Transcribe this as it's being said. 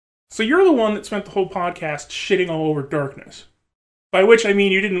So you're the one that spent the whole podcast shitting all over Darkness. By which I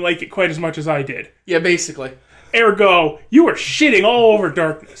mean you didn't like it quite as much as I did. Yeah, basically. Ergo, you were shitting all over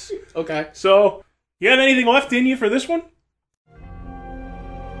Darkness. Okay. So, you have anything left in you for this one?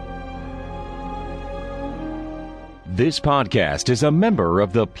 This podcast is a member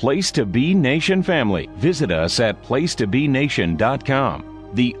of the Place to Be Nation family. Visit us at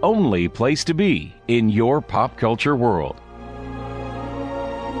placetobenation.com, the only place to be in your pop culture world.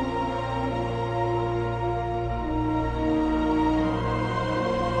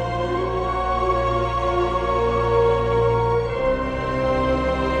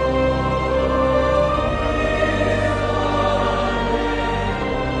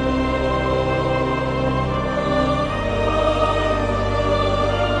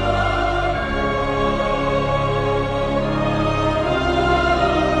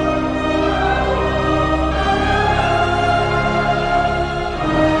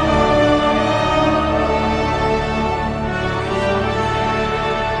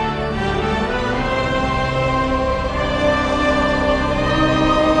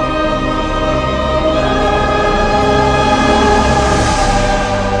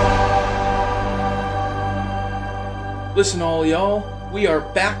 Listen all y'all, we are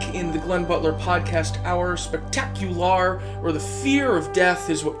back in the Glenn Butler Podcast Hour Spectacular, where the fear of death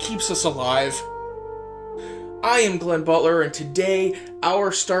is what keeps us alive. I am Glenn Butler, and today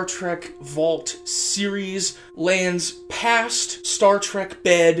our Star Trek Vault series lands past Star Trek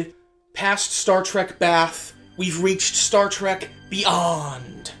Bed, past Star Trek Bath. We've reached Star Trek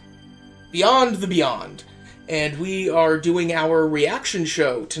Beyond. Beyond the Beyond. And we are doing our reaction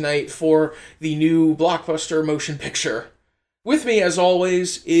show tonight for the new blockbuster motion picture. With me, as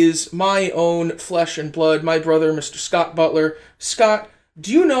always, is my own flesh and blood, my brother, Mr. Scott Butler. Scott,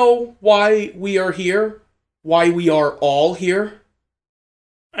 do you know why we are here? Why we are all here?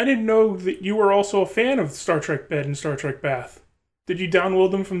 I didn't know that you were also a fan of Star Trek Bed and Star Trek Bath. Did you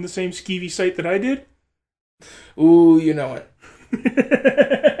download them from the same skeevy site that I did? Ooh, you know it.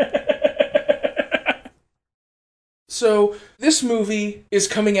 So, this movie is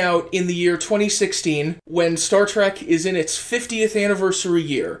coming out in the year 2016, when Star Trek is in its 50th anniversary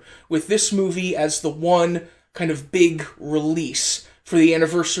year, with this movie as the one kind of big release for the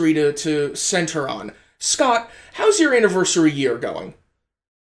anniversary to center on. Scott, how's your anniversary year going?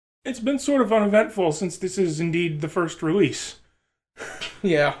 It's been sort of uneventful since this is indeed the first release.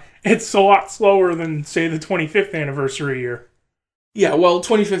 Yeah. It's a lot slower than, say, the 25th anniversary year. Yeah, well,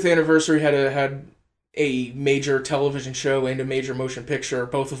 25th anniversary had a major television show and a major motion picture,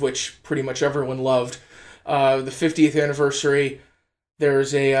 both of which pretty much everyone loved. The 50th anniversary,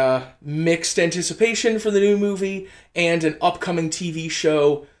 there's a mixed anticipation for the new movie and an upcoming TV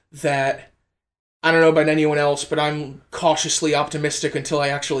show that, I don't know about anyone else, but I'm cautiously optimistic until I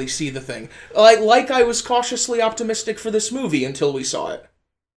actually see the thing. Like I was cautiously optimistic for this movie until we saw it.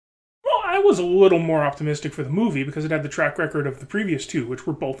 Well, I was a little more optimistic for the movie because it had the track record of the previous two, which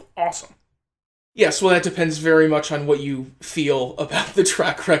were both awesome. Yes, well, that depends very much on what you feel about the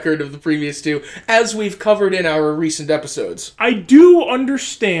track record of the previous two, as we've covered in our recent episodes. I do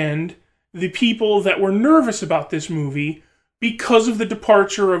understand the people that were nervous about this movie because of the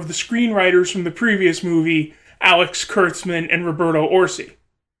departure of the screenwriters from the previous movie, Alex Kurtzman and Roberto Orci.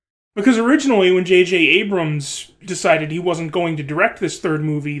 Because originally, when J.J. Abrams decided he wasn't going to direct this third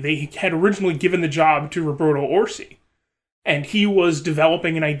movie, they had originally given the job to Roberto Orci. And he was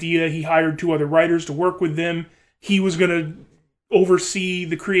developing an idea. He hired 2 other writers to work with them. He was going to oversee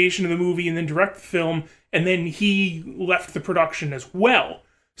the creation of the movie and then direct the film. And then he left the production as well.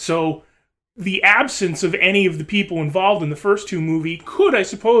 So the absence of any of the people involved in the first 2 movies could, I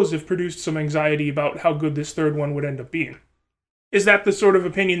suppose, have produced some anxiety about how good this third one would end up being. Is that the sort of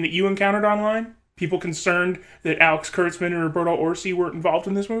opinion that you encountered online? People concerned that Alex Kurtzman and Roberto Orci weren't involved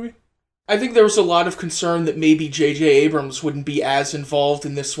in this movie? I think there was a lot of concern that maybe J.J. Abrams wouldn't be as involved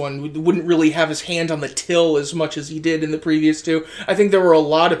in this one, wouldn't really have his hand on the till as much as he did in the previous 2. I think there were a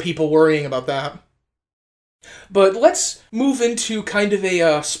lot of people worrying about that. But let's move into kind of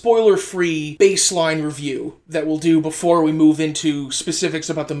a spoiler-free baseline review that we'll do before we move into specifics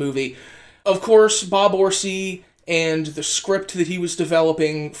about the movie. Of course, Bob Orci and the script that he was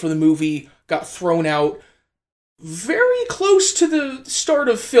developing for the movie got thrown out very close to the start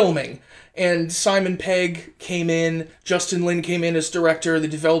of filming. And Simon Pegg came in, Justin Lin came in as director, they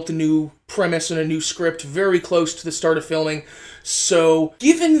developed a new premise and a new script very close to the start of filming. So,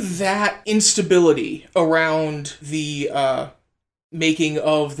 given that instability around the making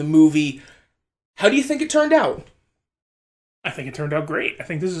of the movie, how do you think it turned out? I think it turned out great. I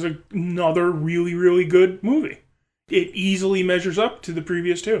think this is another really, really good movie. It easily measures up to the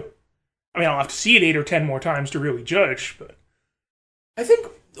previous 2. I mean, I'll have to see it 8 or 10 more times to really judge, but... I think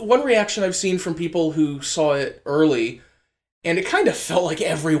one reaction I've seen from people who saw it early, and it kind of felt like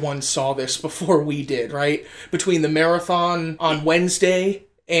everyone saw this before we did, right? Between the marathon on Wednesday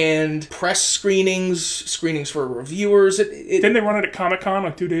and press screenings for reviewers. Didn't they run it at Comic-Con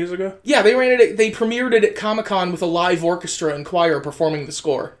like 2 days ago? Yeah, they premiered it at Comic-Con with a live orchestra and choir performing the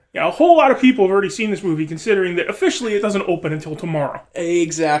score. Yeah, a whole lot of people have already seen this movie, considering that officially it doesn't open until tomorrow.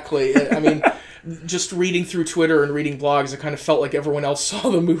 Exactly. I mean, just reading through Twitter and reading blogs, it kind of felt like everyone else saw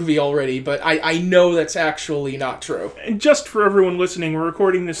the movie already, but I know that's actually not true. And just for everyone listening, we're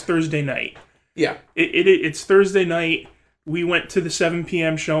recording this Thursday night. Yeah. It's Thursday night. We went to the 7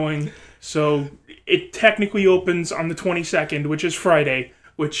 p.m. showing, so it technically opens on the 22nd, which is Friday,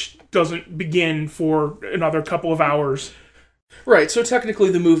 which doesn't begin for another couple of hours. Right, so technically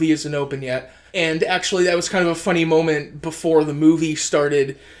the movie isn't open yet. And actually that was kind of a funny moment before the movie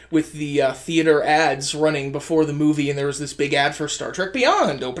started with the theater ads running before the movie, and there was this big ad for Star Trek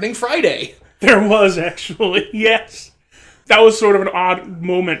Beyond opening Friday. There was, actually, yes. That was sort of an odd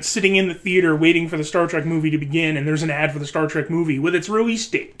moment, sitting in the theater waiting for the Star Trek movie to begin, and there's an ad for the Star Trek movie with its release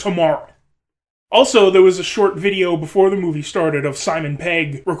date tomorrow. Also, there was a short video before the movie started of Simon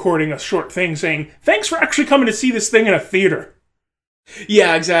Pegg recording a short thing saying, "Thanks for actually coming to see this thing in a theater."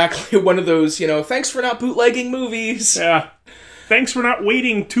 Yeah, exactly. One of those, thanks for not bootlegging movies. Yeah. Thanks for not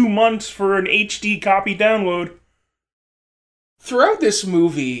waiting 2 months for an HD copy download. Throughout this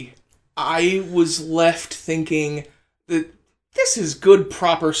movie, I was left thinking that this is good,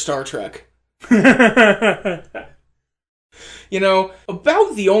 proper Star Trek. About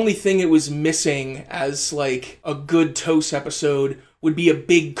the only thing it was missing as, like, a good TOS episode would be a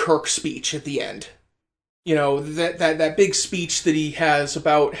big Kirk speech at the end. That big speech that he has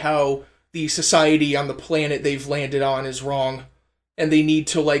about how the society on the planet they've landed on is wrong, and they need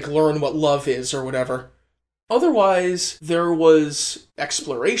to, like, learn what love is or whatever. Otherwise, there was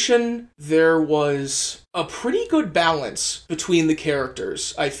exploration, there was a pretty good balance between the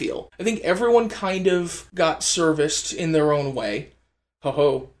characters, I feel. I think everyone kind of got serviced in their own way.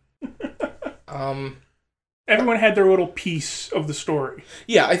 Ho-ho. Everyone had their little piece of the story.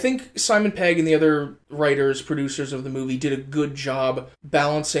 Yeah, I think Simon Pegg and the other writers, producers of the movie did a good job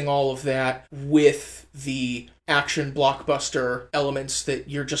balancing all of that with the action blockbuster elements that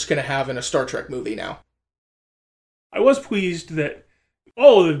you're just going to have in a Star Trek movie now. I was pleased that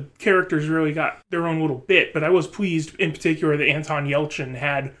all of the characters really got their own little bit, but I was pleased in particular that Anton Yelchin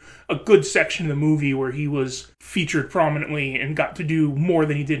had a good section of the movie where he was featured prominently and got to do more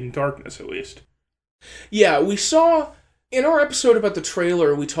than he did in Darkness, at least. Yeah, we saw, in our episode about the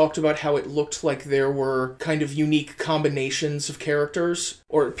trailer, we talked about how it looked like there were kind of unique combinations of characters,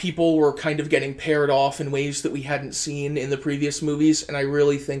 or people were kind of getting paired off in ways that we hadn't seen in the previous movies, and I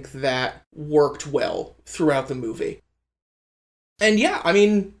really think that worked well throughout the movie. And yeah, I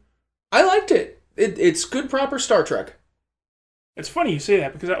mean, I liked it. It's good, proper Star Trek. It's funny you say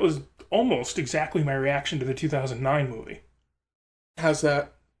that, because that was almost exactly my reaction to the 2009 movie. How's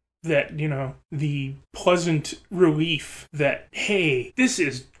that? That, the pleasant relief that, hey, this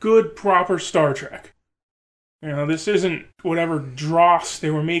is good, proper Star Trek. This isn't whatever dross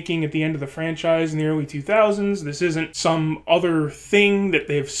they were making at the end of the franchise in the early 2000s. This isn't some other thing that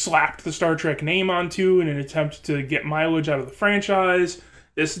they've slapped the Star Trek name onto in an attempt to get mileage out of the franchise.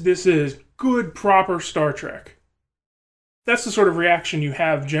 This is good, proper Star Trek. That's the sort of reaction you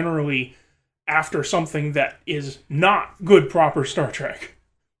have generally after something that is not good, proper Star Trek.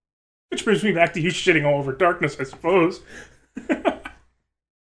 Which brings me back to you shitting all over Darkness, I suppose.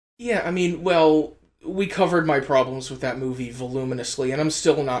 Yeah, I mean, well, we covered my problems with that movie voluminously, and I'm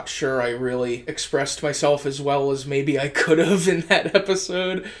still not sure I really expressed myself as well as maybe I could have in that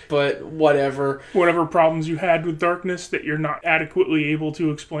episode, but whatever. Whatever problems you had with Darkness that you're not adequately able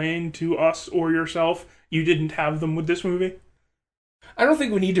to explain to us or yourself, you didn't have them with this movie? I don't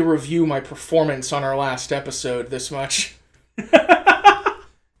think we need to review my performance on our last episode this much.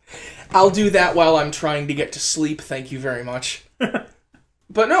 I'll do that while I'm trying to get to sleep, thank you very much.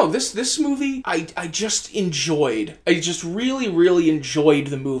 But no, this movie, I just enjoyed. I just really, really enjoyed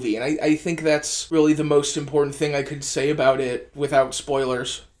the movie, and I think that's really the most important thing I could say about it without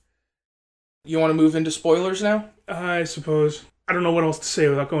spoilers. You want to move into spoilers now? I suppose. I don't know what else to say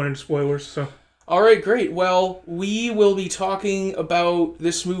without going into spoilers, so... Alright, great. Well, we will be talking about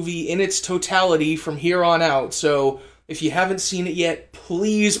this movie in its totality from here on out, so... if you haven't seen it yet,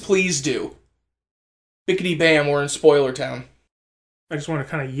 please do. Bickety bam, we're in Spoiler Town. I just want to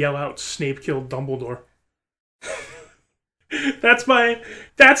kind of yell out, Snape killed Dumbledore. That's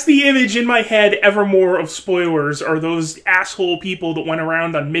the image in my head evermore of spoilers, are those asshole people that went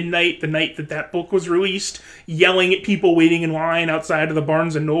around on midnight, the night that book was released, yelling at people waiting in line outside of the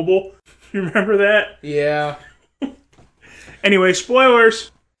Barnes & Noble. You remember that? Yeah. Anyway,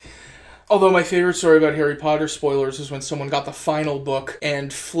 spoilers. Although my favorite story about Harry Potter spoilers is when someone got the final book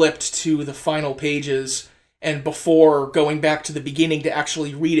and flipped to the final pages, and before going back to the beginning to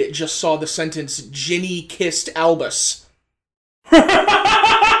actually read it, just saw the sentence, Ginny kissed Albus.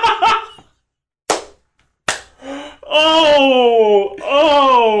 Oh!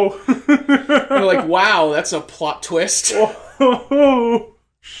 You're like, wow, that's a plot twist. Oh,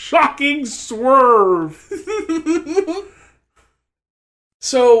 shocking swerve!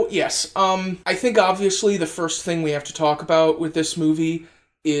 So, yes, I think obviously the first thing we have to talk about with this movie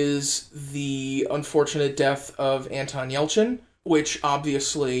is the unfortunate death of Anton Yelchin, which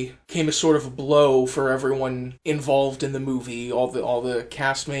obviously came as sort of a blow for everyone involved in the movie, all the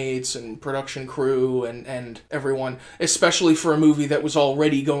castmates and production crew and everyone, especially for a movie that was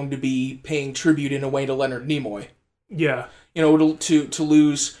already going to be paying tribute in a way to Leonard Nimoy. Yeah. You know, to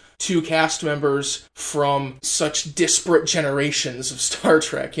lose two cast members from such disparate generations of Star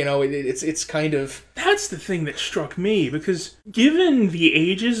Trek, you know, it's kind of... That's the thing that struck me, because given the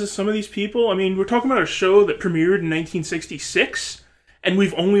ages of some of these people, I mean, we're talking about a show that premiered in 1966, and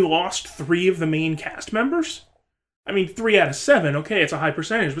we've only lost 3 of the main cast members? I mean, 3 out of 7, okay, it's a high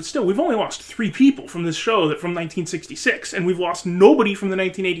percentage, but still, we've only lost 3 people from this show from 1966, and we've lost nobody from the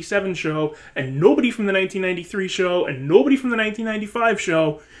 1987 show, and nobody from the 1993 show, and nobody from the 1995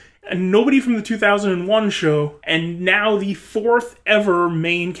 show, and nobody from the 2001 show, and now the 4th ever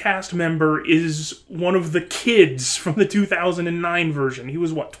main cast member is one of the kids from the 2009 version. He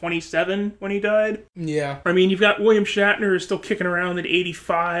was, 27 when he died? Yeah. I mean, you've got William Shatner is still kicking around at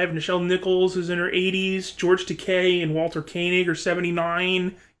 85, Nichelle Nichols is in her 80s, George Takei and Walter Koenig are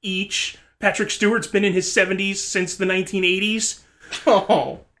 79 each, Patrick Stewart's been in his 70s since the 1980s.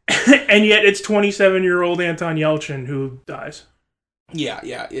 Oh. And yet it's 27-year-old Anton Yelchin who dies. Yeah,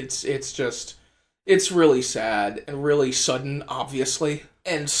 it's really sad and really sudden, obviously.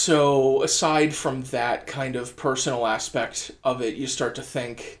 And so, aside from that kind of personal aspect of it, you start to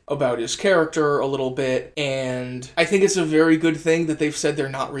think about his character a little bit, and I think it's a very good thing that they've said they're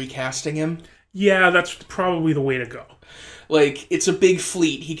not recasting him. Yeah, that's probably the way to go. Like, it's a big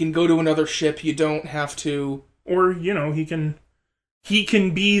fleet. He can go to another ship. You don't have to... Or, you know, he can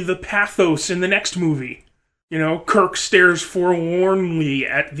be the pathos in the next movie. You know, Kirk stares forlornly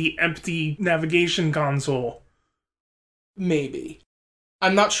at the empty navigation console. Maybe.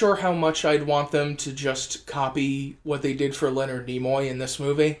 I'm not sure how much I'd want them to just copy what they did for Leonard Nimoy in this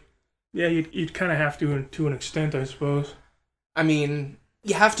movie. Yeah, you'd kind of have to an extent, I suppose. I mean,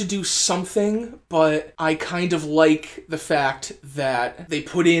 you have to do something, but I kind of like the fact that they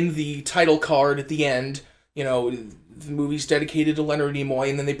put in the title card at the end. You know, the movie's dedicated to Leonard Nimoy,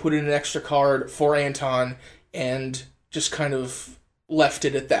 and then they put in an extra card for Anton, and just kind of left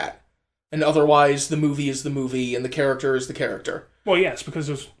it at that. And otherwise, the movie is the movie, and the character is the character. Well, yes, because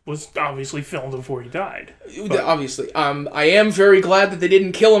it was obviously filmed before he died. But... Obviously. I am very glad that they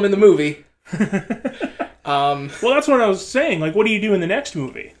didn't kill him in the movie. Well, that's what I was saying. Like, what do you do in the next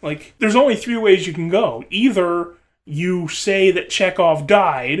movie? Like, there's only 3 ways you can go. Either you say that Chekhov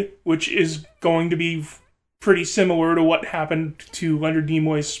died, which is going to be pretty similar to what happened to Leonard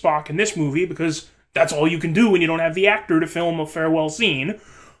Nimoy's Spock in this movie, because that's all you can do when you don't have the actor to film a farewell scene.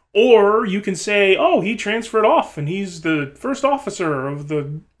 Or you can say, oh, he transferred off, and he's the first officer of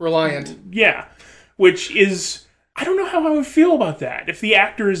the... Reliant. Yeah. Which is... I don't know how I would feel about that. If the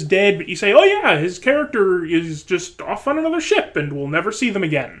actor is dead, but you say, oh yeah, his character is just off on another ship, and we'll never see them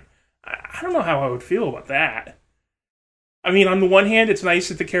again. I don't know how I would feel about that. I mean, on the one hand, it's nice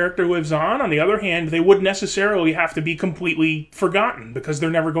that the character lives on. On the other hand, they wouldn't necessarily have to be completely forgotten, because they're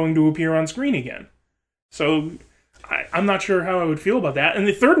never going to appear on screen again. So... I'm not sure how I would feel about that. And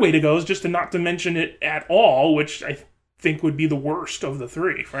the third way to go is just to not to mention it at all, which I think would be the worst of the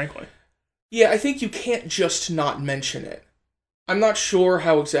 3, frankly. Yeah, I think you can't just not mention it. I'm not sure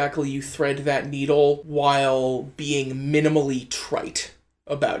how exactly you thread that needle while being minimally trite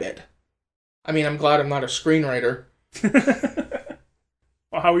about it. I mean, I'm glad I'm not a screenwriter.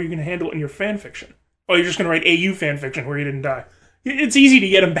 Well, how are you going to handle it in your fanfiction? Oh, you're just going to write AU fanfiction where he didn't die. It's easy to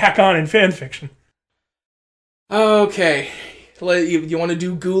get him back on in fanfiction. Okay. You want to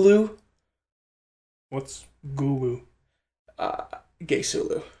do Gulu? What's Gulu? Gay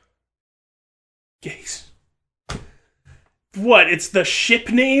Sulu. Gays. What, it's the ship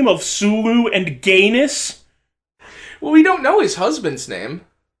name of Sulu and gayness? Well, we don't know his husband's name.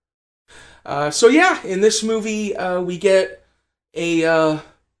 So yeah, in this movie, we get a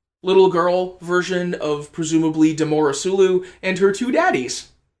little girl version of presumably Demora Sulu and her two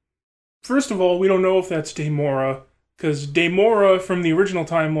daddies. First of all, we don't know if that's Daemora, because Daemora from the original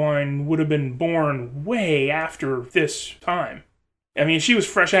timeline would have been born way after this time. I mean, she was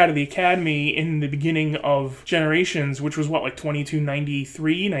fresh out of the academy in the beginning of Generations, which was, what, like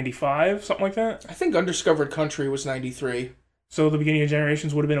 2293, 95, something like that? I think Undiscovered Country was 93. So the beginning of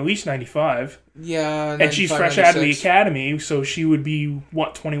Generations would have been at least 95. Yeah, and she's fresh 96. out of the academy, so she would be,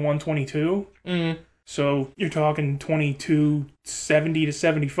 what, 21, 22? Mm. So you're talking 2270 to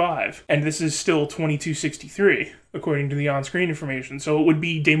 75. And this is still 2263, according to the on-screen information. So it would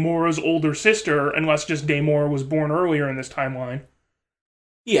be Daemora's older sister, unless just Daemora was born earlier in this timeline.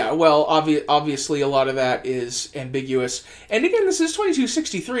 Yeah, well, obviously a lot of that is ambiguous. And again, this is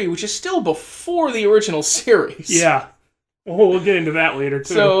 2263, which is still before the original series. Yeah. Well, we'll get into that later,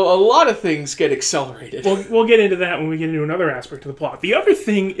 too. So a lot of things get accelerated. We'll get into that when we get into another aspect of the plot. The other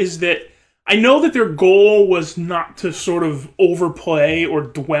thing is that I know that their goal was not to sort of overplay or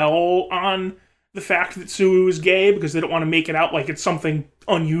dwell on the fact that Sulu is gay, because they don't want to make it out like it's something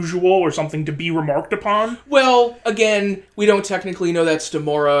unusual or something to be remarked upon. Well, again, we don't technically know that's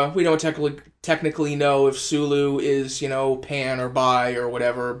Demora. We don't technically know if Sulu is, pan or bi or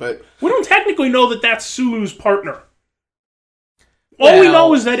whatever, but... We don't technically know that that's Sulu's partner. All we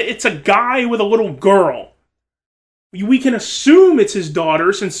know is that it's a guy with a little girl. We can assume it's his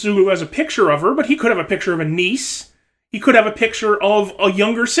daughter, since Sulu has a picture of her, but he could have a picture of a niece. He could have a picture of a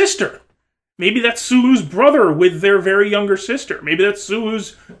younger sister. Maybe that's Sulu's brother with their very younger sister. Maybe that's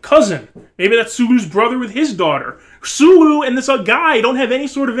Sulu's cousin. Maybe that's Sulu's brother with his daughter. Sulu and this guy don't have any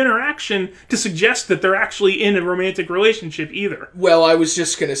sort of interaction to suggest that they're actually in a romantic relationship either. Well, I was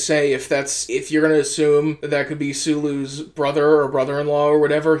just gonna say, if you're gonna assume that could be Sulu's brother or brother-in-law or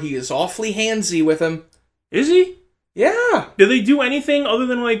whatever, he is awfully handsy with him. Is he? Yeah. Do they do anything other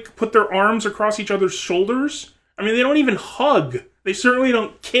than, put their arms across each other's shoulders? I mean, they don't even hug. They certainly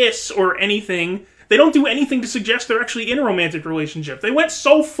don't kiss or anything. They don't do anything to suggest they're actually in a romantic relationship. They went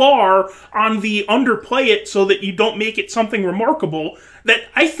so far on the underplay it so that you don't make it something remarkable that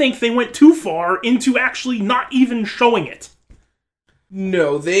I think they went too far into actually not even showing it.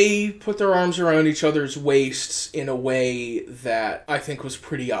 No, they put their arms around each other's waists in a way that I think was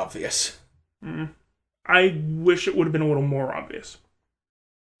pretty obvious. I wish it would have been a little more obvious.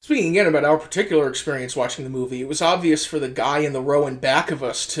 Speaking again about our particular experience watching the movie, it was obvious for the guy in the row in back of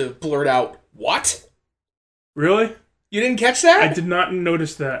us to blurt out, "What?" Really? You didn't catch that? I did not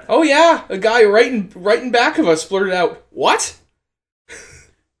notice that. Oh yeah, a guy right in back of us blurted out, "What?"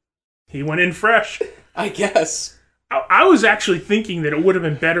 He went in fresh. I guess. I was actually thinking that it would have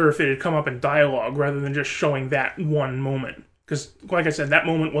been better if it had come up in dialogue rather than just showing that one moment. Because, like I said, that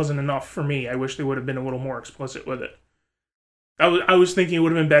moment wasn't enough for me. I wish they would have been a little more explicit with it. I was thinking it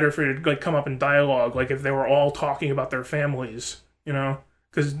would have been better for it to come up in dialogue, like if they were all talking about their families,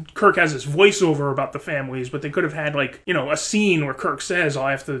 Because Kirk has this voiceover about the families, but they could have had, a scene where Kirk says,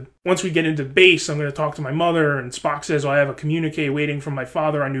 once we get into base, I'm going to talk to my mother, and Spock says, I have a communique waiting from my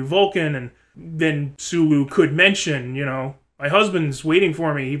father on New Vulcan, and then Sulu could mention, my husband's waiting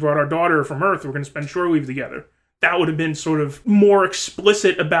for me, he brought our daughter from Earth, we're going to spend shore leave together. That would have been sort of more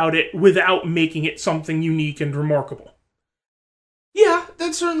explicit about it without making it something unique and remarkable. Yeah,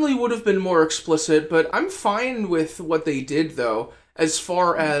 that certainly would have been more explicit, but I'm fine with what they did, though, as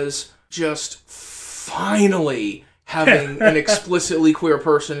far as just finally having an explicitly queer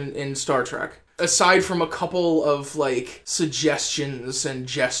person in Star Trek. Aside from a couple of, suggestions and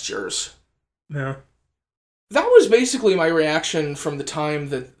gestures. Yeah. That was basically my reaction from the time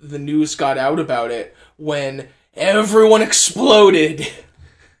that the news got out about it, when everyone exploded.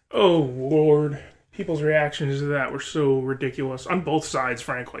 Oh, Lord. People's reactions to that were so ridiculous, on both sides,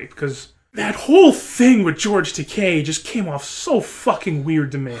 frankly, because that whole thing with George Takei just came off so fucking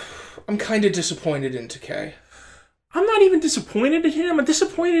weird to me. I'm kind of disappointed in Takei. I'm not even disappointed in him, I'm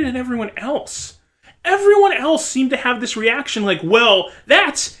disappointed in everyone else. Everyone else seemed to have this reaction well,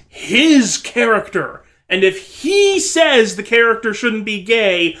 that's his character, and if he says the character shouldn't be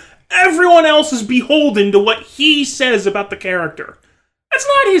gay, everyone else is beholden to what he says about the character. That's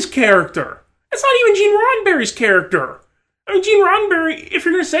not his character. That's not even Gene Roddenberry's character. I mean, Gene Roddenberry, if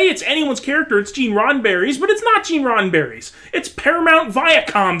you're going to say it's anyone's character, it's Gene Roddenberry's, but it's not Gene Roddenberry's. It's Paramount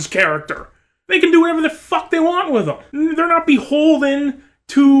Viacom's character. They can do whatever the fuck they want with them. They're not beholden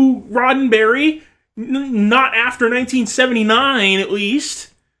to Roddenberry, not after 1979, at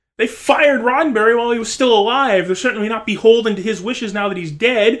least. They fired Roddenberry while he was still alive. They're certainly not beholden to his wishes now that he's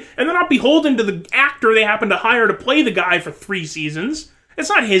dead, and they're not beholden to the actor they happened to hire to play the guy for 3 seasons. It's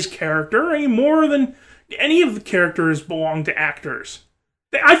not his character any more than, any of the characters belong to actors.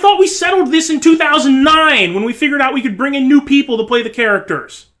 I thought we settled this in 2009 when we figured out we could bring in new people to play the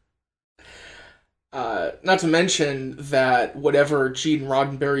characters. Not to mention that whatever Gene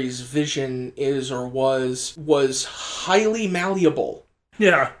Roddenberry's vision is or was highly malleable.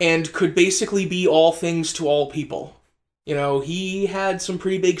 Yeah. And could basically be all things to all people. You know, he had some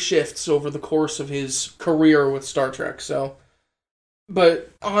pretty big shifts over the course of his career with Star Trek, so...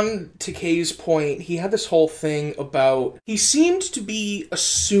 But on Takei's point, he had this whole thing about... He seemed to be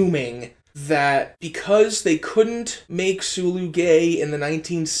assuming that because they couldn't make Sulu gay in the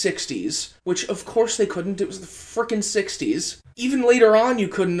 1960s, which of course they couldn't, it was the frickin' 60s. Even later on you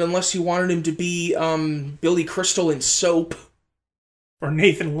couldn't unless you wanted him to be Billy Crystal in Soap. Or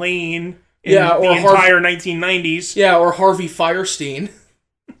Nathan Lane in the entire 1990s. Yeah, or Harvey Fierstein.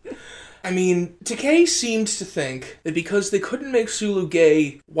 I mean, Takei seemed to think that because they couldn't make Sulu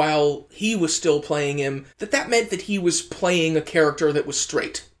gay while he was still playing him, that meant that he was playing a character that was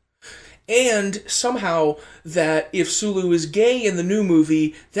straight. And somehow that if Sulu is gay in the new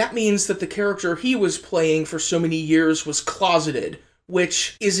movie, that means that the character he was playing for so many years was closeted,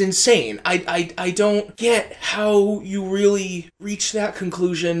 which is insane. I don't get how you really reach that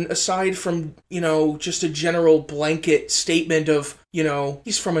conclusion aside from, you know, just a general blanket statement of, you know,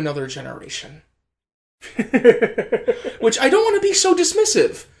 he's from another generation. Which I don't want to be so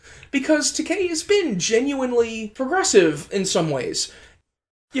dismissive, because Takei has been genuinely progressive in some ways.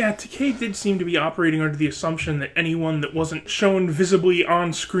 Yeah, Takei did seem to be operating under the assumption that anyone that wasn't shown visibly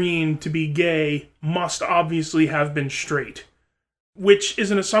on screen to be gay must obviously have been straight. Which is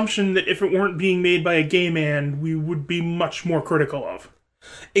an assumption that if it weren't being made by a gay man, we would be much more critical of.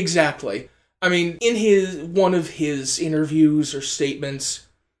 Exactly. I mean, in one of his interviews or statements,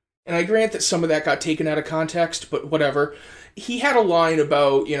 and I grant that some of that got taken out of context, but whatever, he had a line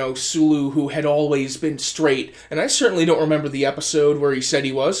about, you know, Sulu who had always been straight, and I certainly don't remember the episode where he said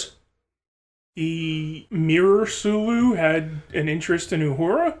he was. The Mirror Sulu had an interest in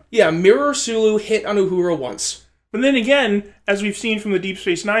Uhura? Yeah, Mirror Sulu hit on Uhura once. But then again, as we've seen from the Deep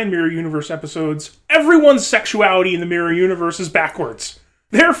Space Nine Mirror Universe episodes, everyone's sexuality in the Mirror Universe is backwards.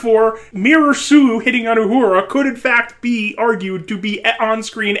 Therefore, Mirror Sulu hitting on Uhura could in fact be argued to be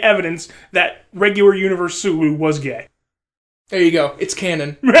on-screen evidence that regular Universe Sulu was gay. There you go. It's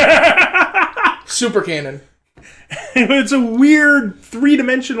canon. Super canon. It's a weird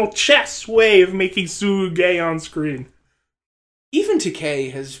three-dimensional chess way of making Sulu gay on screen. Even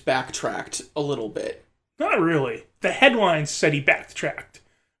Takei has backtracked a little bit. Not really. The headlines said he backtracked.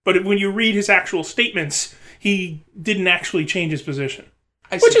 But when you read his actual statements, he didn't actually change his position.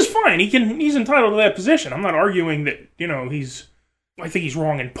 Which is fine. He's entitled to that position. I'm not arguing that, you know, I think he's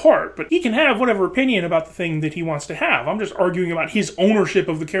wrong in part, but he can have whatever opinion about the thing that he wants to have. I'm just arguing about his ownership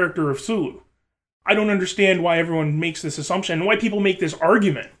of the character of Sulu. I don't understand why everyone makes this assumption and why people make this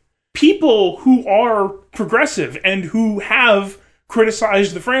argument. People who are progressive and who have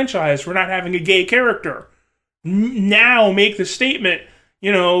criticized the franchise for not having a gay character now make the statement,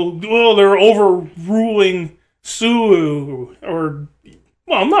 you know, well, they're overruling Sulu, or...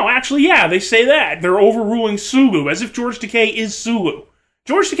 Well, no, actually, yeah, they say that. They're overruling Sulu, as if George Takei is Sulu.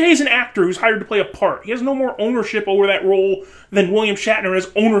 George Takei is an actor who's hired to play a part. He has no more ownership over that role than William Shatner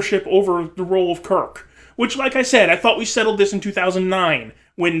has ownership over the role of Kirk. Which, like I said, I thought we settled this in 2009,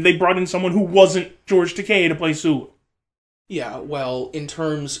 when they brought in someone who wasn't George Takei to play Sulu. Yeah, well, in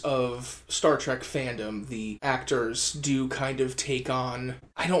terms of Star Trek fandom, the actors do kind of take on,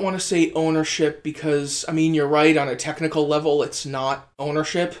 I don't want to say ownership because, I mean, you're right, on a technical level, it's not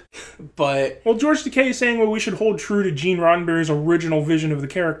ownership, but... Well, George Takei is saying, well, we should hold true to Gene Roddenberry's original vision of the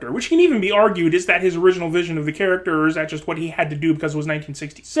character, which can even be argued, is that his original vision of the character, or is that just what he had to do because it was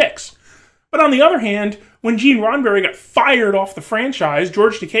 1966? But on the other hand, when Gene Roddenberry got fired off the franchise,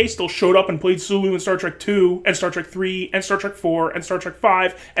 George Takei still showed up and played Sulu in Star Trek II, and Star Trek III, and Star Trek IV, and Star Trek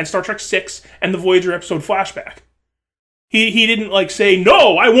V, and Star Trek VI, and the Voyager episode Flashback. He didn't, say,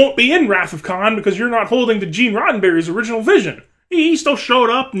 no, I won't be in Wrath of Khan because you're not holding to Gene Roddenberry's original vision. He still showed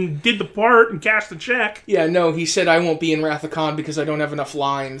up and did the part and cashed the check. Yeah, no, he said, I won't be in Wrath of Khan because I don't have enough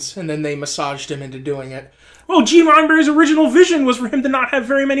lines, and then they massaged him into doing it. Well, Gene Roddenberry's original vision was for him to not have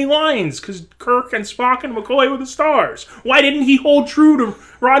very many lines, because Kirk and Spock and McCoy were the stars. Why didn't he hold true to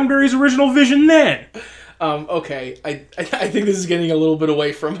Roddenberry's original vision then? Okay, I think this is getting a little bit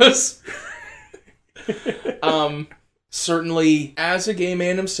away from us. Certainly, as a gay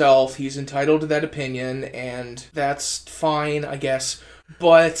man himself, he's entitled to that opinion, and that's fine, I guess.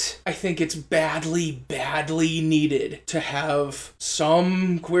 But I think it's badly, badly needed to have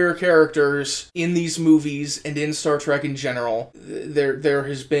some queer characters in these movies and in Star Trek in general. There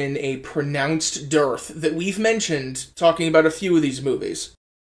has been a pronounced dearth that we've mentioned talking about a few of these movies.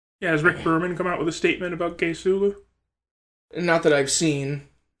 Yeah, has Rick Berman come out with a statement about gay Sulu? Not that I've seen.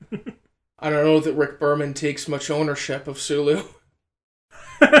 I don't know that Rick Berman takes much ownership of Sulu.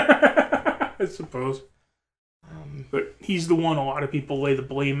 I suppose. But he's the one a lot of people lay the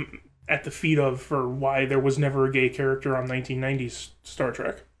blame at the feet of for why there was never a gay character on 1990s Star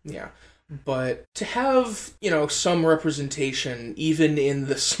Trek. Yeah. But to have, some representation, even in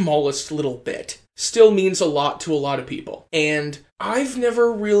the smallest little bit, still means a lot to a lot of people. And I've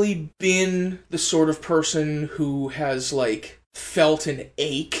never really been the sort of person who has, felt an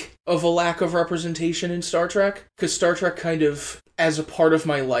ache of a lack of representation in Star Trek. Because Star Trek kind of, as a part of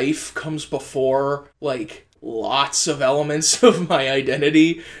my life, comes before, lots of elements of my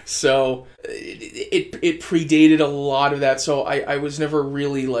identity, so it predated a lot of that, so I was never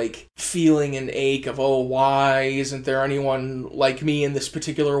really, feeling an ache of, why isn't there anyone like me in this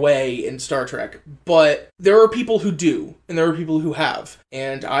particular way in Star Trek? But there are people who do, and there are people who have,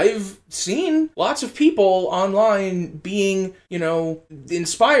 and I've seen lots of people online being,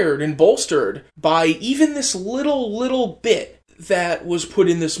 inspired and bolstered by even this little bit that was put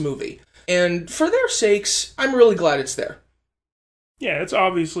in this movie. And for their sakes, I'm really glad it's there. Yeah, it's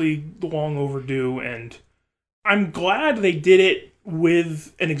obviously long overdue, and I'm glad they did it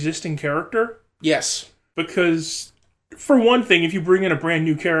with an existing character. Yes. Because, for one thing, if you bring in a brand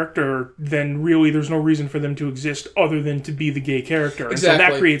new character, then really there's no reason for them to exist other than to be the gay character. Exactly. And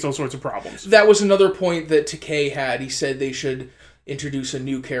so that creates all sorts of problems. That was another point that Takei had. He said they should introduce a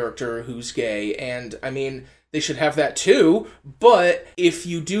new character who's gay, and, they should have that too, but if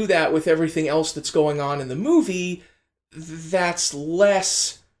you do that with everything else that's going on in the movie, that's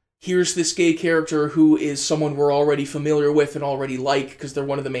less, here's this gay character who is someone we're already familiar with and already like because they're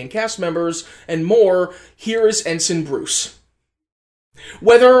one of the main cast members, and more, here is Ensign Bruce.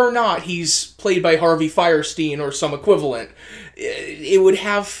 Whether or not he's played by Harvey Fierstein or some equivalent, it would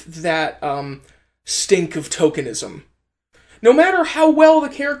have that stink of tokenism. No matter how well the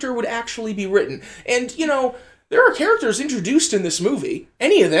character would actually be written. And, there are characters introduced in this movie.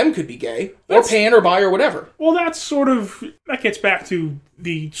 Any of them could be gay, or pan, or bi, or whatever. Well, that gets back to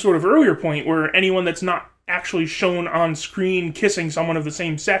the sort of earlier point where anyone that's not actually shown on screen kissing someone of the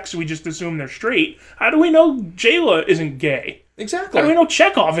same sex, we just assume they're straight. How do we know Jayla isn't gay? Exactly. How do we know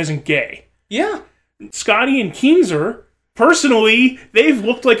Chekhov isn't gay? Yeah. Scotty and Keenser, personally, they've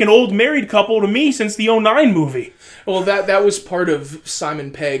looked like an old married couple to me since the 2009 movie. Well, that was part of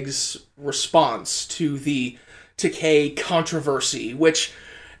Simon Pegg's response to the Takei controversy, which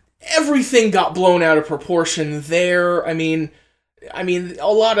everything got blown out of proportion there. I mean,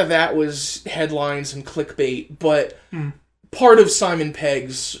 a lot of that was headlines and clickbait, but part of Simon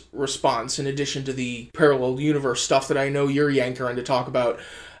Pegg's response, in addition to the parallel universe stuff that I know you're yankering to talk about,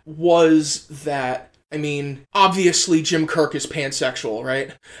 was that, obviously Jim Kirk is pansexual,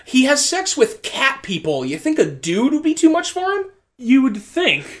 right? He has sex with cat people. You think a dude would be too much for him? You would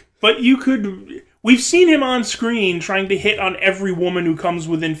think, but you could... We've seen him on screen trying to hit on every woman who comes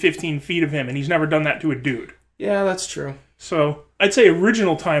within 15 feet of him, and he's never done that to a dude. Yeah, that's true. So, I'd say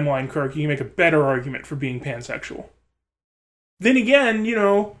original timeline Kirk, you can make a better argument for being pansexual. Then again,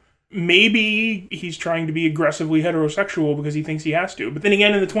 maybe he's trying to be aggressively heterosexual because he thinks he has to. But then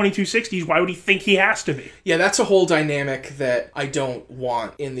again, in the 2260s, why would he think he has to be? Yeah, that's a whole dynamic that I don't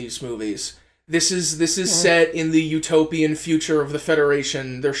want in these movies. This is set in the utopian future of the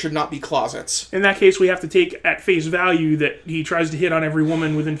Federation. There should not be closets. In that case, we have to take at face value that he tries to hit on every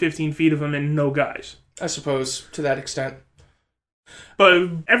woman within 15 feet of him and no guys. I suppose, to that extent. But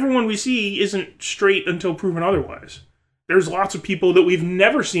everyone we see isn't straight until proven otherwise. There's lots of people that we've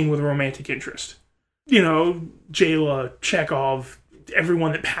never seen with a romantic interest. Jayla, Chekhov,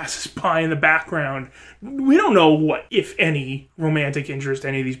 everyone that passes by in the background. We don't know what, if any, romantic interest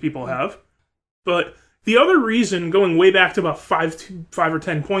any of these people have. But the other reason, going way back to about 5 or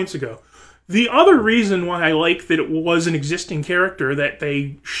 10 points ago, the other reason why I like that it was an existing character that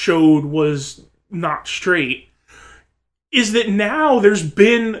they showed was not straight is that now there's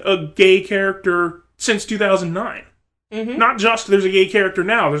been a gay character since 2009. Mm-hmm. Not just there's a gay character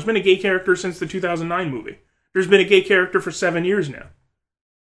now. There's been a gay character since the 2009 movie. There's been a gay character for 7 years now.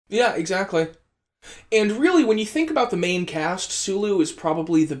 Yeah, exactly. And really, when you think about the main cast, Sulu is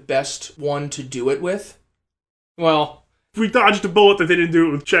probably the best one to do it with. Well, we dodged a bullet that they didn't do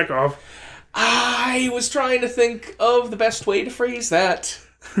it with Chekhov. I was trying to think of the best way to phrase that.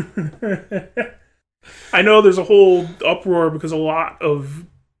 I know there's a whole uproar because a lot of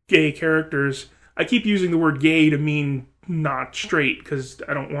gay characters... I keep using the word gay to mean not straight, because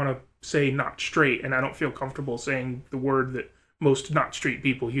I don't want to say not straight, and I don't feel comfortable saying the word that most not straight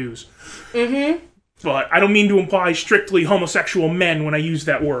people use. Mm-hmm. But I don't mean to imply strictly homosexual men when I use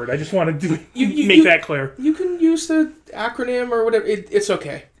that word. I just want to make that clear. You can use the acronym or whatever. It's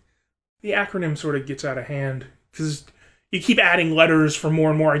okay. The acronym sort of gets out of hand, because you keep adding letters for more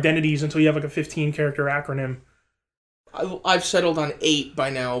and more identities until you have like a 15-character acronym. I've settled on 8 by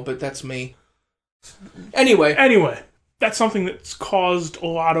now, but that's me. Anyway, that's something that's caused a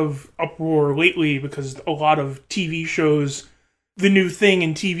lot of uproar lately, because a lot of TV shows, the new thing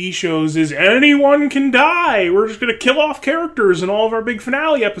in TV shows is anyone can die. We're just going to kill off characters in all of our big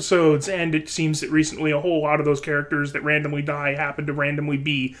finale episodes. And it seems that recently a whole lot of those characters that randomly die happen to randomly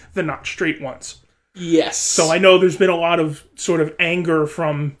be the not straight ones. Yes. So I know there's been a lot of sort of anger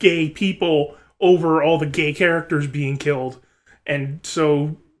from gay people over all the gay characters being killed. And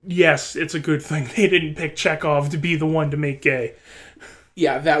so, yes, it's a good thing they didn't pick Chekhov to be the one to make gay.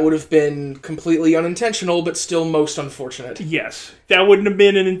 Yeah, that would have been completely unintentional, but still most unfortunate. Yes. That wouldn't have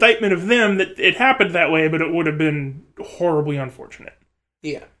been an indictment of them that it happened that way, but it would have been horribly unfortunate.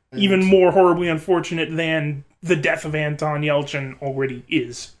 Yeah. Even more horribly unfortunate than the death of Anton Yelchin already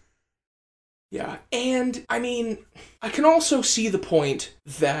is. Yeah, and, I mean, I can also see the point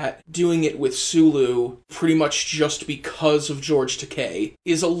that doing it with Sulu, pretty much just because of George Takei,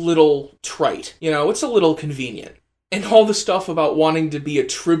 is a little trite. You know, it's a little convenient. And all the stuff about wanting to be a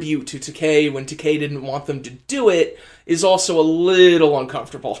tribute to Takei when Takei didn't want them to do it is also a little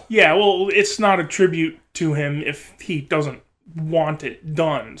uncomfortable. Yeah, well, it's not a tribute to him if he doesn't want it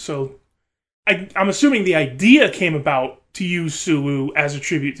done. So I'm assuming the idea came about to use Sulu as a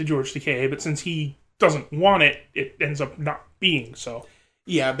tribute to George Takei, but since he doesn't want it, it ends up not being so.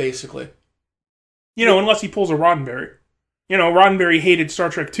 Yeah, basically. You know, unless he pulls a Roddenberry. You know, Roddenberry hated Star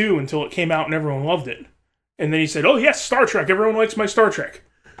Trek 2 until it came out and everyone loved it. And then he said, oh yes, Star Trek, everyone likes my Star Trek.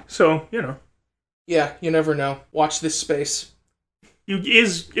 So, you know. Yeah, you never know. Watch this space. He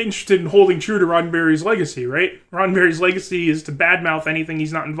is interested in holding true to Roddenberry's legacy, right? Roddenberry's legacy is to badmouth anything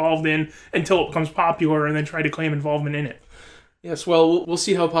he's not involved in until it becomes popular and then try to claim involvement in it. Yes, well, we'll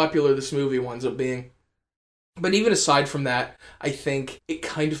see how popular this movie winds up being. But even aside from that, I think it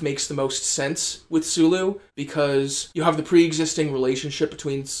kind of makes the most sense with Sulu, because you have the pre-existing relationship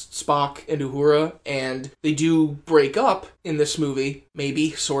between Spock and Uhura, and they do break up in this movie,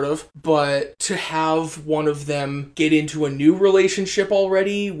 maybe, sort of, but to have one of them get into a new relationship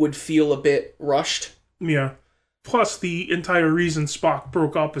already would feel a bit rushed. Yeah. Plus, the entire reason Spock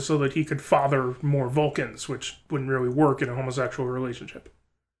broke up is so that he could father more Vulcans, which wouldn't really work in a homosexual relationship.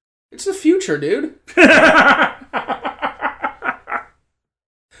 It's the future, dude.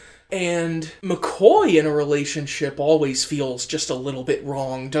 And McCoy in a relationship always feels just a little bit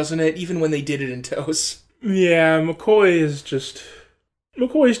wrong, doesn't it? Even when they did it in TOS. Yeah, McCoy's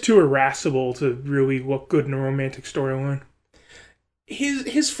too irascible to really look good in a romantic storyline.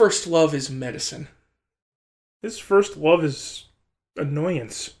 His first love is medicine. His first love is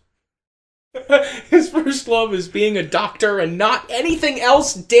annoyance. His first love is being a doctor and not anything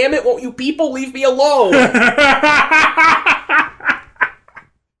else. Damn it, won't you people leave me alone?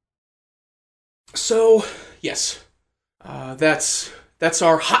 So, yes. That's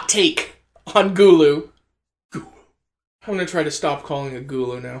our hot take on Gulu. I'm gonna try to stop calling it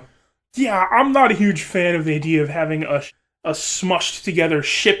Gulu now. Yeah, I'm not a huge fan of the idea of having a smushed together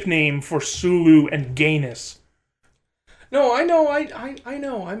ship name for Sulu and gayness. No, I know, I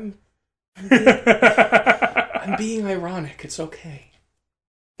know, I'm being ironic, it's okay.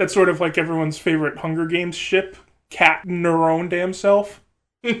 That's sort of like everyone's favorite Hunger Games ship, Cat and her own damn self.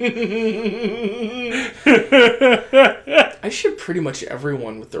 I ship pretty much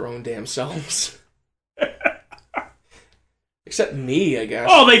everyone with their own damn selves. Except me, I guess.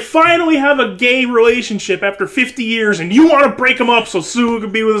 Oh, they finally have a gay relationship after 50 years, and you want to break them up so Sulu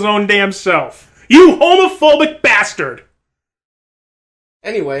can be with his own damn self. You homophobic bastard!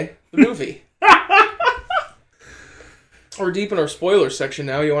 Anyway, the movie. We're deep in our spoiler section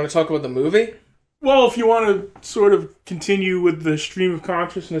now. You want to talk about the movie? Well, if you want to sort of continue with the stream of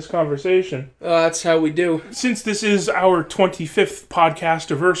consciousness conversation. That's how we do. Since this is our 25th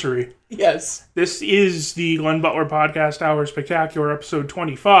podcast anniversary. Yes. This is the Glenn Butler Podcast Hour Spectacular, episode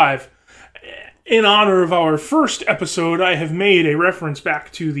 25. In honor of our first episode, I have made a reference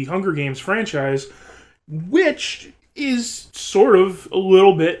back to the Hunger Games franchise, which is sort of a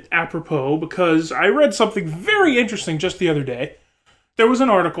little bit apropos, because I read something very interesting just the other day. There was an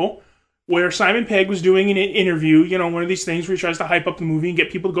article where Simon Pegg was doing an interview, you know, one of these things where he tries to hype up the movie and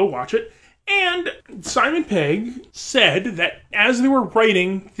get people to go watch it. And Simon Pegg said that as they were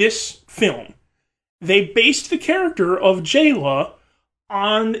writing this film, they based the character of Jayla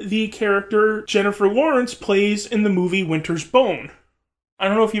on the character Jennifer Lawrence plays in the movie Winter's Bone. I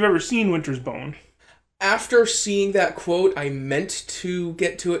don't know if you've ever seen Winter's Bone. After seeing that quote, I meant to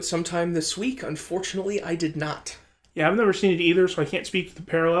get to it sometime this week. Unfortunately, I did not. Yeah, I've never seen it either, so I can't speak to the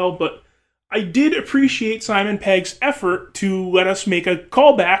parallel, but I did appreciate Simon Pegg's effort to let us make a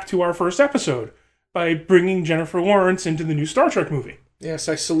callback to our first episode by bringing Jennifer Lawrence into the new Star Trek movie. Yes,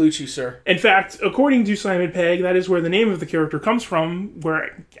 I salute you, sir. In fact, according to Simon Pegg, that is where the name of the character comes from,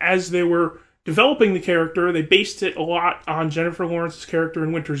 where as they were developing the character, they based it a lot on Jennifer Lawrence's character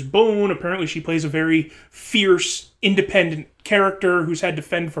in Winter's Bone. Apparently she plays a very fierce, independent character who's had to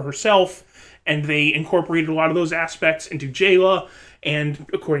fend for herself, and they incorporated a lot of those aspects into Jayla. And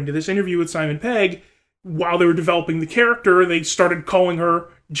according to this interview with Simon Pegg, while they were developing the character, they started calling her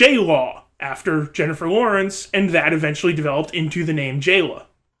J-Law after Jennifer Lawrence, and that eventually developed into the name Jayla.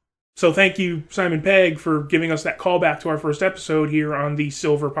 So thank you, Simon Pegg, for giving us that callback to our first episode here on the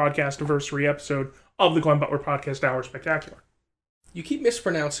Silver Podcast Anniversary episode of the Glenn Butler Podcast Hour Spectacular. You keep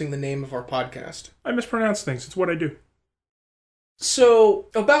mispronouncing the name of our podcast. I mispronounce things. It's what I do. So,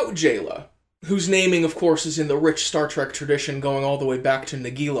 about Jayla, whose naming, of course, is in the rich Star Trek tradition going all the way back to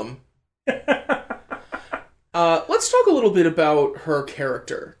Nagilum. Let's talk a little bit about her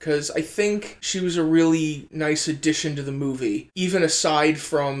character, because I think she was a really nice addition to the movie, even aside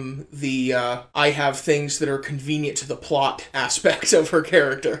from the I have things that are convenient to the plot aspect of her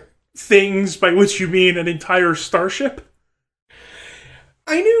character. Things by which you mean an entire starship?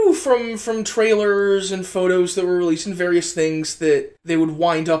 I knew from trailers and photos that were released and various things that they would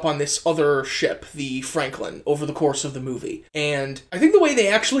wind up on this other ship, the Franklin, over the course of the movie. And I think the way they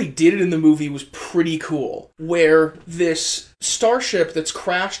actually did it in the movie was pretty cool, where this starship that's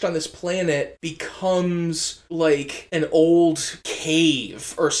crashed on this planet becomes like an old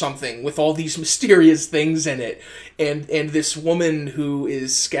cave or something with all these mysterious things in it. And this woman who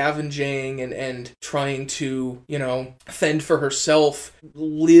is scavenging and trying to, fend for herself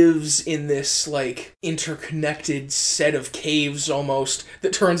lives in this, like, interconnected set of caves almost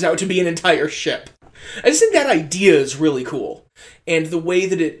that turns out to be an entire ship. I just think that idea is really cool. And the way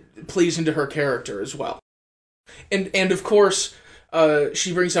that it plays into her character as well. And of course,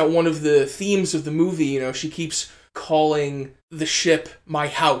 she brings out one of the themes of the movie, she keeps calling the ship my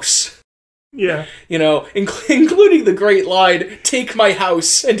house. Yeah. Including the great line, "Take my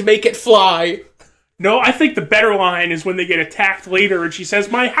house and make it fly." No, I think the better line is when they get attacked later and she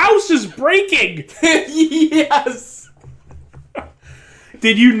says, "My house is breaking!" Yes!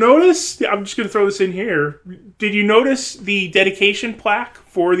 Did you notice, I'm just going to throw this in here, did you notice the dedication plaque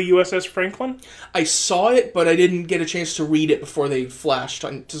for the USS Franklin? I saw it, but I didn't get a chance to read it before they flashed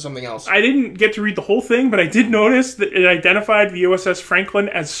to something else. I didn't get to read the whole thing, but I did notice that it identified the USS Franklin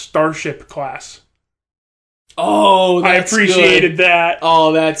as Starship Class. Oh, that's I appreciated that.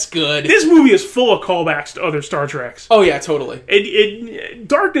 Oh, that's good. This movie is full of callbacks to other Star Treks. Oh, yeah, totally.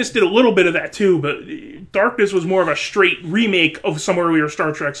 Darkness did a little bit of that, too, but Darkness was more of a straight remake of some earlier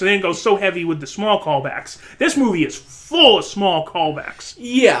Star Trek, so they didn't go so heavy with the small callbacks. This movie is full of small callbacks.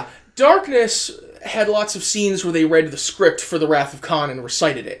 Yeah, Darkness had lots of scenes where they read the script for The Wrath of Khan and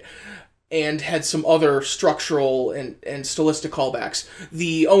recited it, and had some other structural and stylistic callbacks.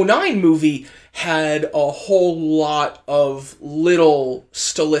 The 2009 movie had a whole lot of little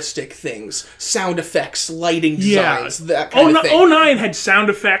stylistic things. Sound effects, lighting designs, that kind of thing. 2009 had sound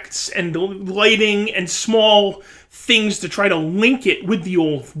effects and lighting and small things to try to link it with the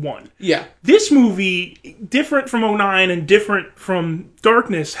old one. Yeah. This movie, different from 2009 and different from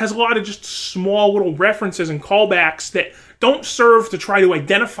Darkness, has a lot of just small little references and callbacks that don't serve to try to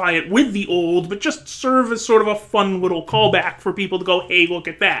identify it with the old, but just serve as sort of a fun little callback for people to go, hey, look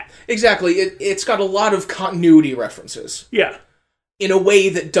at that. Exactly. It's got a lot of continuity references. Yeah. In a way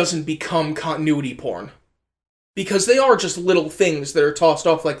that doesn't become continuity porn. Because they are just little things that are tossed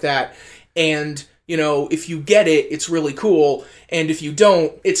off like that, and, if you get it, it's really cool, and if you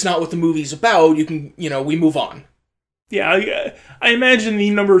don't, it's not what the movie's about, you can, we move on. Yeah, I imagine the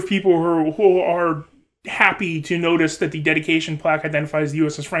number of people who are happy to notice that the dedication plaque identifies the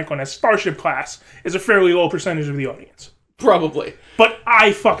USS Franklin as Starship Class is a fairly low percentage of the audience. Probably. But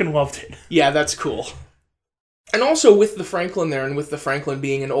I fucking loved it. Yeah, that's cool. And also with the Franklin there, and with the Franklin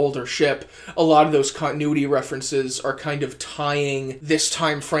being an older ship, a lot of those continuity references are kind of tying this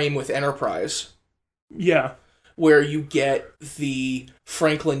time frame with Enterprise. Yeah. Where you get the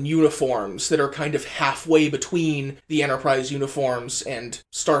Franklin uniforms that are kind of halfway between the Enterprise uniforms and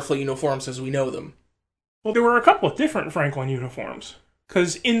Starfleet uniforms as we know them. Well, there were a couple of different Franklin uniforms.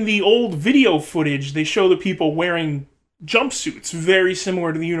 Because in the old video footage, they show the people wearing jumpsuits very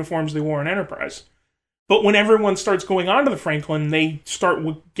similar to the uniforms they wore in Enterprise. But when everyone starts going onto the Franklin, they start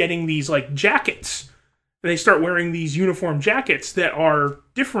getting these like jackets. They start wearing these uniform jackets that are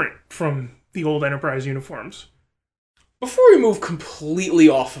different from the old Enterprise uniforms. Before we move completely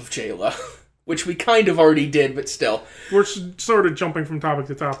off of Jayla, which we kind of already did, but still. We're sort of jumping from topic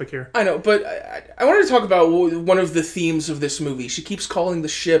to topic here. I know, but I wanted to talk about one of the themes of this movie. She keeps calling the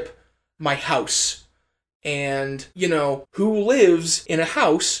ship my house. And, you know, who lives in a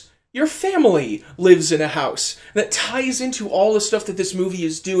house? Your family lives in a house. That ties into all the stuff that this movie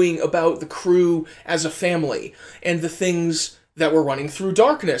is doing about the crew as a family. And the things that were running through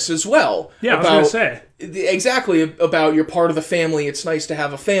darkness as well. Yeah, I was going to say. Exactly, about you're part of the family, it's nice to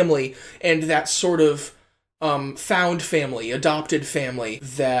have a family, and that sort of found family, adopted family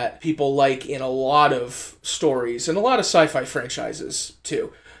that people like in a lot of stories, and a lot of sci-fi franchises,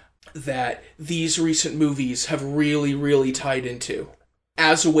 too, that these recent movies have really, really tied into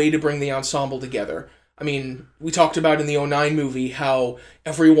as a way to bring the ensemble together. I mean, we talked about in the 2009 movie how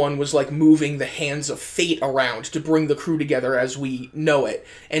everyone was like moving the hands of fate around to bring the crew together as we know it.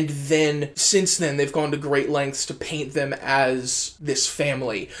 And then, since then, they've gone to great lengths to paint them as this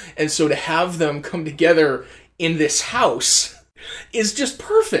family. And so to have them come together in this house is just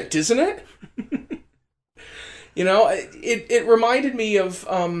perfect, isn't it? You know, it reminded me of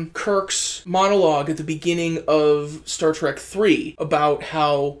Kirk's monologue at the beginning of Star Trek 3 about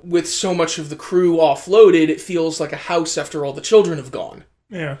how, with so much of the crew offloaded, it feels like a house after all the children have gone.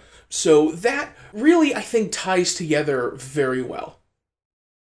 Yeah. So that really, I think, ties together very well.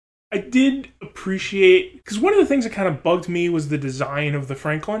 I did appreciate, because one of the things that kind of bugged me was the design of the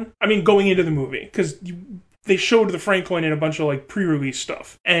Franklin. I mean, going into the movie, because they showed the Franklin in a bunch of like pre-release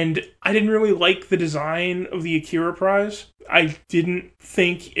stuff. And I didn't really like the design of the Akira prize. I didn't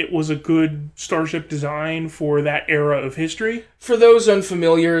think it was a good starship design for that era of history. For those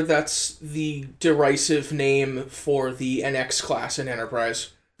unfamiliar, that's the derisive name for the NX class in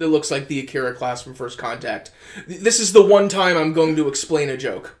Enterprise. That looks like the Akira class from First Contact. This is the one time I'm going to explain a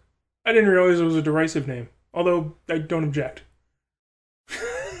joke. I didn't realize it was a derisive name, although I don't object.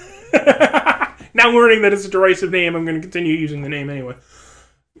 Now learning that it's a derisive name, I'm going to continue using the name anyway.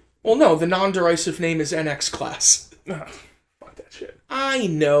 Well, no, the non-derisive name is NX class. Oh, fuck that shit. I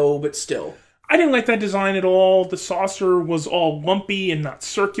know, but still. I didn't like that design at all. The saucer was all lumpy and not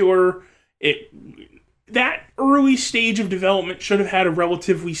circular. That early stage of development should have had a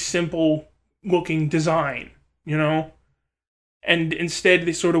relatively simple looking design, you know? And instead,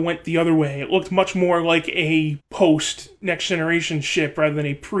 they sort of went the other way. It looked much more like a post-Next Generation ship rather than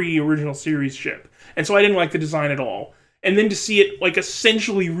a pre-original series ship. And so I didn't like the design at all. And then to see it, like,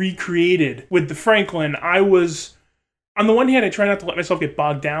 essentially recreated with the Franklin, I was... On the one hand, I try not to let myself get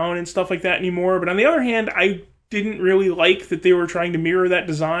bogged down and stuff like that anymore. But on the other hand, I didn't really like that they were trying to mirror that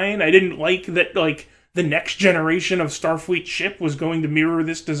design. I didn't like that, like, the next generation of Starfleet ship was going to mirror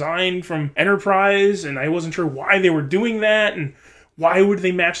this design from Enterprise, and I wasn't sure why they were doing that, and why would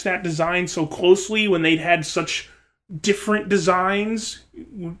they match that design so closely when they'd had such different designs.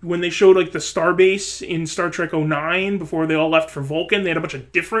 When they showed, like, the Starbase in Star Trek 09, before they all left for Vulcan, they had a bunch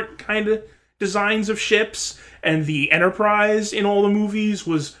of different kind of designs of ships, and the Enterprise in all the movies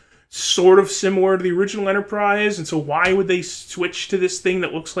was sort of similar to the original Enterprise, and so why would they switch to this thing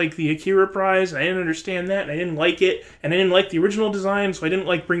that looks like the Akira prize? And I didn't understand that, and I didn't like it, and I didn't like the original design, so I didn't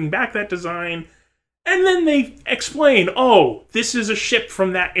like bringing back that design. And then they explain, oh, this is a ship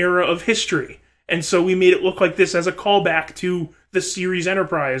from that era of history, and so we made it look like this as a callback to the series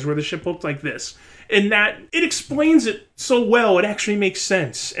Enterprise, where the ship looked like this. And that, it explains it so well, it actually makes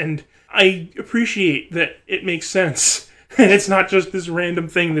sense, and I appreciate that it makes sense. And it's not just this random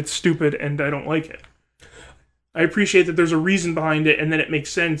thing that's stupid and I don't like it. I appreciate that there's a reason behind it and that it makes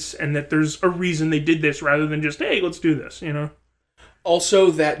sense and that there's a reason they did this rather than just, hey, let's do this, you know? Also,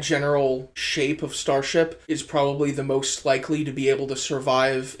 that general shape of starship is probably the most likely to be able to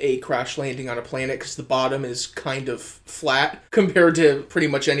survive a crash landing on a planet because the bottom is kind of flat compared to pretty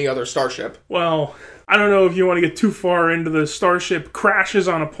much any other starship. Well, I don't know if you want to get too far into the starship crashes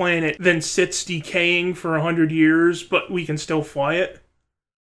on a planet, then sits decaying for 100 years, but we can still fly it.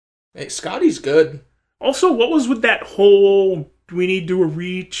 Hey, Scotty's good. Also, what was with that whole, we need to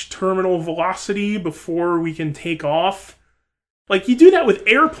reach terminal velocity before we can take off? Like, you do that with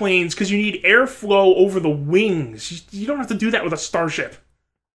airplanes because you need airflow over the wings. You don't have to do that with a starship.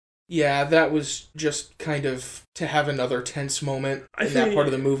 Yeah, that was just kind of to have another tense moment in that part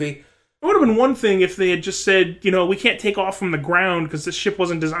of the movie. It would have been one thing if they had just said, you know, we can't take off from the ground because this ship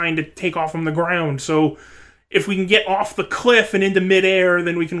wasn't designed to take off from the ground. So if we can get off the cliff and into midair,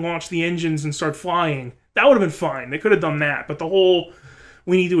 then we can launch the engines and start flying. That would have been fine. They could have done that. But the whole,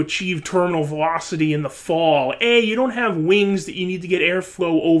 we need to achieve terminal velocity in the fall. A, you don't have wings that you need to get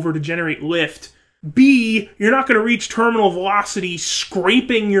airflow over to generate lift. B, you're not going to reach terminal velocity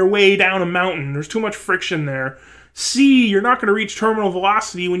scraping your way down a mountain. There's too much friction there. C, you're not going to reach terminal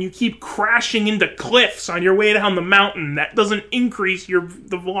velocity when you keep crashing into cliffs on your way down the mountain. That doesn't increase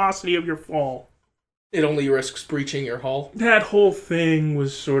the velocity of your fall. It only risks breaching your hull. That whole thing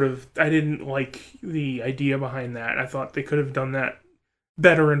was sort of... I didn't like the idea behind that. I thought they could have done that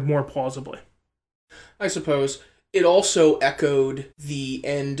better and more plausibly. I suppose. It also echoed the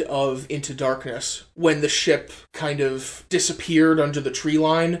end of Into Darkness, when the ship kind of disappeared under the tree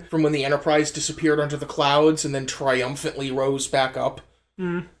line, from when the Enterprise disappeared under the clouds and then triumphantly rose back up.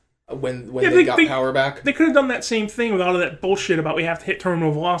 When they got power back. They could have done that same thing with all of that bullshit about we have to hit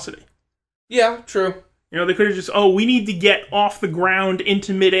terminal velocity. Yeah, true. You know, they could have just, we need to get off the ground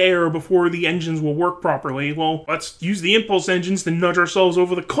into midair before the engines will work properly. Well, let's use the impulse engines to nudge ourselves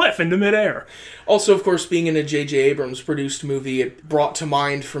over the cliff into midair. Also, of course, being in a J.J. Abrams produced movie, it brought to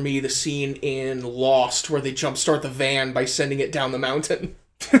mind for me the scene in Lost where they jumpstart the van by sending it down the mountain.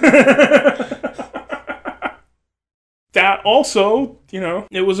 That also,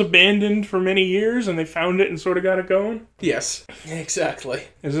 it was abandoned for many years and they found it and sort of got it going. Yes, exactly.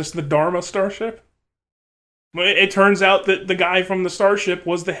 Is this the Dharma starship? It turns out that the guy from the starship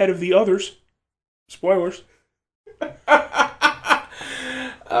was the head of the others. Spoilers. We're in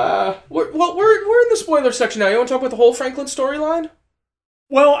the spoiler section now. You want to talk about the whole Franklin storyline?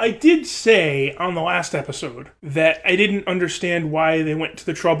 Well, I did say on the last episode that I didn't understand why they went to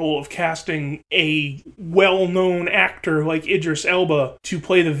the trouble of casting a well-known actor like Idris Elba to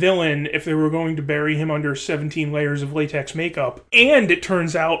play the villain if they were going to bury him under 17 layers of latex makeup. And it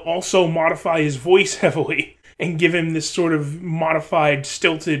turns out also modify his voice heavily and give him this sort of modified,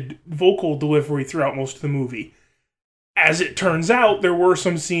 stilted vocal delivery throughout most of the movie. As it turns out, there were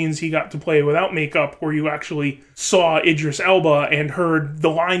some scenes he got to play without makeup where you actually saw Idris Elba and heard the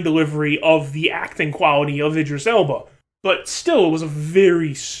line delivery of the acting quality of Idris Elba. But still, it was a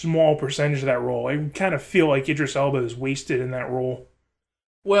very small percentage of that role. I kind of feel like Idris Elba is wasted in that role.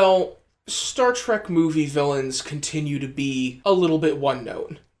 Well, Star Trek movie villains continue to be a little bit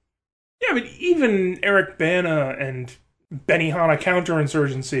one-note. Yeah, but even Eric Bana and Benihana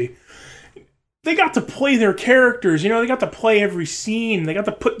Counterinsurgency, they got to play their characters, they got to play every scene, they got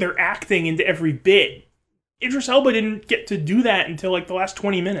to put their acting into every bit. Idris Elba didn't get to do that until the last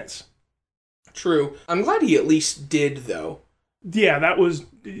 20 minutes. True. I'm glad he at least did, though. Yeah, that was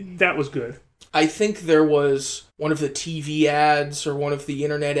good. I think there was one of the TV ads or one of the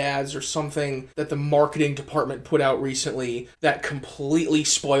internet ads or something that the marketing department put out recently that completely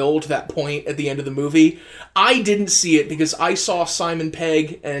spoiled that point at the end of the movie. I didn't see it because I saw Simon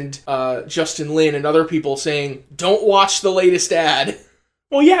Pegg and Justin Lin and other people saying, don't watch the latest ad.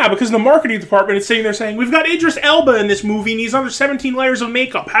 Well, yeah, because the marketing department is sitting there saying, we've got Idris Elba in this movie and he's under 17 layers of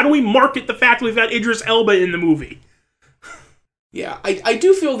makeup. How do we market the fact we've got Idris Elba in the movie? Yeah, I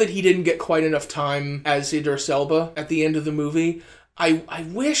do feel that he didn't get quite enough time as Idris Elba at the end of the movie. I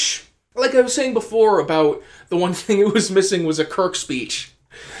wish, like I was saying before about the one thing it was missing was a Kirk speech.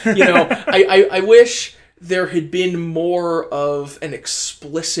 I wish there had been more of an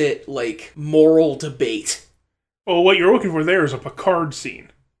explicit, moral debate. Well, what you're looking for there is a Picard scene.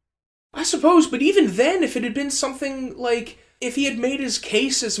 I suppose, but even then, if it had been something like, if he had made his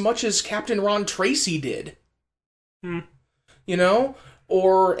case as much as Captain Ron Tracy did.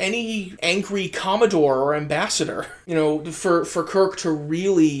 Or any angry Commodore or ambassador, for Kirk to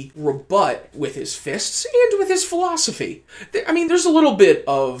really rebut with his fists and with his philosophy. I mean, there's a little bit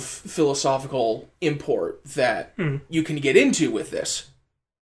of philosophical import that you can get into with this.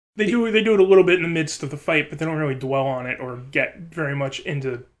 They do it a little bit in the midst of the fight, but they don't really dwell on it or get very much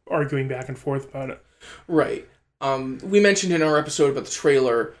into arguing back and forth about it. Right. We mentioned in our episode about the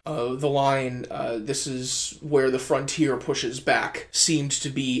trailer, the line, this is where the frontier pushes back, seemed to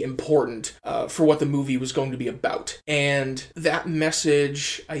be important for what the movie was going to be about. And that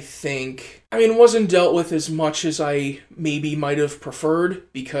message, I think, wasn't dealt with as much as I maybe might have preferred,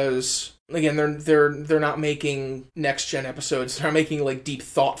 because, again, they're not making next-gen episodes, they're not making, deep,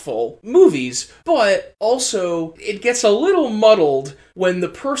 thoughtful movies, but also, it gets a little muddled when the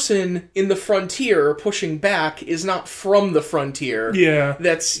person in the frontier pushing back is not from the frontier. Yeah.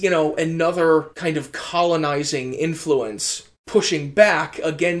 That's, another kind of colonizing influence pushing back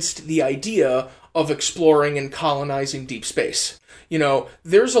against the idea of exploring and colonizing deep space.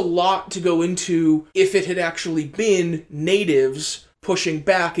 There's a lot to go into if it had actually been natives pushing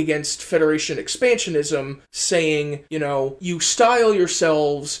back against Federation expansionism, saying, you style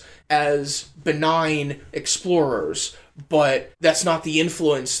yourselves as benign explorers, but that's not the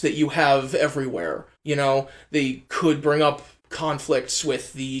influence that you have everywhere. They could bring up conflicts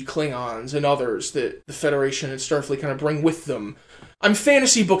with the Klingons and others that the Federation and Starfleet kind of bring with them. I'm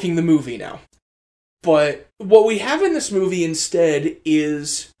fantasy booking the movie now. But what we have in this movie instead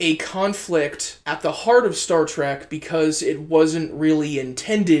is a conflict at the heart of Star Trek, because it wasn't really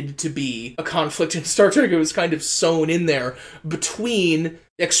intended to be a conflict in Star Trek. It was kind of sewn in there between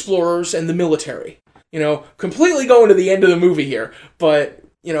explorers and the military. Completely going to the end of the movie here, but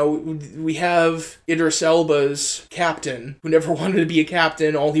we have Idris Elba's captain, who never wanted to be a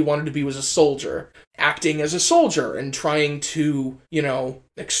captain. All he wanted to be was a soldier, acting as a soldier and trying to,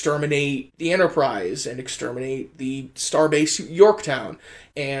 exterminate the Enterprise and exterminate the Starbase Yorktown,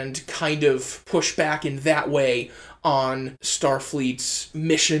 and kind of push back in that way on Starfleet's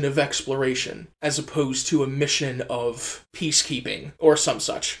mission of exploration, as opposed to a mission of peacekeeping or some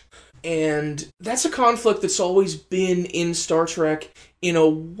such. And that's a conflict that's always been in Star Trek, in a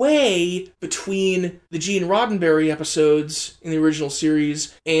way, between the Gene Roddenberry episodes in the original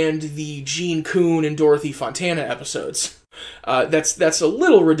series and the Gene Coon and Dorothy Fontana episodes. That's a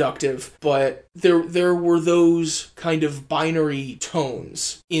little reductive, but there were those kind of binary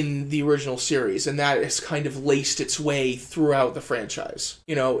tones in the original series, and that has kind of laced its way throughout the franchise.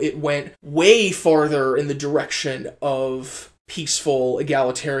 It went way farther in the direction of peaceful,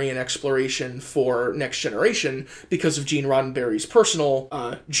 egalitarian exploration for Next Generation because of Gene Roddenberry's personal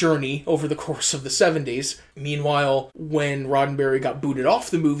journey over the course of the 70s. Meanwhile, when Roddenberry got booted off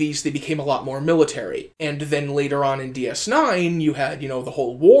the movies, they became a lot more military. And then later on in DS9, you had, the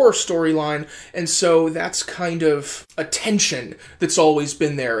whole war storyline, and so that's kind of a tension that's always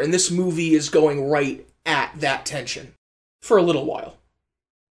been there, and this movie is going right at that tension for a little while.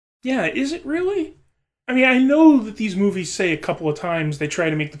 Yeah, is it really? I mean, I know that these movies say a couple of times they try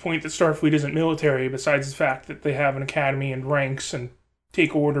to make the point that Starfleet isn't military, besides the fact that they have an academy and ranks and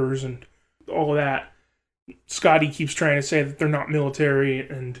take orders and all of that. Scotty keeps trying to say that they're not military,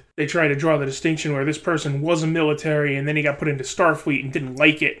 and they try to draw the distinction where this person was a military and then he got put into Starfleet and didn't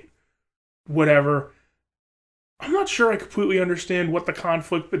like it. Whatever. I'm not sure I completely understand what the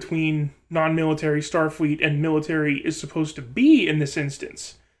conflict between non-military Starfleet and military is supposed to be in this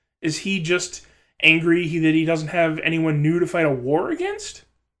instance. Is he just angry that he doesn't have anyone new to fight a war against?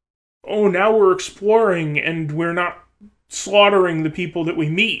 Oh, now we're exploring and we're not slaughtering the people that we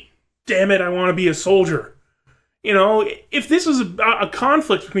meet. Damn it, I want to be a soldier. If this is a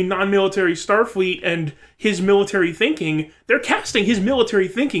conflict between non-military Starfleet and his military thinking, they're casting his military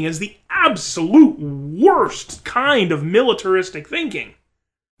thinking as the absolute worst kind of militaristic thinking.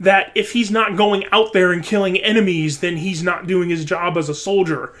 That if he's not going out there and killing enemies, then he's not doing his job as a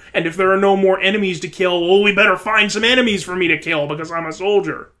soldier. And if there are no more enemies to kill, well, we better find some enemies for me to kill because I'm a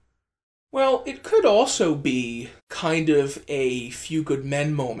soldier. Well, it could also be kind of a Few Good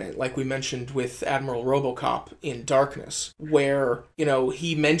Men moment, like we mentioned with Admiral Robocop in Darkness, where,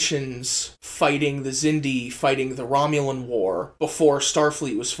 he mentions fighting the Xindi, fighting the Romulan War before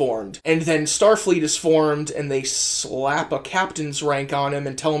Starfleet was formed. And then Starfleet is formed and they slap a captain's rank on him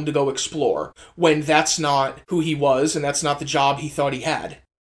and tell him to go explore, when that's not who he was and that's not the job he thought he had.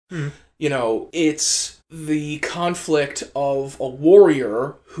 It's the conflict of a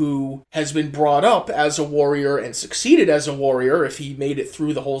warrior who has been brought up as a warrior and succeeded as a warrior if he made it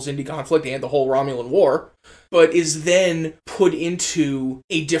through the whole Xindi conflict and the whole Romulan War, but is then put into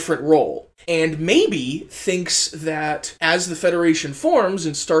a different role. And maybe thinks that as the Federation forms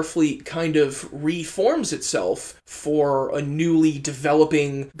and Starfleet kind of reforms itself for a newly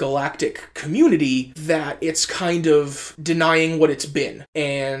developing galactic community, that it's kind of denying what it's been.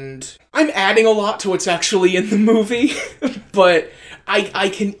 And I'm adding a lot to what's actually in the movie, but I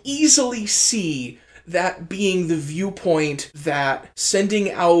can easily see that being the viewpoint that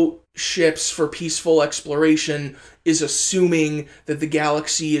sending out ships for peaceful exploration is assuming that the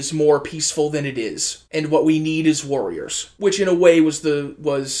galaxy is more peaceful than it is, and what we need is warriors, which in a way was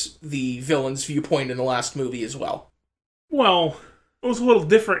the villain's viewpoint in the last movie as well. Well, it was a little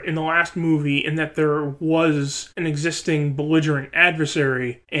different in the last movie in that there was an existing belligerent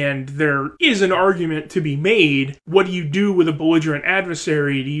adversary, and there is an argument to be made. What do you do with a belligerent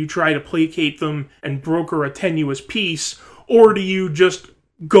adversary? Do you try to placate them and broker a tenuous peace, or do you just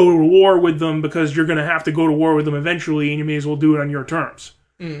go to war with them because you're going to have to go to war with them eventually and you may as well do it on your terms?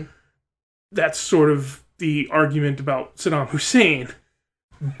 That's sort of the argument about Saddam Hussein.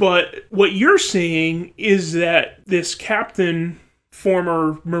 But what you're saying is that this captain,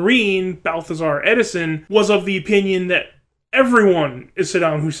 former Marine, Balthazar Edison, was of the opinion that everyone is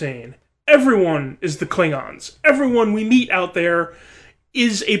Saddam Hussein. Everyone is the Klingons. Everyone we meet out there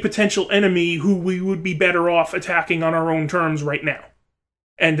is a potential enemy who we would be better off attacking on our own terms right now.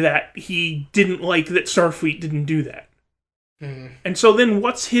 And that he didn't like that Starfleet didn't do that. And so then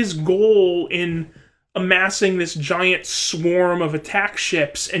what's his goal in amassing this giant swarm of attack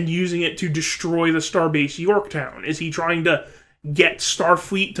ships and using it to destroy the starbase Yorktown? Is he trying to get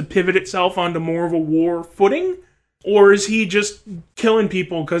Starfleet to pivot itself onto more of a war footing? Or is he just killing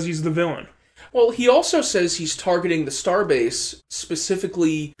people because he's the villain? Well, he also says he's targeting the starbase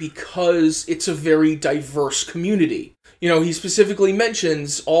specifically because it's a very diverse community. You know, he specifically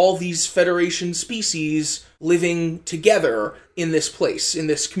mentions all these Federation species living together in this place, in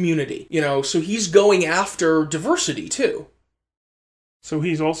this community. You know, so he's going after diversity, too. So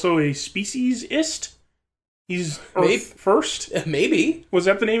he's also a speciesist? He's Earth First? Maybe. Was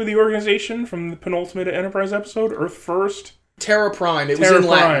that the name of the organization from the penultimate Enterprise episode? Earth First? Terra Prime. It Terra was in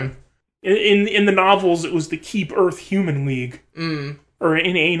Prime. Latin. In the novels, it was the Keep Earth Human League. Or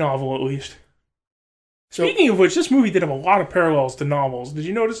in a novel, at least. So, speaking of which, this movie did have a lot of parallels to novels. Did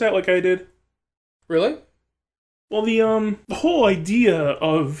you notice that like I did? Really? Well, the whole idea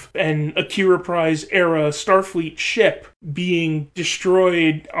of an Akira Prize era Starfleet ship being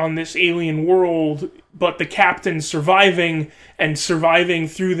destroyed on this alien world, but the captain surviving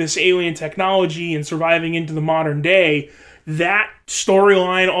through this alien technology and surviving into the modern day, that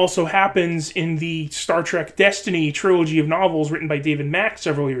storyline also happens in the Star Trek Destiny trilogy of novels written by David Mack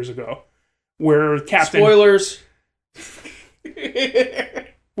several years ago, where Spoilers!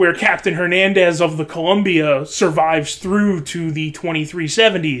 Where Captain Hernandez of the Columbia survives through to the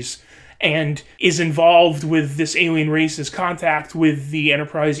 2370s and is involved with this alien race's contact with the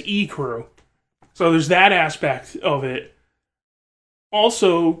Enterprise E crew. So there's that aspect of it.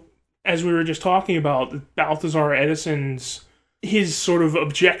 Also, as we were just talking about, Balthazar Edison's his sort of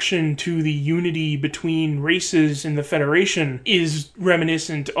objection to the unity between races in the Federation is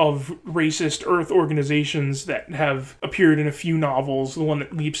reminiscent of racist Earth organizations that have appeared in a few novels. The one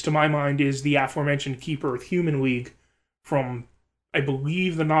that leaps to my mind is the aforementioned Keep Earth Human League from, I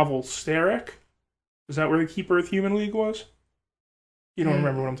believe, the novel Starek. Is that where the Keep Earth Human League was? You don't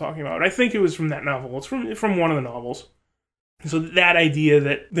remember what I'm talking about. I think it was from that novel. It's from one of the novels. So that idea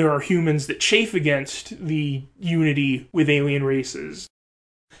that there are humans that chafe against the unity with alien races.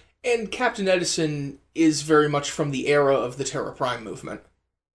 And Captain Edison is very much from the era of the Terra Prime movement.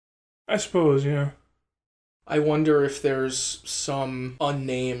 I suppose, yeah. I wonder if there's some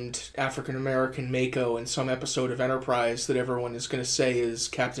unnamed African-American Mako in some episode of Enterprise that everyone is going to say is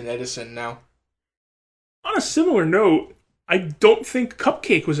Captain Edison now. On a similar note, I don't think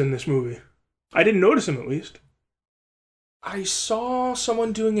Cupcake was in this movie. I didn't notice him, at least. I saw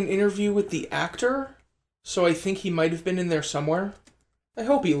someone doing an interview with the actor, so I think he might have been in there somewhere. I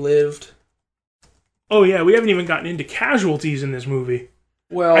hope he lived. Oh yeah, we haven't even gotten into casualties in this movie.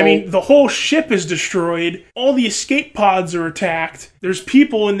 Well, I mean, the whole ship is destroyed, all the escape pods are attacked, there's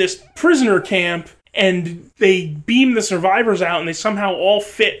people in this prisoner camp, and they beam the survivors out and they somehow all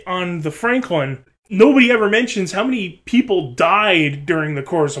fit on the Franklin. Nobody ever mentions how many people died during the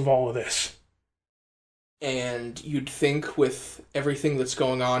course of all of this. And you'd think with everything that's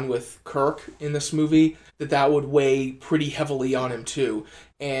going on with Kirk in this movie, that would weigh pretty heavily on him too.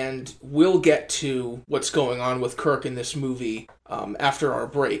 And we'll get to what's going on with Kirk in this movie after our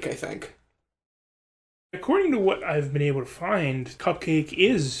break, I think. According to what I've been able to find, Cupcake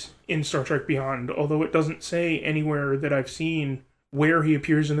is in Star Trek Beyond, although it doesn't say anywhere that I've seen where he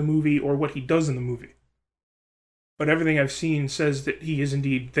appears in the movie or what he does in the movie. But everything I've seen says that he is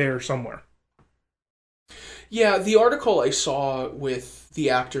indeed there somewhere. Yeah, the article I saw with the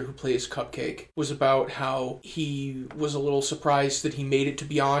actor who plays Cupcake was about how he was a little surprised that he made it to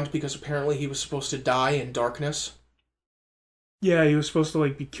Beyond because apparently he was supposed to die in darkness. Yeah, he was supposed to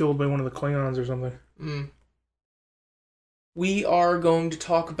be killed by one of the Klingons or something. We are going to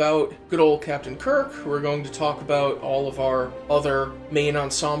talk about good old Captain Kirk. We're going to talk about all of our other main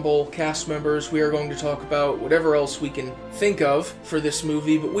ensemble cast members. We are going to talk about whatever else we can think of for this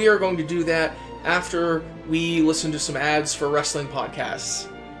movie, but we are going to do that after we listen to some ads for wrestling podcasts.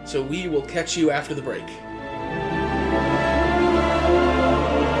 So we will catch you after the break.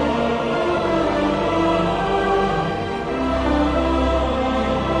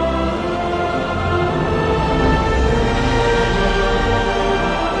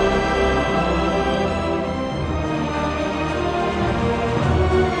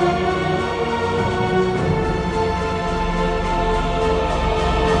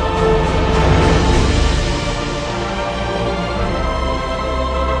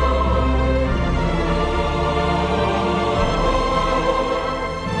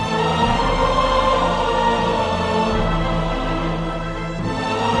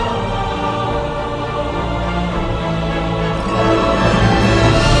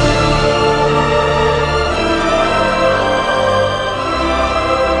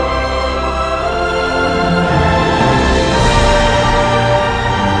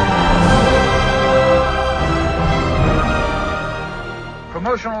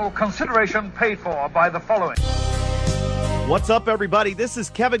 consideration paid for by the following. What's up, everybody? This is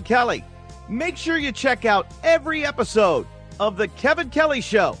Kevin Kelly. Make sure you check out every episode of The Kevin Kelly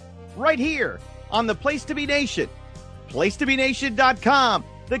Show right here on the Place to Be Nation. PlaceToBeNation.com.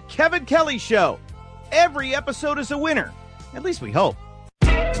 The Kevin Kelly Show. Every episode is a winner. At least we hope.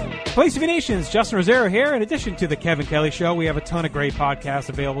 Place to Be Nation's Justin Rosero here. In addition to The Kevin Kelly Show, we have a ton of great podcasts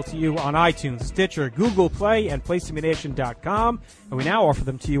available to you on iTunes, Stitcher, Google Play, and PlaceToBeNation.com. And we now offer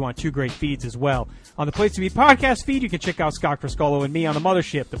them to you on two great feeds as well. On the Place to Be podcast feed, you can check out Scott Criscolo and me on the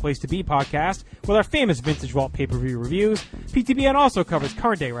Mothership, the Place to Be podcast, with our famous Vintage Vault pay-per-view reviews. PTBN also covers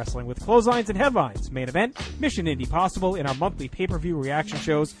current day wrestling with clotheslines and headlines, main event, Mission Indy Possible, in our monthly pay-per-view reaction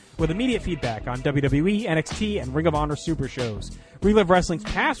shows with immediate feedback on WWE, NXT, and Ring of Honor Super shows. Relive wrestling's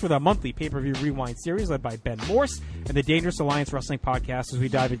past with our monthly pay-per-view rewind series led by Ben Morse and the Dangerous Alliance Wrestling podcast as we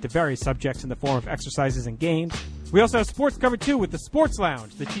dive into various subjects in the form of exercises and games. We also have sports covered too with the Sports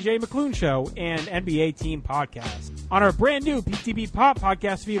Lounge, the TJ McClune Show, and NBA Team Podcast. On our brand new PTB Pop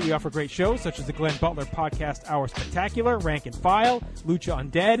podcast feed, we offer great shows such as the Glenn Butler Podcast Hour Spectacular, Rank and File, Lucha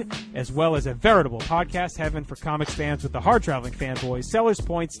Undead, as well as a veritable podcast heaven for comics fans with the hard traveling fanboys, Sellers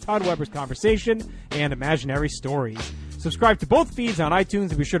Points, Todd Weber's Conversation, and Imaginary Stories. Subscribe to both feeds on iTunes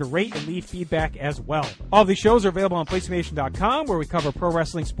and be sure to rate and leave feedback as well. All of these shows are available on PlaceToBeNation.com, where we cover pro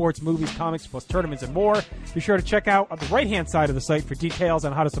wrestling, sports, movies, comics, plus tournaments and more. Be sure to check out on the right-hand side of the site for details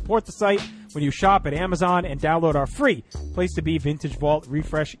on how to support the site when you shop at Amazon and download our free Place to Be Vintage Vault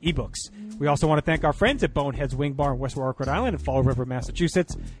Refresh ebooks. We also want to thank our friends at Boneheads Wing Bar in West Warwick, Rhode Island, and Fall River,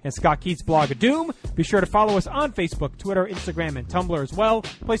 Massachusetts, and Scott Keats' blog of Doom. Be sure to follow us on Facebook, Twitter, Instagram, and Tumblr as well.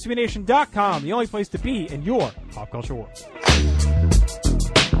 PlaceToBeNation.com, the only place to be in your pop culture world.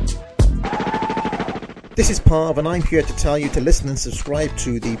 This is Parv, and I'm here to tell you to listen and subscribe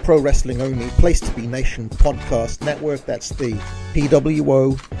to the Pro Wrestling Only Place to Be Nation podcast network. That's the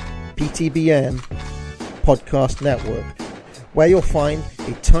PWO PTBN podcast network, where you'll find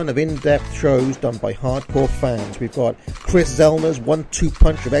a ton of in-depth shows done by hardcore fans. We've got Chris Zellner's 1-2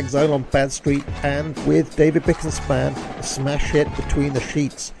 punch of Exile on Bad Street, and with David Bixenspan, a smash hit Between the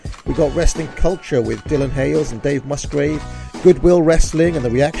Sheets. We've got Wrestling Culture with Dylan Hales and Dave Musgrave, Goodwill Wrestling and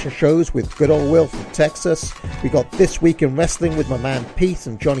the reaction shows with Good Old Will from Texas. We got This Week in Wrestling with my man Pete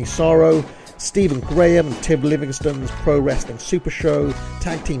and Johnny Sorrow, Stephen Graham and Tim Livingston's Pro Wrestling Super Show,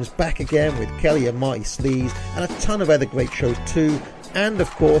 Tag Teams Back Again with Kelly and Marty Sleaze, and a ton of other great shows too. And of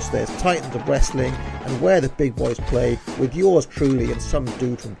course there's Titans of Wrestling and Where the Big Boys Play with yours truly and some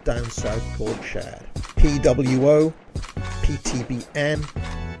dude from down south called Chad. PWO PTBN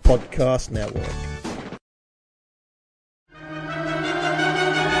Podcast Network.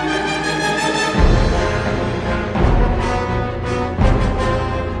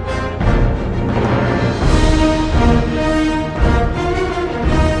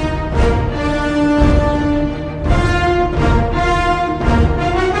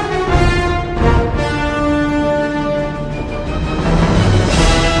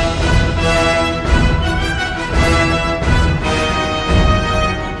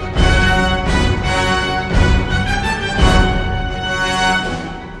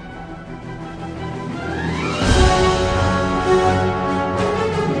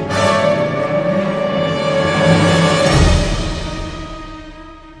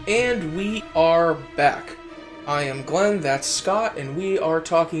 Back. I am Glenn, that's Scott, and we are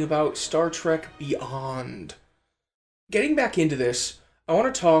talking about Star Trek Beyond. Getting back into this, I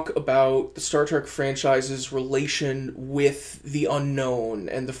want to talk about the Star Trek franchise's relation with the unknown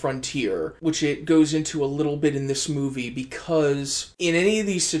and the frontier, which it goes into a little bit in this movie, because in any of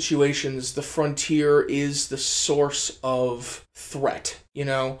these situations, the frontier is the source of threat, you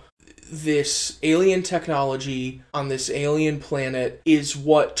know? This alien technology on this alien planet is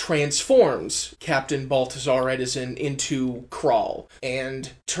what transforms Captain Balthazar Edison into Krall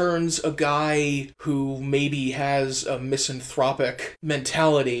and turns a guy who maybe has a misanthropic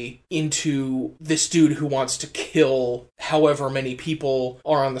mentality into this dude who wants to kill however many people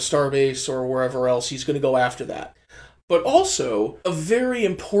are on the starbase or wherever else he's going to go after that. But also, a very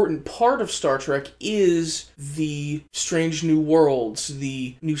important part of Star Trek is the strange new worlds,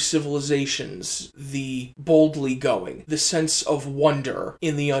 the new civilizations, the boldly going, the sense of wonder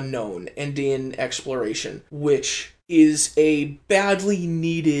in the unknown and in exploration, which is a badly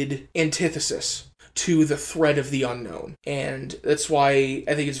needed antithesis to the threat of the unknown. And that's why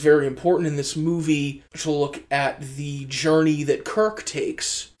I think it's very important in this movie to look at the journey that Kirk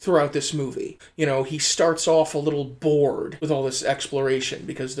takes throughout this movie. You know, he starts off a little bored with all this exploration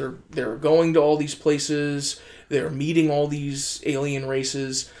because they're going to all these places, they're meeting all these alien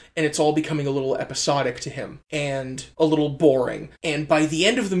races, and it's all becoming a little episodic to him and a little boring. And by the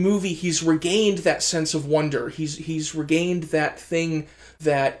end of the movie, he's regained that sense of wonder. He's regained that thing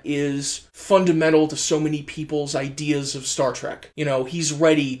that is fundamental to so many people's ideas of Star Trek. You know, he's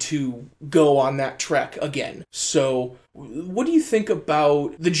ready to go on that trek again. So, what do you think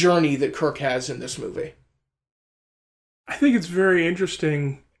about the journey that Kirk has in this movie? I think it's very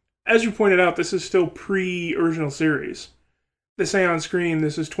interesting. As you pointed out, this is still pre-original series. They say on screen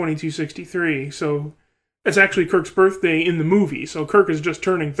this is 2263, so it's actually Kirk's birthday in the movie, so Kirk is just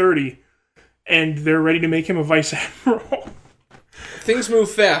turning 30, and they're ready to make him a vice admiral. Things move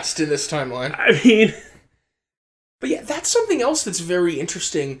fast in this timeline. I mean... But yeah, that's something else that's very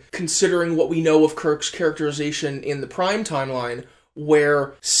interesting, considering what we know of Kirk's characterization in the Prime timeline,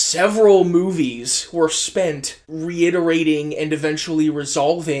 where several movies were spent reiterating and eventually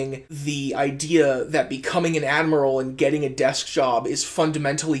resolving the idea that becoming an admiral and getting a desk job is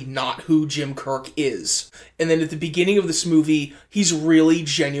fundamentally not who Jim Kirk is. And then at the beginning of this movie, he's really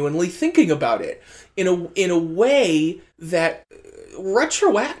genuinely thinking about it in a way that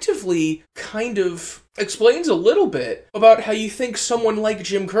retroactively kind of explains a little bit about how you think someone like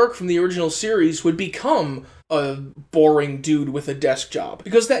Jim Kirk from the original series would become a boring dude with a desk job.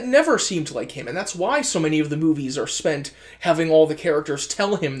 Because that never seemed like him, and that's why so many of the movies are spent having all the characters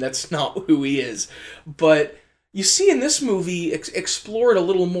tell him that's not who he is. But you see in this movie explored a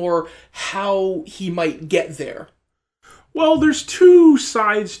little more how he might get there. Well, there's two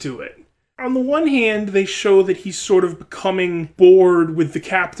sides to it. On the one hand, they show that he's sort of becoming bored with the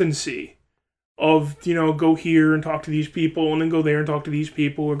captaincy of, you know, go here and talk to these people, and then go there and talk to these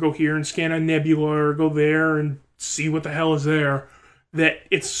people, or go here and scan a nebula, or go there and see what the hell is there. That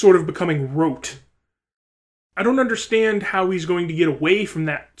it's sort of becoming rote. I don't understand how he's going to get away from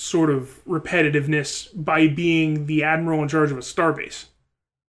that sort of repetitiveness by being the admiral in charge of a starbase.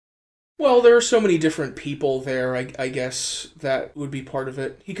 Well, there are so many different people there, I guess that would be part of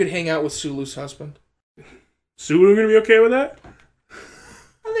it. He could hang out with Sulu's husband. Sulu gonna be okay with that?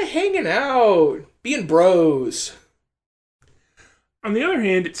 Are they hanging out? Being bros. On the other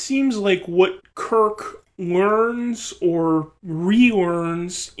hand, it seems like what Kirk learns or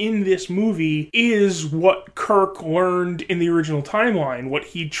relearns in this movie is what Kirk learned in the original timeline, what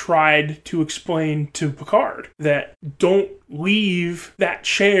he tried to explain to Picard. That don't leave that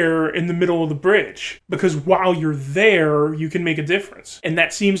chair in the middle of the bridge, because while you're there, you can make a difference. And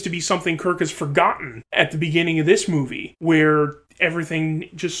that seems to be something Kirk has forgotten at the beginning of this movie, where everything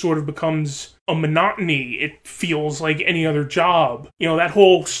just sort of becomes a monotony. It feels like any other job. You know, that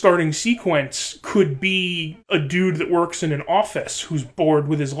whole starting sequence could be a dude that works in an office who's bored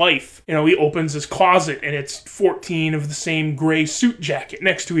with his life. You know, he opens his closet and it's 14 of the same gray suit jacket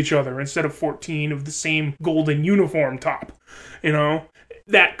next to each other instead of 14 of the same golden uniform top. You know?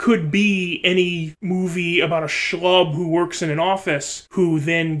 That could be any movie about a schlub who works in an office who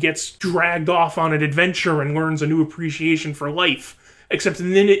then gets dragged off on an adventure and learns a new appreciation for life. Except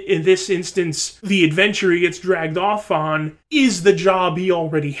in this instance, the adventure he gets dragged off on is the job he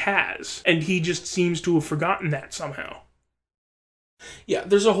already has. And he just seems to have forgotten that somehow. Yeah,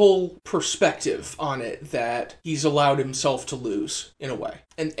 there's a whole perspective on it that he's allowed himself to lose, in a way,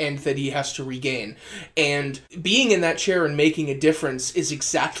 and that he has to regain. And being in that chair and making a difference is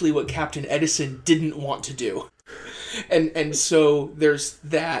exactly what Captain Edison didn't want to do. And so there's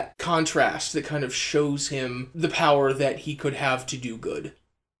that contrast that kind of shows him the power that he could have to do good.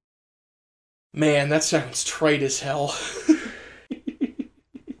 Man, that sounds trite as hell.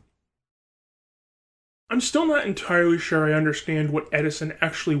 I'm still not entirely sure I understand what Edison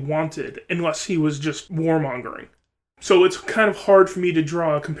actually wanted, unless he was just warmongering. So it's kind of hard for me to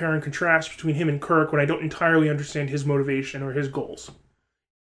draw a compare and contrast between him and Kirk when I don't entirely understand his motivation or his goals.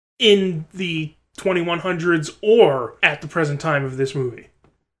 In the 2100s or at the present time of this movie.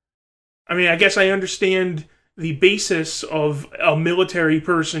 I mean, I guess I understand the basis of a military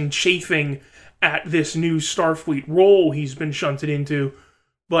person chafing at this new Starfleet role he's been shunted into,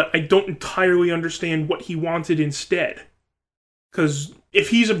 but I don't entirely understand what he wanted instead. Because if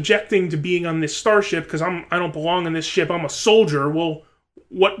he's objecting to being on this starship, because I don't belong on this ship, I'm a soldier, well,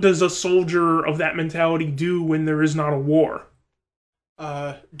 what does a soldier of that mentality do when there is not a war?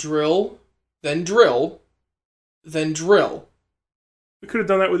 Drill, then drill, then drill. We could have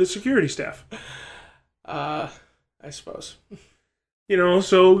done that with the security staff. I suppose. You know,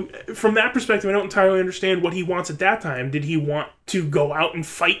 so from that perspective, I don't entirely understand what he wants at that time. Did he want to go out and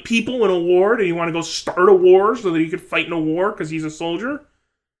fight people in a war? Did he want to go start a war so that he could fight in a war because he's a soldier?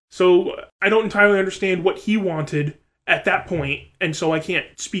 So I don't entirely understand what he wanted at that point, and so I can't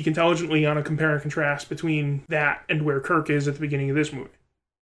speak intelligently on a compare and contrast between that and where Kirk is at the beginning of this movie.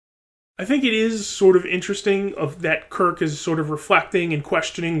 I think it is sort of interesting that Kirk is sort of reflecting and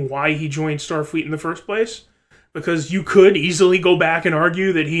questioning why he joined Starfleet in the first place. Because you could easily go back and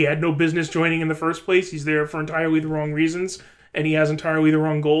argue that he had no business joining in the first place. He's there for entirely the wrong reasons, and he has entirely the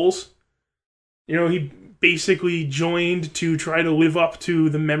wrong goals. You know, he basically joined to try to live up to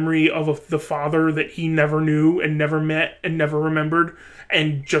the memory of the father that he never knew and never met and never remembered,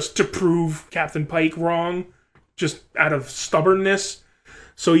 and just to prove Captain Pike wrong, just out of stubbornness.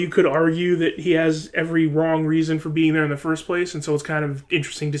 So you could argue that he has every wrong reason for being there in the first place, and so it's kind of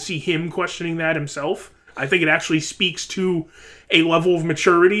interesting to see him questioning that himself. I think it actually speaks to a level of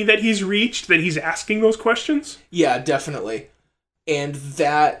maturity that he's reached, that he's asking those questions. Yeah, definitely. And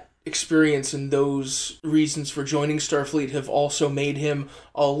that experience and those reasons for joining Starfleet have also made him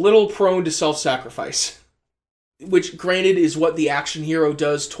a little prone to self-sacrifice. Which, granted, is what the action hero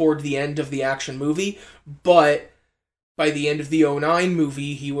does toward the end of the action movie, but by the end of the 09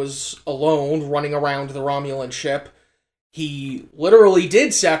 movie, he was alone, running around the Romulan ship. He literally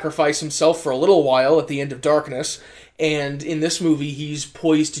did sacrifice himself for a little while at the end of Darkness, and in this movie he's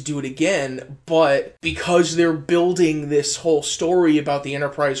poised to do it again, but because they're building this whole story about the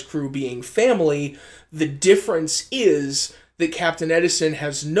Enterprise crew being family, the difference is that Captain Edison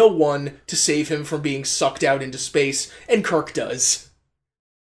has no one to save him from being sucked out into space, and Kirk does.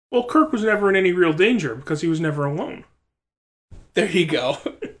 Well, Kirk was never in any real danger because he was never alone. There you go.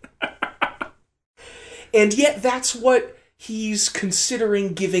 And yet that's what he's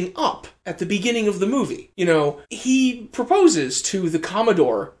considering giving up at the beginning of the movie. You know, he proposes to the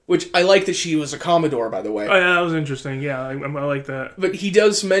Commodore, which I like that she was a Commodore, by the way. Oh, yeah, that was interesting. Yeah, I like that. But he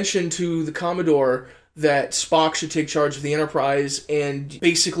does mention to the Commodore that Spock should take charge of the Enterprise, and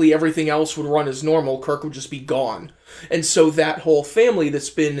basically everything else would run as normal. Kirk would just be gone. And so that whole family that's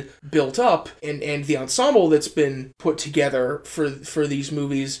been built up, and the ensemble that's been put together for these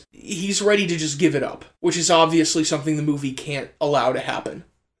movies, he's ready to just give it up, which is obviously something the movie can't allow to happen.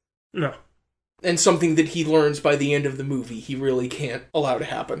 No. And something that he learns by the end of the movie he really can't allow to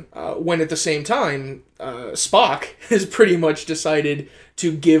happen. When at the same time, Spock has pretty much decided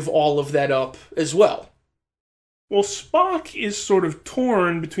to give all of that up as well. Well, Spock is sort of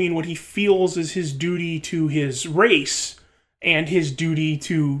torn between what he feels is his duty to his race and his duty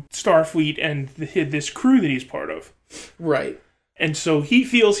to Starfleet and this crew that he's part of. Right. And so he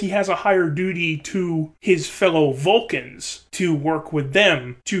feels he has a higher duty to his fellow Vulcans to work with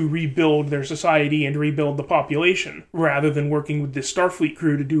them to rebuild their society and rebuild the population, rather than working with this Starfleet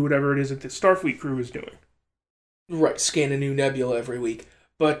crew to do whatever it is that this Starfleet crew is doing. Right, scan a new nebula every week.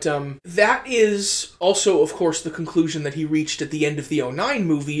 But that is also, of course, the conclusion that he reached at the end of the 09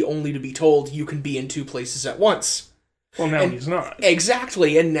 movie, only to be told you can be in two places at once. Well, now he's not.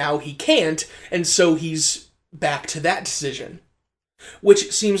 Exactly, and now he can't, and so he's back to that decision.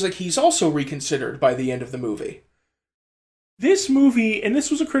 Which seems like he's also reconsidered by the end of the movie. This movie, and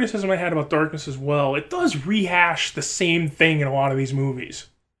this was a criticism I had about Darkness as well, it does rehash the same thing in a lot of these movies.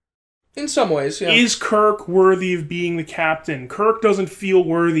 In some ways, yeah. Is Kirk worthy of being the captain? Kirk doesn't feel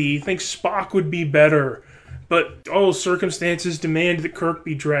worthy. He thinks Spock would be better. But, circumstances demand that Kirk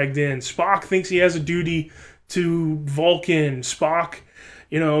be dragged in. Spock thinks he has a duty to Vulcan. Spock,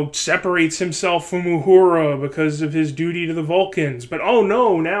 separates himself from Uhura because of his duty to the Vulcans. But,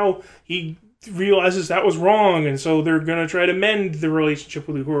 now he realizes that was wrong, and so they're going to try to mend the relationship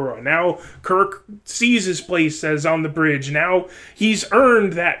with Uhura. Now Kirk sees his place as on the bridge. Now he's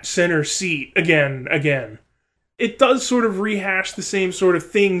earned that center seat again. It does sort of rehash the same sort of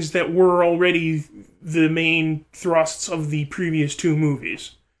things that were already the main thrusts of the previous two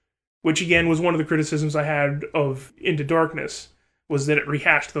movies, which again was one of the criticisms I had of Into Darkness, was that it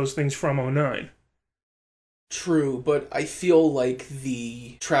rehashed those things from 09. True, but I feel like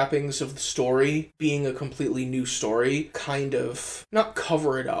the trappings of the story, being a completely new story, kind of not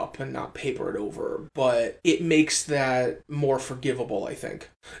cover it up and not paper it over, but it makes that more forgivable, I think.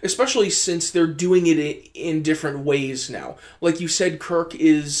 Especially since they're doing it in different ways now. Like you said, Kirk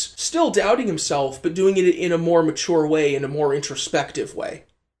is still doubting himself, but doing it in a more mature way, in a more introspective way.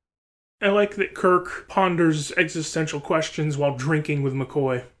 I like that Kirk ponders existential questions while drinking with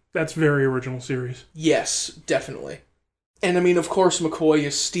McCoy. That's very original series. Yes, definitely. And I mean, of course, McCoy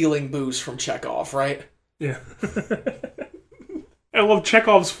is stealing booze from Chekhov, right? Yeah. I love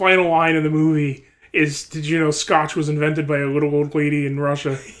Chekhov's final line in the movie is, did you know Scotch was invented by a little old lady in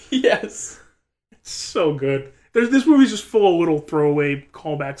Russia? Yes. So good. This movie's just full of little throwaway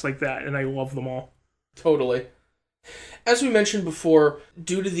callbacks like that, and I love them all. Totally. As we mentioned before,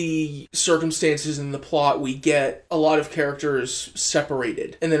 due to the circumstances in the plot, we get a lot of characters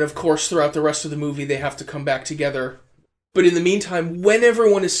separated. And then, of course, throughout the rest of the movie, they have to come back together. But in the meantime, when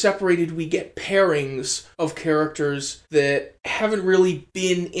everyone is separated, we get pairings of characters that haven't really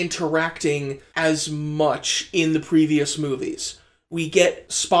been interacting as much in the previous movies. We get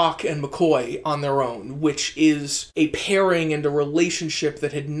Spock and McCoy on their own, which is a pairing and a relationship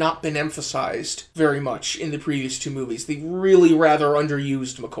that had not been emphasized very much in the previous two movies. They really rather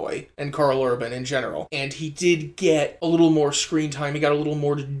underused McCoy and Karl Urban in general. And he did get a little more screen time. He got a little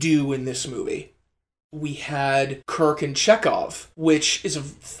more to do in this movie. We had Kirk and Chekhov, which is a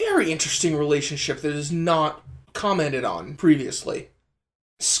very interesting relationship that is not commented on previously.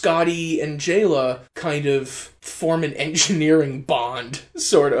 Scotty and Jayla kind of form an engineering bond,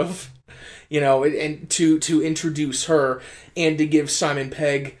 sort of, and to introduce her and to give Simon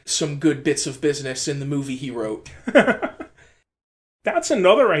Pegg some good bits of business in the movie he wrote. That's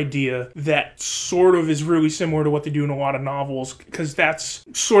another idea that sort of is really similar to what they do in a lot of novels, because that's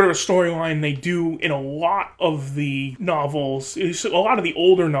sort of a storyline they do in a lot of the novels, a lot of the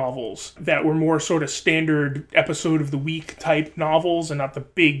older novels that were more sort of standard episode of the week type novels and not the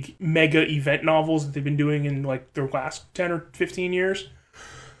big mega event novels that they've been doing in like their last 10 or 15 years.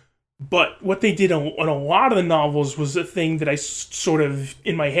 But what they did on a lot of the novels was a thing that I sort of,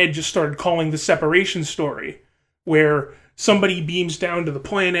 in my head, just started calling the separation story, where somebody beams down to the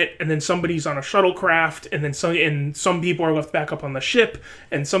planet, and then somebody's on a shuttlecraft, and then some people are left back up on the ship,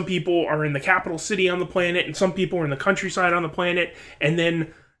 and some people are in the capital city on the planet, and some people are in the countryside on the planet, and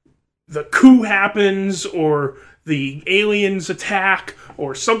then the coup happens, or the aliens attack,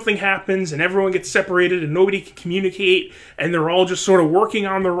 or something happens, and everyone gets separated, and nobody can communicate, and they're all just sort of working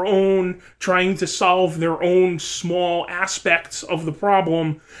on their own, trying to solve their own small aspects of the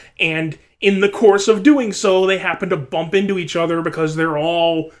problem, and in the course of doing so, they happen to bump into each other because they're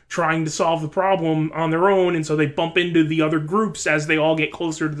all trying to solve the problem on their own, and so they bump into the other groups as they all get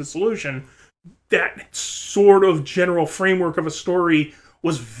closer to the solution. That sort of general framework of a story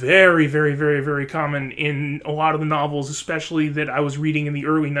was very, very, very, very common in a lot of the novels, especially that I was reading in the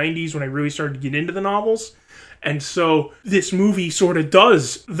early 90s when I really started to get into the novels. And so this movie sort of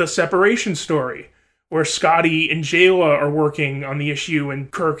does the separation story, where Scotty and Jayla are working on the issue, and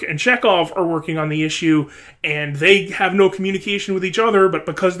Kirk and Chekhov are working on the issue, and they have no communication with each other, but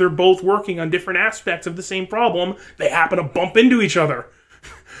because they're both working on different aspects of the same problem, they happen to bump into each other.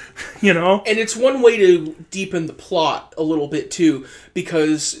 And it's one way to deepen the plot a little bit, too,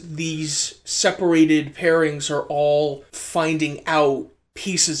 because these separated pairings are all finding out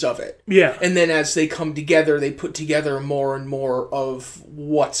pieces of it. Yeah. And then as they come together, they put together more and more of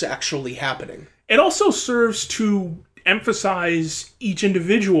what's actually happening. It also serves to emphasize each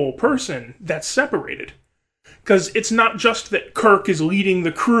individual person that's separated. Because it's not just that Kirk is leading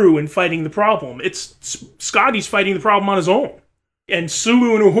the crew and fighting the problem. It's Scotty's fighting the problem on his own. And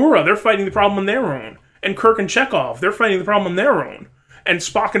Sulu and Uhura, they're fighting the problem on their own. And Kirk and Chekhov, they're fighting the problem on their own. And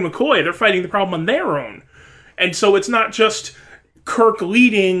Spock and McCoy, they're fighting the problem on their own. And so it's not just Kirk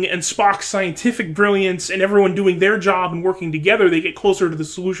leading and Spock's scientific brilliance and everyone doing their job and working together, they get closer to the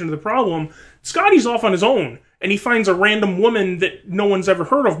solution to the problem. Scotty's off on his own, and he finds a random woman that no one's ever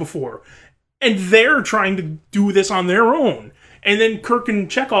heard of before. And they're trying to do this on their own. And then Kirk and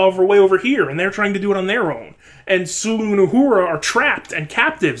Chekhov are way over here, and they're trying to do it on their own. And Sulu and Uhura are trapped and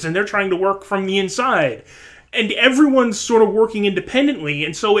captives, and they're trying to work from the inside. And everyone's sort of working independently,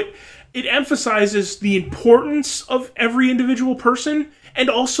 and so it emphasizes the importance of every individual person, and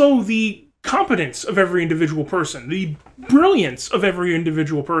also the competence of every individual person, the brilliance of every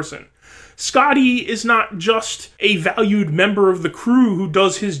individual person. Scotty is not just a valued member of the crew who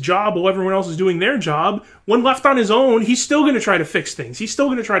does his job while everyone else is doing their job. When left on his own, he's still going to try to fix things. He's still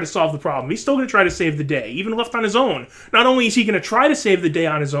going to try to solve the problem. He's still going to try to save the day, even left on his own. Not only is he going to try to save the day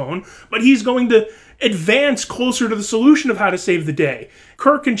on his own, but he's going to advance closer to the solution of how to save the day.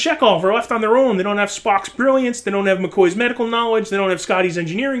 Kirk and Chekhov are left on their own. They don't have Spock's brilliance. They don't have McCoy's medical knowledge. They don't have Scotty's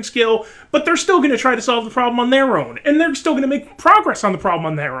engineering skill. But they're still going to try to solve the problem on their own. And they're still going to make progress on the problem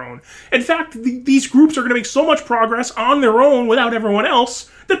on their own. In fact, these groups are going to make so much progress on their own without everyone else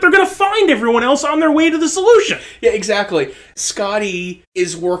that they're going to find everyone else on their way to the solution. Yeah, exactly. Scotty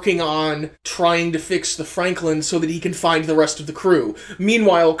is working on trying to fix the Franklin so that he can find the rest of the crew.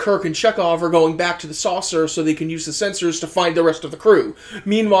 Meanwhile, Kirk and Chekhov are going back to the saucer so they can use the sensors to find the rest of the crew.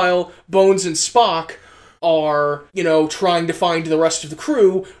 Meanwhile, Bones and Spock are, trying to find the rest of the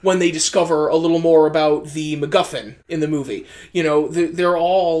crew when they discover a little more about the MacGuffin in the movie. They're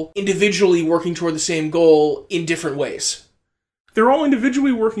all individually working toward the same goal in different ways. They're all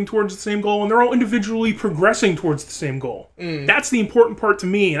individually working towards the same goal, and they're all individually progressing towards the same goal. That's the important part to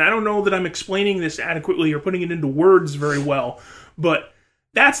me, and I don't know that I'm explaining this adequately or putting it into words very well, but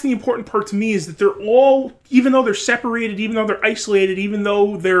that's the important part to me, is that they're all, even though they're separated, even though they're isolated, even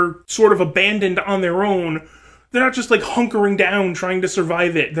though they're sort of abandoned on their own, they're not just like hunkering down trying to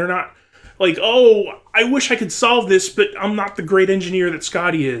survive it. They're not like, oh, I wish I could solve this, but I'm not the great engineer that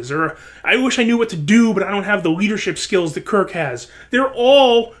Scotty is. Or, I wish I knew what to do, but I don't have the leadership skills that Kirk has. They're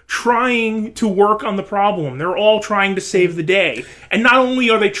all trying to work on the problem. They're all trying to save the day. And not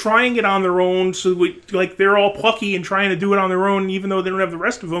only are they trying it on their own, they're all plucky and trying to do it on their own, even though they don't have the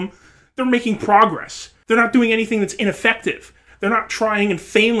rest of them, they're making progress. They're not doing anything that's ineffective. They're not trying and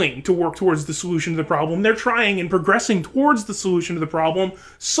failing to work towards the solution to the problem. They're trying and progressing towards the solution to the problem,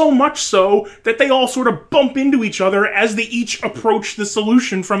 so much so that they all sort of bump into each other as they each approach the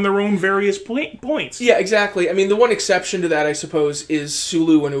solution from their own various points. Yeah, exactly. I mean, the one exception to that, I suppose, is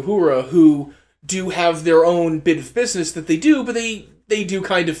Sulu and Uhura, who do have their own bit of business that they do, but they do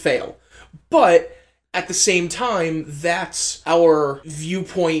kind of fail. But at the same time, that's our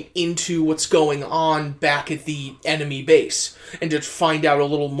viewpoint into what's going on back at the enemy base, and to find out a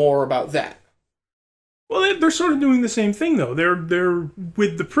little more about that. Well, they're sort of doing the same thing, though. They're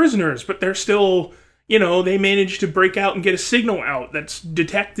with the prisoners, but they're still, they manage to break out and get a signal out that's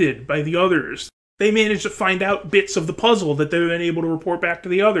detected by the others. They manage to find out bits of the puzzle that they've been able to report back to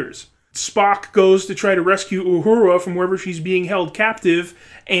the others. Spock goes to try to rescue Uhura from wherever she's being held captive,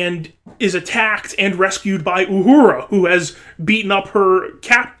 and is attacked and rescued by Uhura, who has beaten up her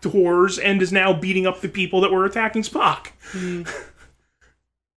captors and is now beating up the people that were attacking Spock.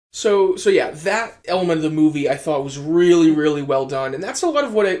 So yeah, that element of the movie I thought was really, really well done, and that's a lot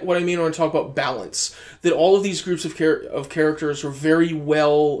of what I mean when I talk about balance. That all of these groups of characters were very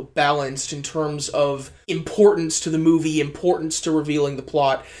well balanced in terms of importance to the movie, importance to revealing the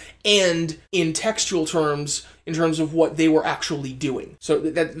plot, and in textual terms, in terms of what they were actually doing. So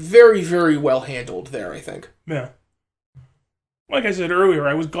that's very, very well handled there, I think. Yeah. Like I said earlier,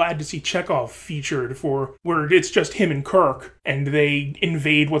 I was glad to see Chekhov featured for where it's just him and Kirk, and they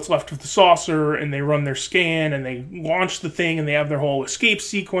invade what's left of the saucer, and they run their scan, and they launch the thing, and they have their whole escape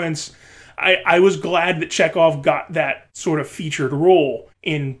sequence. I was glad that Chekhov got that sort of featured role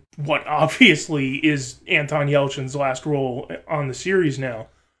in what obviously is Anton Yelchin's last role on the series now.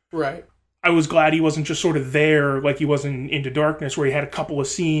 Right. I was glad he wasn't just sort of there like he was in Into Darkness, where he had a couple of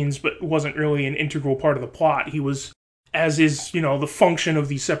scenes, but wasn't really an integral part of the plot. He was, as is, the function of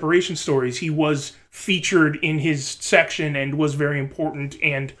these separation stories, he was featured in his section and was very important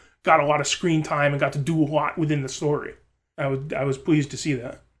and got a lot of screen time and got to do a lot within the story. I was pleased to see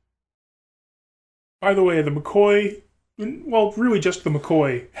that. By the way, the McCoy, well, really just the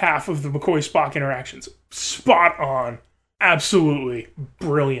McCoy, half of the McCoy-Spock interactions, spot on. Absolutely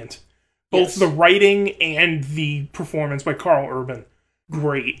brilliant. Both the writing and the performance by Carl Urban.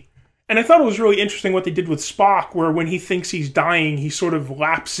 Great. And I thought it was really interesting what they did with Spock, where when he thinks he's dying, he sort of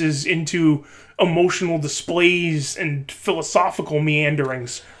lapses into emotional displays and philosophical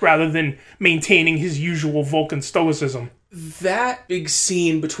meanderings, rather than maintaining his usual Vulcan stoicism. That big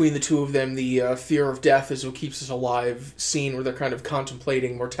scene between the two of them, the fear of death is what keeps us alive scene, where they're kind of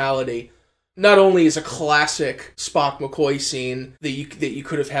contemplating mortality, not only is a classic Spock McCoy scene that you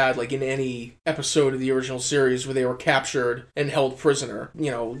could have had like in any episode of the original series where they were captured and held prisoner,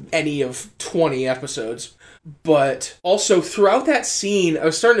 any of 20 episodes, but also throughout that scene, I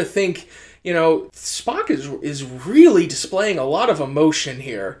was starting to think, Spock is really displaying a lot of emotion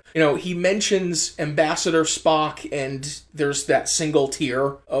here. He mentions Ambassador Spock, and there's that single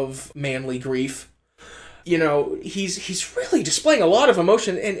tear of manly grief. He's really displaying a lot of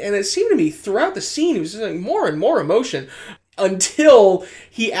emotion, and it seemed to me throughout the scene he was displaying more and more emotion, until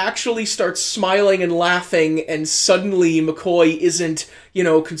he actually starts smiling and laughing, and suddenly McCoy isn't,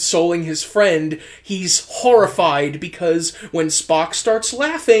 consoling his friend. He's horrified because when Spock starts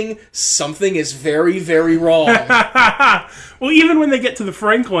laughing, something is very, very wrong. Well, even when they get to the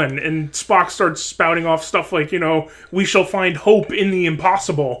Franklin and Spock starts spouting off stuff like, we shall find hope in the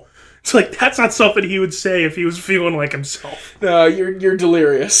impossible. It's like, that's not something he would say if he was feeling like himself. No, you're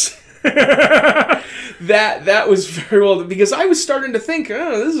delirious. That was very well, because I was starting to think,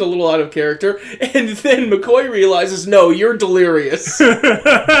 this is a little out of character, and then McCoy realizes, no, you're delirious.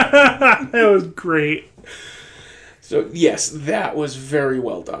 That was great. So, yes, that was very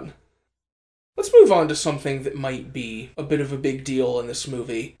well done. Let's move on to something that might be a bit of a big deal in this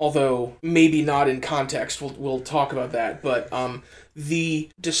movie, although maybe not in context. We'll talk about that, but the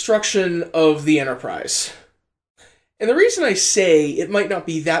destruction of the Enterprise. And the reason I say it might not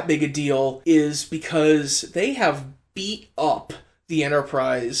be that big a deal is because they have beat up the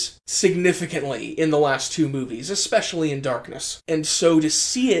Enterprise significantly in the last two movies, especially in Darkness. And so to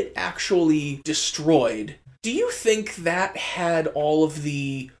see it actually destroyed, do you think that had all of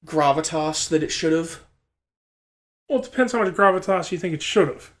the gravitas that it should have? Well, it depends how much gravitas you think it should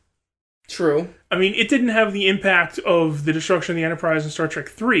have. True. I mean, it didn't have the impact of the destruction of the Enterprise in Star Trek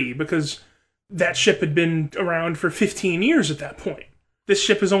 3, because that ship had been around for 15 years at that point. This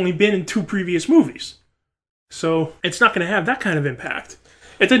ship has only been in 2 previous movies. So it's not going to have that kind of impact.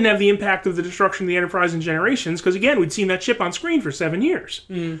 It didn't have the impact of the destruction of the Enterprise in Generations, because again, we'd seen that ship on screen for 7 years.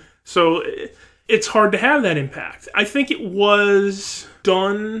 So it's hard to have that impact. I think it was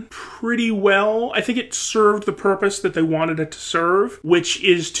done pretty well. I think it served the purpose that they wanted it to serve, which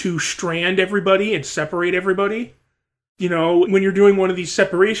is to strand everybody and separate everybody. You know, when you're doing one of these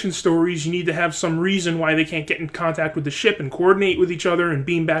separation stories, you need to have some reason why they can't get in contact with the ship and coordinate with each other and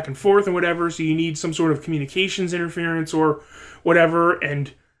beam back and forth and whatever, so you need some sort of communications interference or whatever,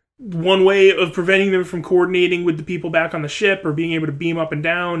 and one way of preventing them from coordinating with the people back on the ship or being able to beam up and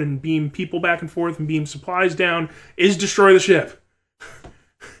down and beam people back and forth and beam supplies down is destroy the ship.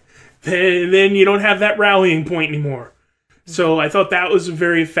 Then you don't have that rallying point anymore. So I thought that was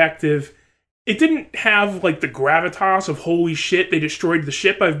very effective. It didn't have, like, the gravitas of, holy shit, they destroyed the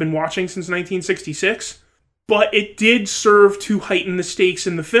ship I've been watching since 1966. But it did serve to heighten the stakes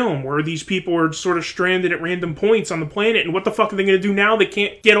in the film, where these people are sort of stranded at random points on the planet, and what the fuck are they going to do now? They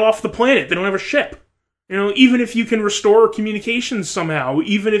can't get off the planet. They don't have a ship. You know, even if you can restore communications somehow,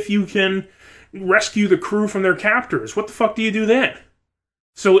 even if you can rescue the crew from their captors, what the fuck do you do then?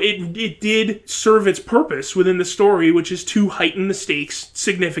 So it did serve its purpose within the story, which is to heighten the stakes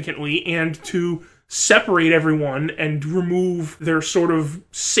significantly and to separate everyone and remove their sort of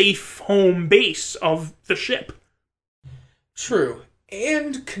safe home base of the ship. True.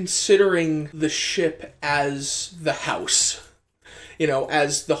 And considering the ship as the house, you know,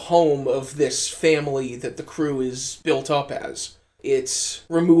 as the home of this family that the crew is built up as, it's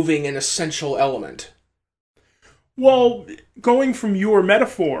removing an essential element. Well, going from your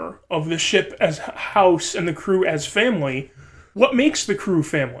metaphor of the ship as house and the crew as family, what makes the crew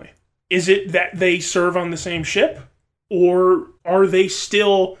family? Is it that they serve on the same ship? Or are they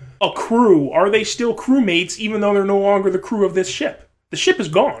still a crew? Are they still crewmates even though they're no longer the crew of this ship? The ship is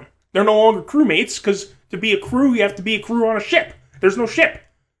gone. They're no longer crewmates because to be a crew, you have to be a crew on a ship. There's no ship.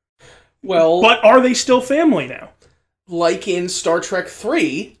 Well, but are they still family now? Like in Star Trek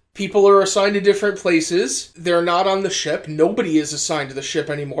 3, people are assigned to different places. They're not on the ship. Nobody is assigned to the ship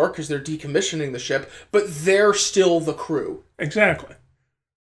anymore because they're decommissioning the ship, but they're still the crew. Exactly.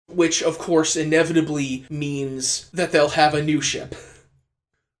 Which, of course, inevitably means that they'll have a new ship.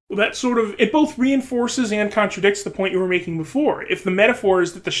 Well, that sort of, it both reinforces and contradicts the point you were making before. If the metaphor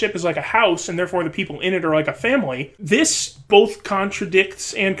is that the ship is like a house, and therefore the people in it are like a family, this both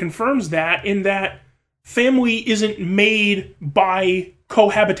contradicts and confirms that, in that family isn't made by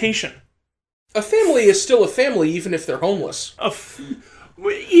cohabitation. A family is still a family, even if they're homeless.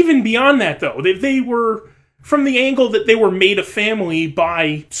 Even beyond that, though, they were, from the angle that they were made a family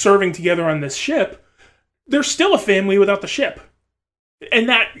by serving together on this ship, they're still a family without the ship. And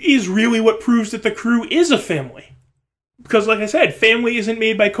that is really what proves that the crew is a family. Because, like I said, family isn't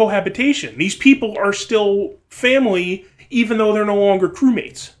made by cohabitation. These people are still family, even though they're no longer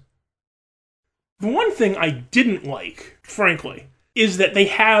crewmates. The one thing I didn't like, frankly, is that they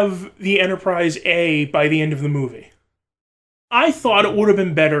have the Enterprise A by the end of the movie. I thought it would have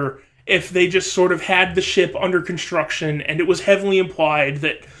been better if they just sort of had the ship under construction, and it was heavily implied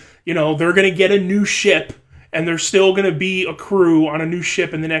that, you know, they're going to get a new ship, and there's still going to be a crew on a new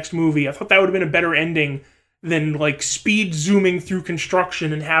ship in the next movie. I thought that would have been a better ending than, like, speed zooming through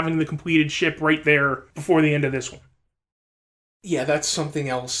construction and having the completed ship right there before the end of this one. Yeah, that's something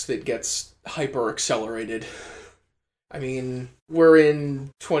else that gets hyper-accelerated. I mean, we're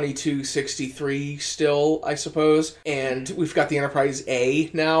in 2263 still, I suppose, and we've got the Enterprise A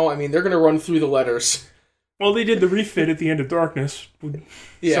now. I mean, they're going to run through the letters. Well, they did the refit at the end of Darkness.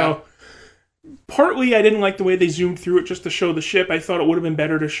 Yeah. So, partly I didn't like the way they zoomed through it just to show the ship. I thought it would have been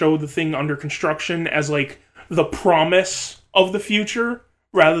better to show the thing under construction as, like, the promise of the future,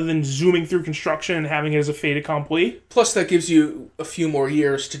 rather than zooming through construction and having it as a fait accompli. Plus, that gives you a few more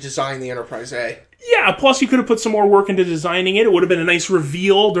years to design the Enterprise A. Yeah, plus you could have put some more work into designing it. It would have been a nice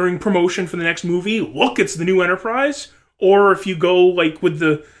reveal during promotion for the next movie. Look, it's the new Enterprise. Or if you go, like, with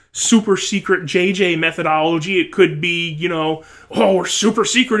the super secret JJ methodology. It could be, oh, we're super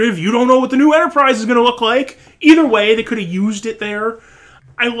secretive. You don't know what the new Enterprise is going to look like. Either way, they could have used it there.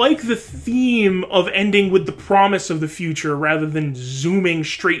 I like the theme of ending with the promise of the future rather than zooming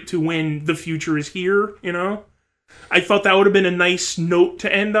straight to when the future is here, I thought that would have been a nice note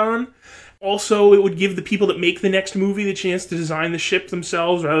to end on. Also, it would give the people that make the next movie the chance to design the ship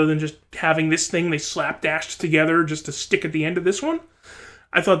themselves rather than just having this thing they slapdashed together just to stick at the end of this one.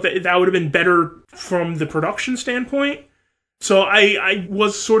 I thought that would have been better from the production standpoint. So I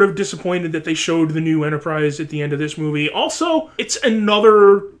was sort of disappointed that they showed the new Enterprise at the end of this movie. Also, it's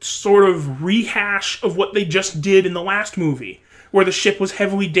another sort of rehash of what they just did in the last movie, where the ship was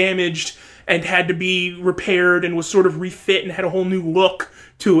heavily damaged and had to be repaired and was sort of refit and had a whole new look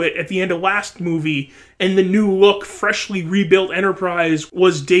to it at the end of last movie. And the new look, freshly rebuilt Enterprise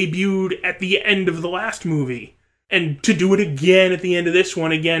was debuted at the end of the last movie. And to do it again at the end of this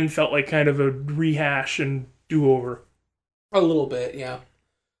one, again, felt like kind of a rehash and do-over. A little bit, yeah.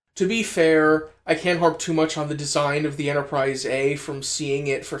 To be fair, I can't harp too much on the design of the Enterprise A from seeing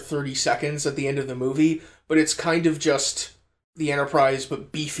it for 30 seconds at the end of the movie, but it's kind of just the Enterprise,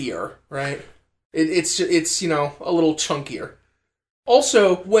 but beefier, right? It's a little chunkier.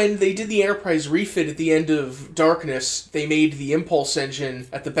 Also, when they did the Enterprise refit at the end of Darkness, they made the impulse engine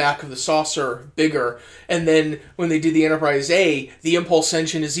at the back of the saucer bigger, and then when they did the Enterprise A, the impulse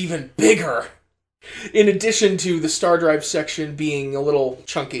engine is even bigger. In addition to the Star Drive section being a little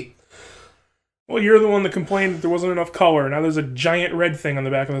chunky. Well, you're the one that complained that there wasn't enough color. Now there's a giant red thing on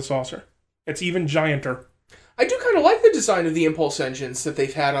the back of the saucer. It's even gianter. I do kind of like the design of the impulse engines that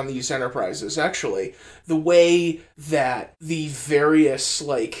they've had on these Enterprises, actually. The way that the various,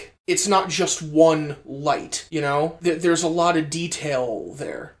 it's not just one light, There's a lot of detail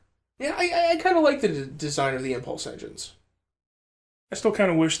there. Yeah, I kind of like the design of the impulse engines. I still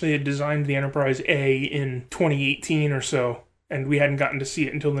kind of wish they had designed the Enterprise A in 2018 or so, and we hadn't gotten to see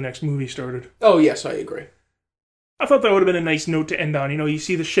it until the next movie started. Oh, yes, I agree. I thought that would have been a nice note to end on. You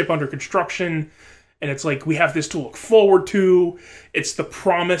see the ship under construction, and it's like, we have this to look forward to. It's the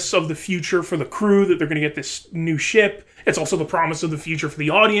promise of the future for the crew that they're going to get this new ship. It's also the promise of the future for the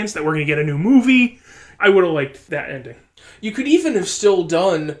audience that we're going to get a new movie. I would have liked that ending. You could even have still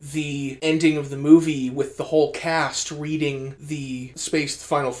done the ending of the movie with the whole cast reading the Space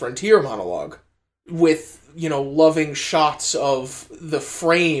Final Frontier monologue with, loving shots of the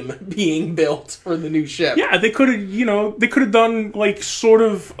frame being built for the new ship. Yeah, they could have done sort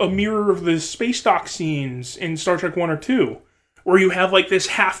of a mirror of the space dock scenes in Star Trek 1 or 2, where you have this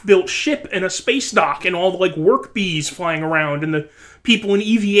half-built ship and a space dock and all the work bees flying around and the people in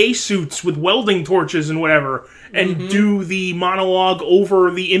EVA suits with welding torches and whatever, and do the monologue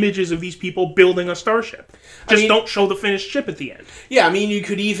over the images of these people building a starship. Don't show the finished ship at the end. Yeah, you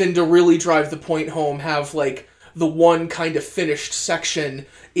could even, to really drive the point home, have, the one kind of finished section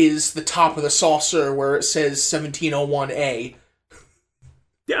is the top of the saucer where it says 1701A.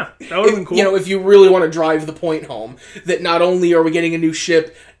 Yeah, that would have been cool. If you really want to drive the point home, that not only are we getting a new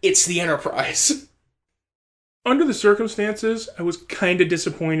ship, it's the Enterprise. Under the circumstances, I was kind of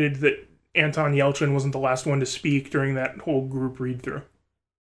disappointed that Anton Yelchin wasn't the last one to speak during that whole group read-through.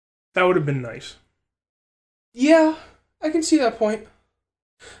 That would have been nice. Yeah, I can see that point.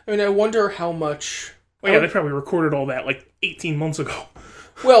 I wonder how much... Well, yeah, they probably recorded all that 18 months ago.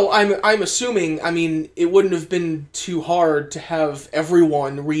 Well, I'm assuming, it wouldn't have been too hard to have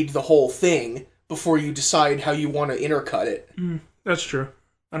everyone read the whole thing before you decide how you want to intercut it. That's true.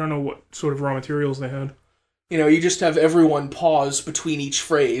 I don't know what sort of raw materials they had. You just have everyone pause between each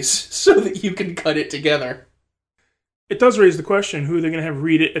phrase so that you can cut it together. It does raise the question, who are they going to have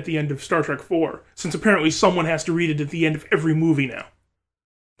read it at the end of Star Trek 4? Since apparently someone has to read it at the end of every movie now.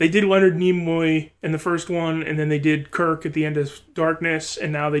 They did Leonard Nimoy in the first one, and then they did Kirk at the end of Darkness,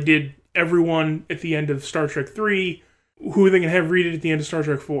 and now they did everyone at the end of Star Trek 3. Who are they going to have read it at the end of Star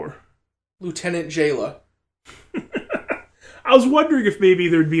Trek 4? Lieutenant Jayla. I was wondering if maybe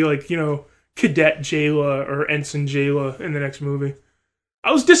there'd be Cadet Jayla or Ensign Jayla in the next movie.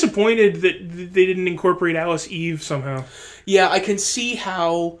 I was disappointed that they didn't incorporate Alice Eve somehow. Yeah, I can see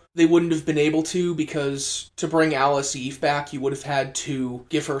how they wouldn't have been able to, because to bring Alice Eve back, you would have had to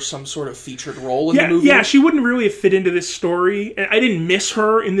give her some sort of featured role in the movie. Yeah, she wouldn't really have fit into this story. And I didn't miss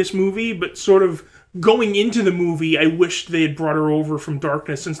her in this movie, but sort of going into the movie, I wished they had brought her over from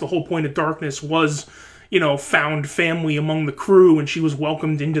Darkness, since the whole point of Darkness was, found family among the crew, and she was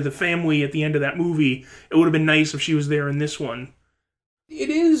welcomed into the family at the end of that movie. It would have been nice if she was there in this one. It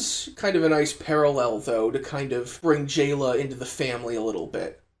is kind of a nice parallel, though, to kind of bring Jayla into the family a little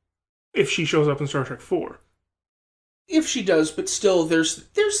bit. If she shows up in Star Trek 4. If she does, but still, there's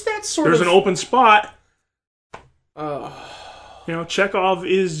that sort There's of... an open spot. Chekhov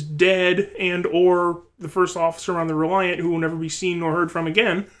is dead, and or the first officer on the Reliant, who will never be seen nor heard from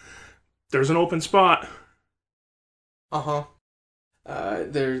again. There's an open spot.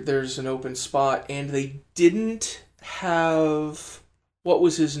 There's an open spot, and they didn't have... What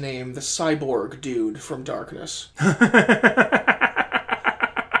was his name? The cyborg dude from Darkness.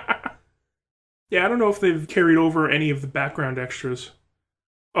 Yeah, I don't know if they've carried over any of the background extras,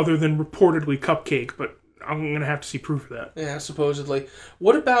 other than reportedly Cupcake, but I'm going to have to see proof of that. Yeah, supposedly.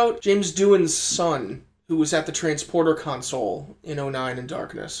 What about James Doohan's son, who was at the transporter console in 09 in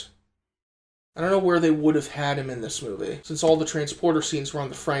Darkness? I don't know where they would have had him in this movie, since all the transporter scenes were on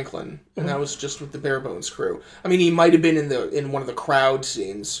the Franklin, and that was just with the Bare Bones crew. I mean, he might have been in one of the crowd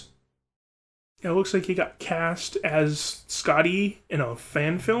scenes. Yeah, it looks like he got cast as Scotty in a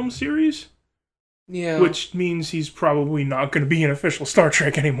fan film series. Yeah. Which means he's probably not going to be in official Star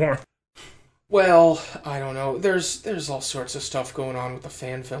Trek anymore. Well, I don't know. There's all sorts of stuff going on with the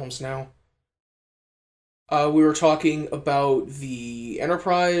fan films now. We were talking about the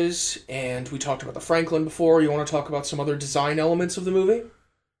Enterprise, and we talked about the Franklin before. You want to talk about some other design elements of the movie?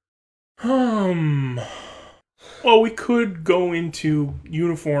 Well, we could go into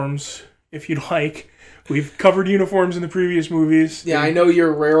uniforms, if you'd like. We've covered uniforms in the previous movies. Yeah, I know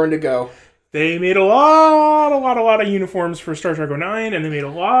you're raring to go. They made a lot of uniforms for Star Trek 09, and they made a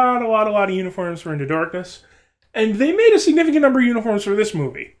lot of uniforms for Into Darkness. And they made a significant number of uniforms for this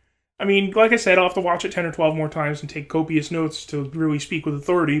movie. I mean, like I said, I'll have to watch it 10 or 12 more times and take copious notes to really speak with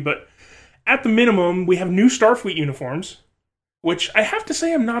authority, but at the minimum, we have new Starfleet uniforms, which I have to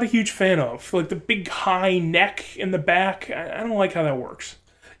say I'm not a huge fan of. Like the big high neck in the back, I don't like how that works.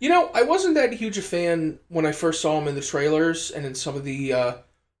 You know, I wasn't that huge a fan when I first saw them in the trailers and in some of the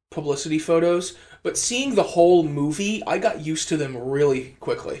publicity photos, but seeing the whole movie, I got used to them really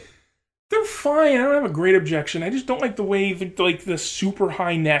quickly. They're fine. I don't have a great objection. I just don't like the way, the super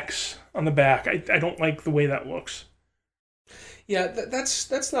high necks on the back. I don't like the way that looks. Yeah,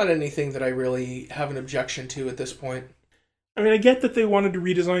 that's not anything that I really have an objection to at this point. I mean, I get that they wanted to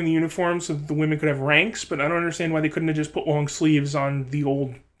redesign the uniforms so that the women could have ranks, but I don't understand why they couldn't have just put long sleeves on the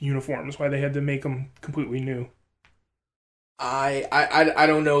old uniforms, why they had to make them completely new. I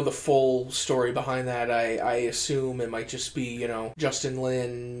don't know the full story behind that. I assume it might just be, Justin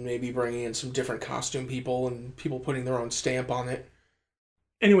Lin maybe bringing in some different costume people and people putting their own stamp on it.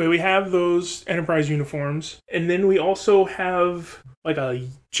 Anyway, we have those Enterprise uniforms, and then we also have like a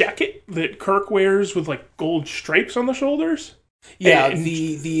jacket that Kirk wears with like gold stripes on the shoulders. Yeah, and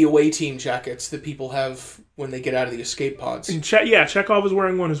the away team jackets that people have when they get out of the escape pods. And Chekhov is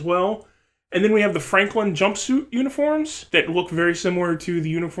wearing one as well. And then we have the Franklin jumpsuit uniforms that look very similar to the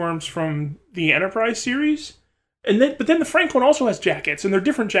uniforms from the Enterprise series. But then the Franklin also has jackets, and they're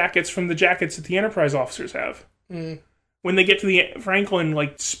different jackets from the jackets that the Enterprise officers have. Mm. When they get to the Franklin,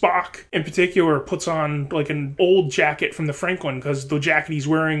 like Spock in particular puts on like an old jacket from the Franklin because the jacket he's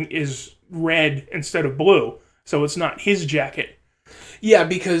wearing is red instead of blue, so it's not his jacket. Yeah,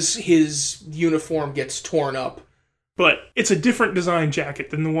 because his uniform gets torn up. But it's a different design jacket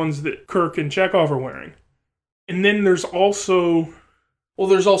than the ones that Kirk and Chekhov are wearing. And then there's also... Well,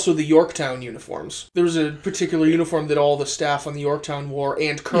 there's also the Yorktown uniforms. There's a particular uniform that all the staff on the Yorktown wore,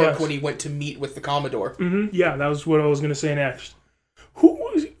 and Kirk when he went to meet with the Commodore. Mm-hmm. Yeah, that was what I was going to say next. Who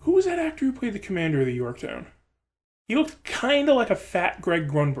was that actor who played the commander of the Yorktown? He looked kind of like a fat Greg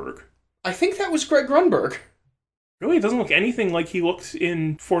Grunberg. I think that was Greg Grunberg. Really? It doesn't look anything like he looked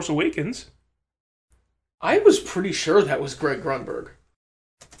in Force Awakens. I was pretty sure that was Greg Grunberg.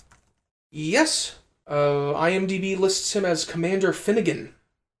 Yes. IMDb lists him as Commander Finnegan.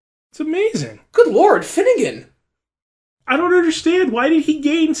 It's amazing. Good Lord, Finnegan! I don't understand. Why did he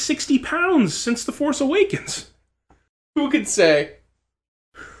gain 60 pounds since The Force Awakens? Who could say?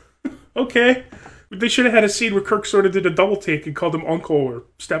 Okay. They should have had a scene where Kirk sort of did a double take and called him uncle or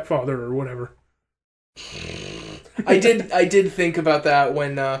stepfather or whatever. I did think about that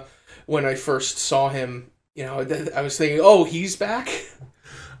when I first saw him. I was thinking, oh, he's back?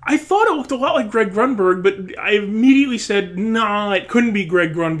 I thought it looked a lot like Greg Grunberg, but I immediately said, nah, it couldn't be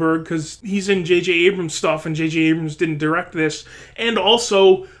Greg Grunberg, because he's in J.J. Abrams stuff, and J.J. Abrams didn't direct this. And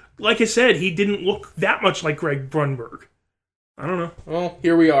also, like I said, he didn't look that much like Greg Grunberg. I don't know. Well,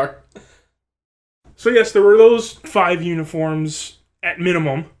 here we are. So yes, there were those 5 uniforms at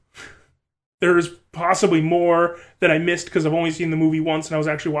minimum. There's possibly more that I missed because I've only seen the movie once, and I was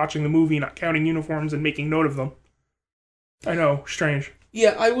actually watching the movie, not counting uniforms and making note of them. I know, strange.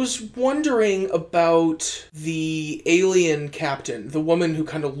 Yeah, I was wondering about the alien captain, the woman who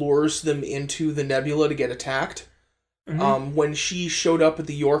kind of lures them into the nebula to get attacked. when she showed up at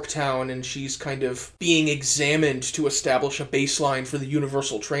the Yorktown and she's kind of being examined to establish a baseline for the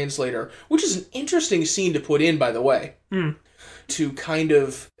Universal Translator, which is an interesting scene to put in, by the way. To kind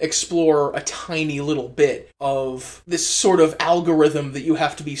of explore a tiny little bit of this sort of algorithm that you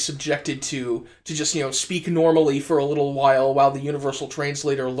have to be subjected to just, speak normally for a little while the Universal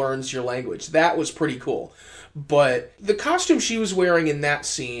Translator learns your language. That was pretty cool. But the costume she was wearing in that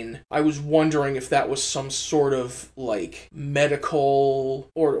scene, I was wondering if that was some sort of, medical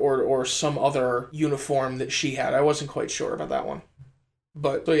or some other uniform that she had. I wasn't quite sure about that one.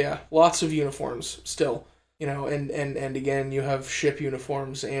 But yeah, lots of uniforms still. And again, you have ship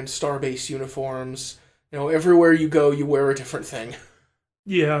uniforms and starbase uniforms. Everywhere you go, you wear a different thing.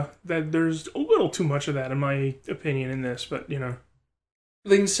 Yeah, there's a little too much of that, in my opinion, in this, but,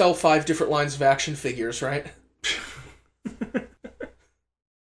 They can sell 5 different lines of action figures, right?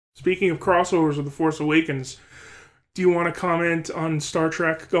 Speaking of crossovers with The Force Awakens, do you want to comment on Star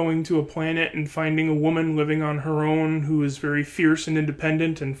Trek going to a planet and finding a woman living on her own who is very fierce and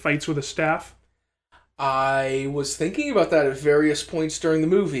independent and fights with a staff? I was thinking about that at various points during the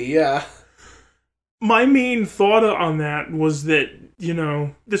movie, yeah. My main thought on that was that,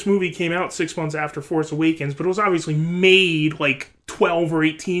 this movie came out 6 months after Force Awakens, but it was obviously made 12 or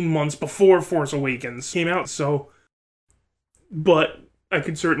 18 months before Force Awakens came out, so... But I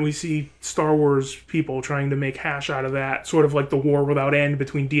could certainly see Star Wars people trying to make hash out of that, sort of like the war without end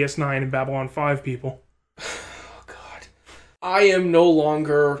between DS9 and Babylon 5 people. Oh, God. I am no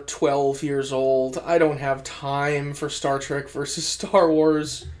longer 12 years old. I don't have time for Star Trek versus Star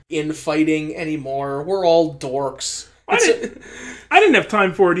Wars infighting anymore. We're all dorks. I didn't have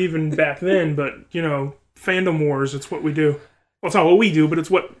time for it even back then, but, fandom wars, it's what we do. Well, it's not what we do, but it's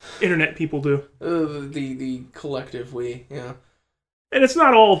what internet people do. The collective we, yeah. And it's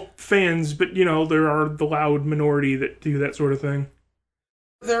not all fans, but, there are the loud minority that do that sort of thing.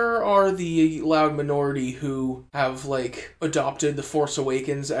 There are the loud minority who have, adopted The Force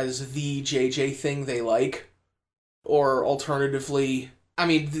Awakens as the JJ thing they like. Or, alternatively,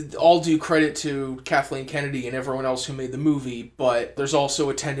 all due credit to Kathleen Kennedy and everyone else who made the movie, but there's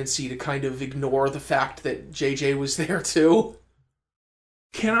also a tendency to kind of ignore the fact that JJ was there, too.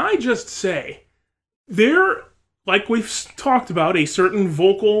 Can I just say, like we've talked about, a certain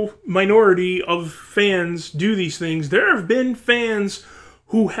vocal minority of fans do these things. There have been fans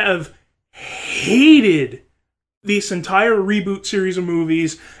who have hated this entire reboot series of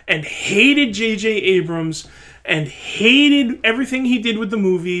movies and hated J.J. Abrams and hated everything he did with the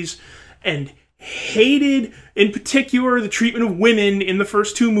movies and hated, in particular, the treatment of women in the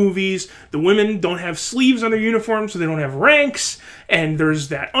first 2 movies. The women don't have sleeves on their uniforms, so they don't have ranks, and there's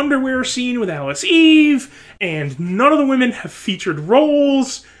that underwear scene with Alice Eve, and none of the women have featured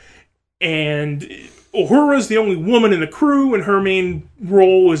roles, and Uhura's the only woman in the crew, and her main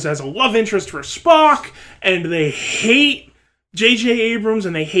role is as a love interest for Spock, and they hate J.J. Abrams,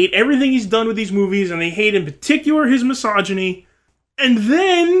 and they hate everything he's done with these movies, and they hate in particular his misogyny, and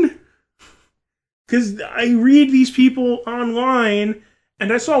then... Because I read these people online,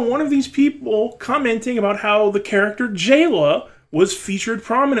 and I saw one of these people commenting about how the character Jayla was featured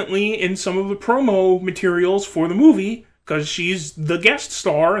prominently in some of the promo materials for the movie, because she's the guest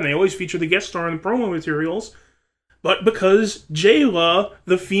star, and they always feature the guest star in the promo materials. But because Jayla,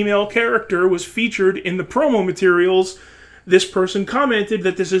 the female character, was featured in the promo materials, this person commented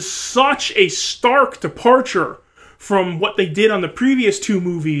that this is such a stark departure from what they did on the previous 2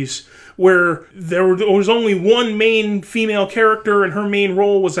 movies, where there was only one main female character and her main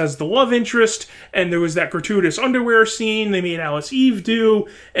role was as the love interest, and there was that gratuitous underwear scene they made Alice Eve do,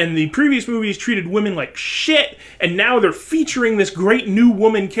 and the previous movies treated women like shit, and now they're featuring this great new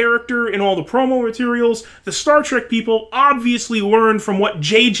woman character in all the promo materials. The Star Trek people obviously learned from what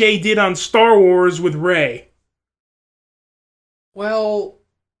JJ did on Star Wars with Rey. Well,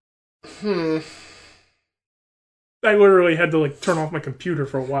 I literally had to turn off my computer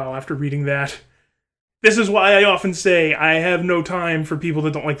for a while after reading that. This is why I often say I have no time for people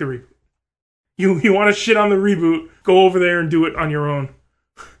that don't like the reboot. You want to shit on the reboot, go over there and do it on your own.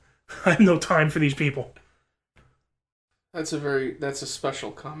 I have no time for these people. That's a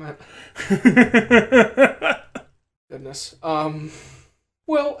special comment. Goodness.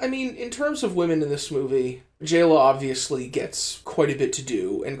 Well, in terms of women in this movie, Jayla obviously gets quite a bit to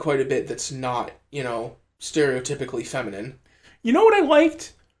do, and quite a bit that's not, stereotypically feminine. You know what I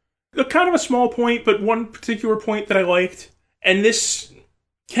liked? Kind of a small point, but one particular point that I liked, and this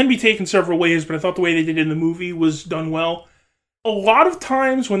can be taken several ways, but I thought the way they did it in the movie was done well. A lot of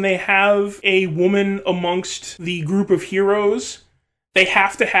times when they have a woman amongst the group of heroes, they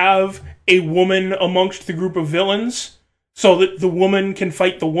have to have a woman amongst the group of villains, so that the woman can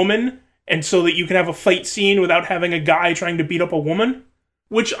fight the woman, and so that you can have a fight scene without having a guy trying to beat up a woman.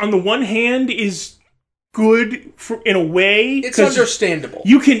 Which, on the one hand, is good in a way. It's understandable.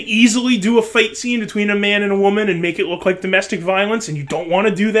 You can easily do a fight scene between a man and a woman and make it look like domestic violence, and you don't want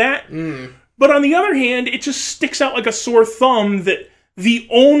to do that. But on the other hand, it just sticks out like a sore thumb that the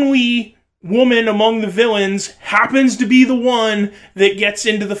only woman among the villains happens to be the one that gets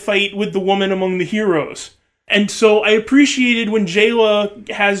into the fight with the woman among the heroes. And so I appreciated when Jayla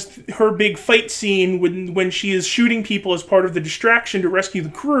has her big fight scene when she is shooting people as part of the distraction to rescue the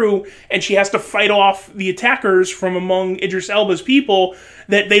crew, and she has to fight off the attackers from among Idris Elba's people,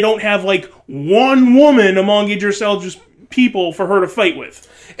 that they don't have, like, one woman among Idris Elba's people for her to fight with.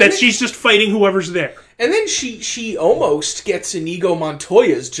 That she's just fighting whoever's there. And then she almost gets Inigo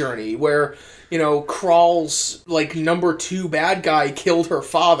Montoya's journey, where, you know, Krall's, like, number 2 bad guy killed her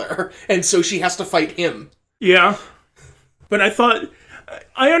father, and so she has to fight him. Yeah. But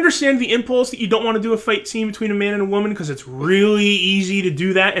I understand the impulse that you don't want to do a fight scene between a man and a woman, because it's really easy to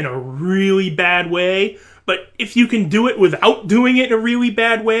do that in a really bad way. But if you can do it without doing it in a really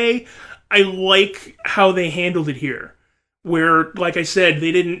bad way, I like how they handled it here. Where, like I said,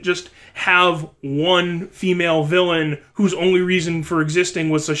 they didn't just have one female villain whose only reason for existing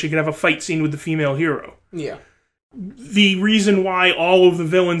was so she could have a fight scene with the female hero. Yeah. The reason why all of the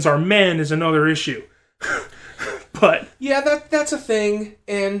villains are men is another issue. But yeah, that's a thing.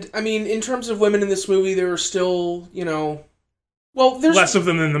 And I mean, in terms of women in this movie, there are still, you know, well, there's less of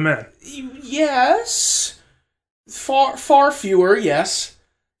them than the men. Yes, far fewer. Yes.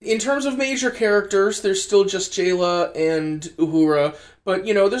 In terms of major characters, there's still just Jayla and Uhura, but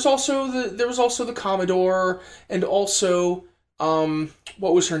you know, there was also the Commodore, and also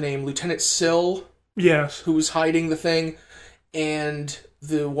what was her name, Lieutenant Syl? Yes, who was hiding the thing, and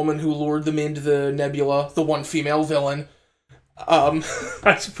the woman who lured them into the nebula, the one female villain.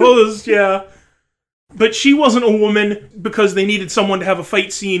 I suppose, yeah. But she wasn't a woman because they needed someone to have a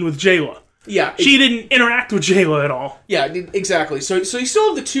fight scene with Jayla. Yeah. She didn't interact with Jayla at all. Yeah, exactly. So you still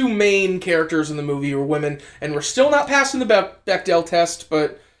have the 2 main characters in the movie who are women, and we're still not passing the Bechdel test,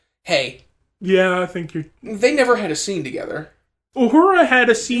 but hey. Yeah, I think they never had a scene together. Uhura had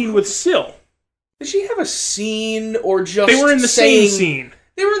a scene with Syl. Did she have a scene, or just they were in the same scene?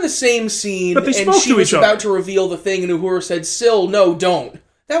 They were in the same scene, but they spoke and she to was each other. about to reveal the thing, and Uhura said, "Syl, no, don't."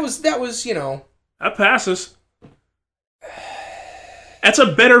 That was, you know. That passes. That's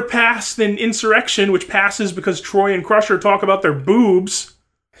a better pass than Insurrection, which passes because Troy and Crusher talk about their boobs.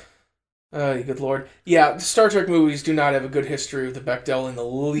 Good lord. Yeah, Star Trek movies do not have a good history with the Bechdel in the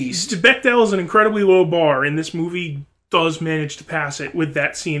least. Bechdel is an incredibly low bar, and this movie does manage to pass it with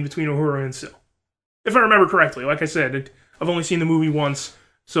that scene between Uhura and Syl. If I remember correctly. Like I said, I've only seen the movie once,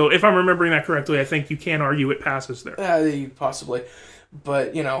 so if I'm remembering that correctly, I think you can argue it passes there. Possibly.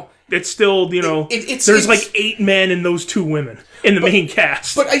 But, you know... It's still, you know... There's like 8 men and those 2 women in the main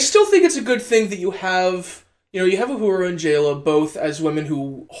cast. But I still think it's a good thing that you have... You know, you have Uhura and Jayla both as women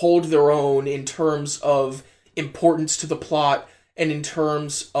who hold their own in terms of importance to the plot and in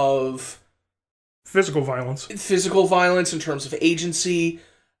terms of... Physical violence, in terms of agency,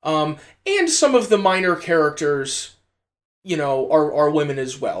 and some of the minor characters, you know, are women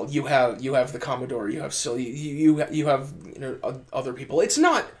as well. You have the Commodore, you have Syl, you have, you know, other people. It's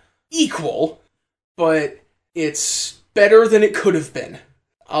not equal, but it's better than it could have been.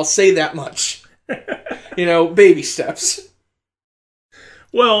 I'll say that much. You know, baby steps.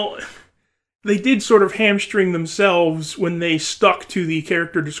 Well, they did sort of hamstring themselves when they stuck to the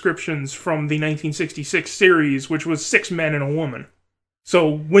character descriptions from the 1966 series, which was 6 men and a woman.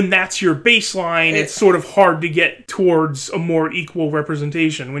 So when that's your baseline, it's sort of hard to get towards a more equal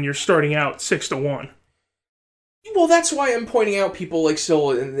representation when you're starting out 6-1. Well, that's why I'm pointing out people like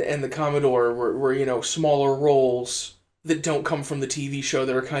Syl and the Commodore were, you know, smaller roles that don't come from the TV show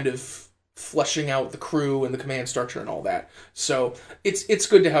that are kind of fleshing out the crew and the command structure and all that. So it's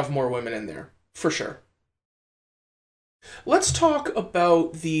good to have more women in there, for sure. Let's talk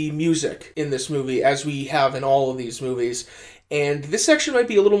about the music in this movie, as we have in all of these movies. And this section might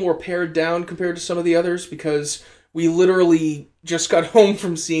be a little more pared down compared to some of the others, because we literally just got home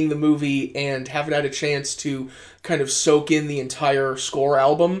from seeing the movie and haven't had a chance to kind of soak in the entire score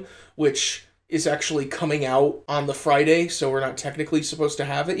album, which is actually coming out on the Friday, so we're not technically supposed to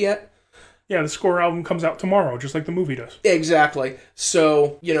have it yet. Yeah, the score album comes out tomorrow, just like the movie does. Exactly.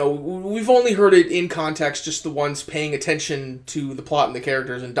 So, you know, we've only heard it in context, just the ones paying attention to the plot and the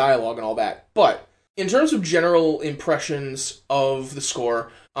characters and dialogue and all that. But in terms of general impressions of the score,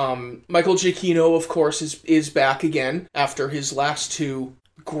 Michael Giacchino, of course, is back again after his last 2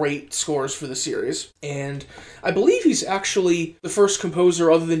 great scores for the series. And I believe he's actually the first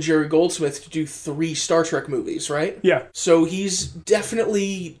composer other than Jerry Goldsmith to do 3 Star Trek movies, right? Yeah. So he's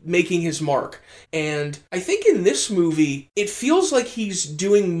definitely making his mark. And I think in this movie, it feels like he's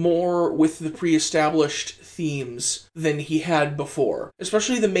doing more with the pre-established themes than he had before.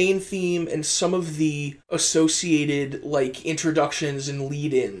 Especially the main theme and some of the associated, like, introductions and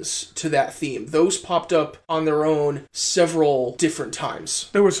lead-ins to that theme. Those popped up on their own several different times.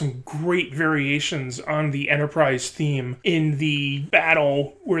 There were some great variations on the Enterprise theme in the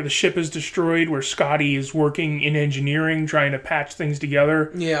battle where the ship is destroyed, where Scotty is working in engineering, trying to patch things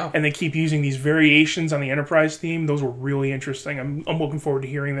together. Yeah. And they keep using these variations on the Enterprise theme. Those were really interesting. I'm looking forward to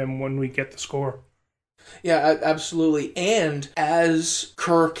hearing them when we get the score. Yeah, absolutely. And as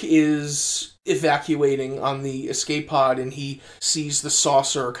Kirk is evacuating on the escape pod and he sees the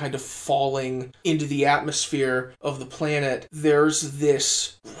saucer kind of falling into the atmosphere of the planet, there's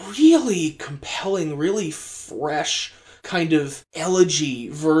this really compelling, really fresh kind of elegy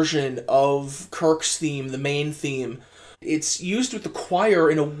version of Kirk's theme, the main theme. It's used with the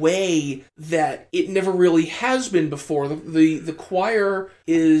choir in a way that it never really has been before. The choir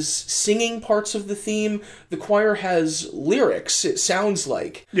is singing parts of the theme. The choir has lyrics, it sounds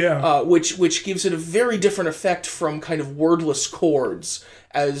like. Yeah. Which gives it a very different effect from kind of wordless chords,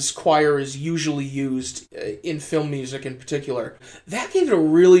 as choir is usually used in film music in particular. That gave it a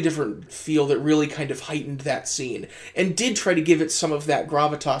really different feel that really kind of heightened that scene, and did try to give it some of that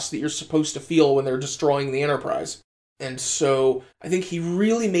gravitas that you're supposed to feel when they're destroying the Enterprise. And so I think he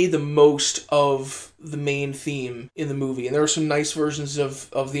really made the most of the main theme in the movie. And there are some nice versions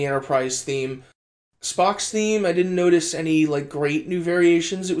of the Enterprise theme. Spock's theme, I didn't notice any like great new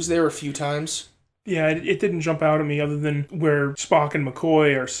variations. It was there a few times. Yeah, it didn't jump out at me other than where Spock and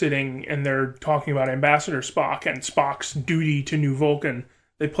McCoy are sitting and they're talking about Ambassador Spock and Spock's duty to New Vulcan.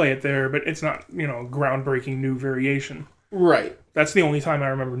 They play it there, but it's not, groundbreaking new variation. Right. That's the only time I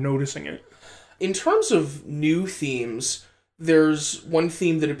remember noticing it. In terms of new themes, there's one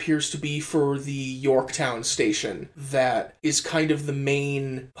theme that appears to be for the Yorktown station that is kind of the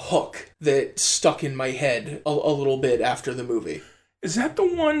main hook that stuck in my head a little bit after the movie. Is that the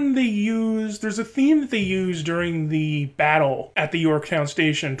one they use? There's a theme that they use during the battle at the Yorktown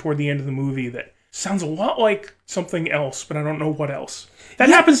station toward the end of the movie that sounds a lot like something else, but I don't know what else. That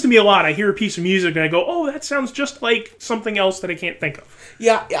happens to me a lot. I hear a piece of music and I go, oh, that sounds just like something else that I can't think of.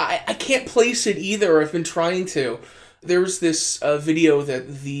 Yeah, I can't place it either. I've been trying to. There's this video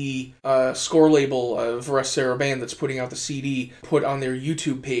that the score label, Veracera Band, that's putting out the CD, put on their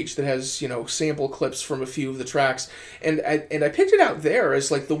YouTube page that has, sample clips from a few of the tracks. And I picked it out there as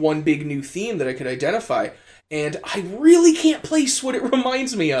like the one big new theme that I could identify. And I really can't place what it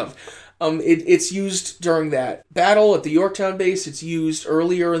reminds me of. It's used during that battle at the Yorktown base. It's used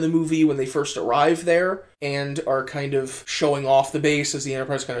earlier in the movie when they first arrive there and are kind of showing off the base as the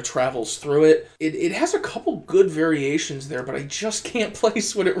Enterprise kind of travels through it. It has a couple good variations there, but I just can't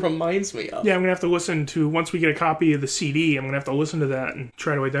place what it reminds me of. Yeah, I'm going to have to listen to, once we get a copy of the CD, I'm going to have to listen to that and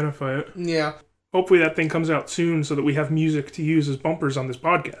try to identify it. Yeah. Hopefully that thing comes out soon so that we have music to use as bumpers on this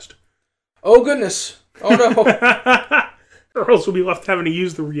podcast. Oh, goodness. Oh, no. Or else we'll be left having to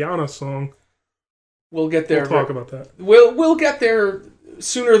use the Rihanna song. We'll get there. We'll talk about that. We'll get there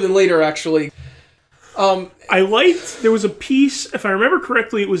sooner than later, actually. I liked, there was a piece, if I remember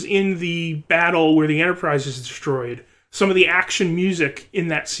correctly, it was in the battle where the Enterprise is destroyed. Some of the action music in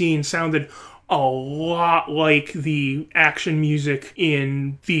that scene sounded a lot like the action music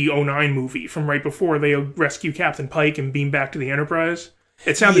in the 09 movie from right before they rescue Captain Pike and beam back to the Enterprise.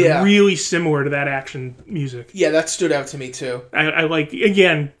 It sounded really similar to that action music. Yeah, that stood out to me, too. I like,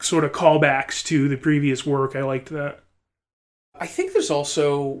 again, sort of callbacks to the previous work. I liked that. I think there's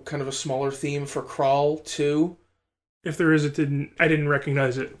also kind of a smaller theme for Crawl, too. If there is, I didn't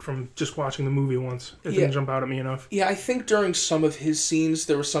recognize it from just watching the movie once. It didn't jump out at me enough. Yeah, I think during some of his scenes,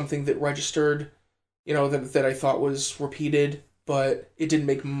 there was something that registered, that I thought was repeated, but it didn't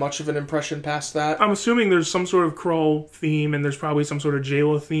make much of an impression past that. I'm assuming there's some sort of Krull theme, and there's probably some sort of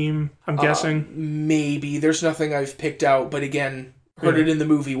Jayla theme, I'm guessing. Maybe. There's nothing I've picked out, but again, heard it in the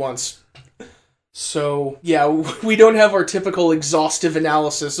movie once. So, yeah, we don't have our typical exhaustive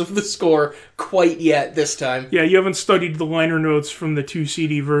analysis of the score quite yet this time. Yeah, you haven't studied the liner notes from the 2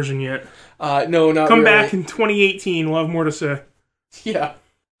 CD version yet. No, not Come really. back in 2018, we'll have more to say. Yeah.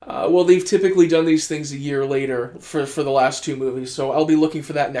 Well, they've typically done these things a year later for the last 2 movies, so I'll be looking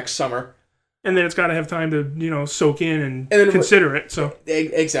for that next summer. And then it's got to have time to, soak in and consider it. So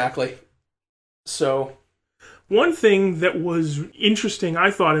Exactly. So, one thing that was interesting,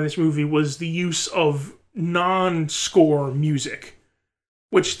 I thought, in this movie was the use of non-score music.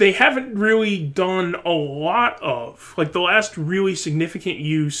 which they haven't really done a lot of. Like, the last really significant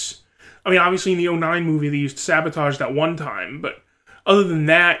use, I mean, obviously in the 2009 movie they used Sabotage that one time, but other than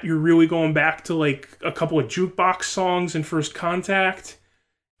that, you're really going back to, like, a couple of jukebox songs in First Contact,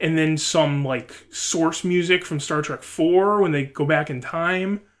 and then some, like, source music from Star Trek IV when they go back in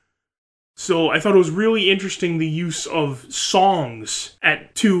time. So I thought it was really interesting, the use of songs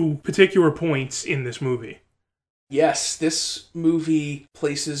at two particular points in this movie. Yes, this movie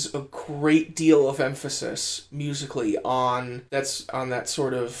places a great deal of emphasis musically on that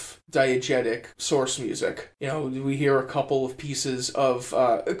sort of diegetic source music. You know, we hear a couple of pieces of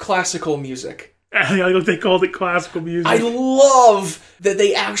classical music. I like they called it classical music. I love that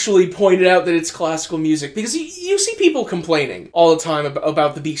they actually pointed out that it's classical music, because you see people complaining all the time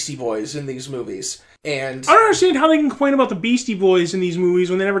about the Beastie Boys in these movies. And I don't understand how they can complain about the Beastie Boys in these movies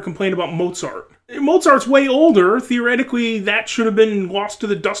when they never complain about Mozart. Mozart's way older. Theoretically, that should have been lost to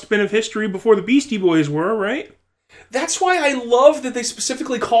the dustbin of history before the Beastie Boys were, right? That's why I love that they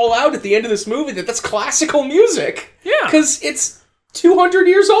specifically call out at the end of this movie that that's classical music. Yeah. Because it's 200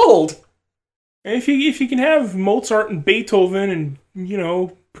 years old. And if you can have Mozart and Beethoven and, you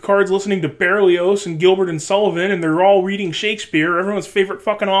know, Picard's listening to Berlioz and Gilbert and Sullivan and they're all reading Shakespeare, everyone's favorite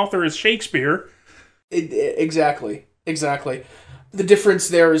fucking author is Shakespeare. Exactly. The difference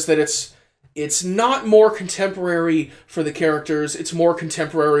there is that it's not more contemporary for the characters, it's more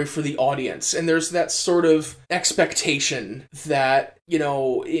contemporary for the audience. And there's that sort of expectation that, you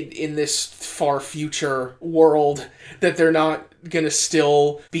know, in this far future world, that they're not gonna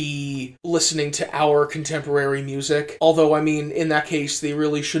still be listening to our contemporary music. Although, I mean, in that case, they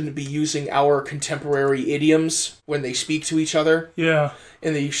really shouldn't be using our contemporary idioms when they speak to each other. Yeah.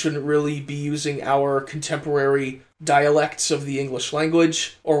 And they shouldn't really be using our contemporary dialects of the English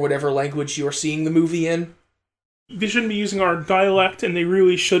language, or whatever language you're seeing the movie in. They shouldn't be using our dialect, and they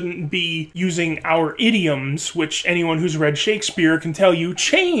really shouldn't be using our idioms, which anyone who's read Shakespeare can tell you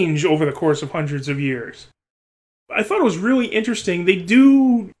change over the course of hundreds of years. I thought it was really interesting. They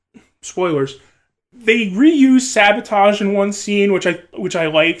do, spoilers, they reuse Sabotage in one scene, which I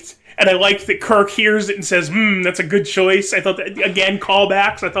liked. And I liked that Kirk hears it and says, that's a good choice. I thought that, again,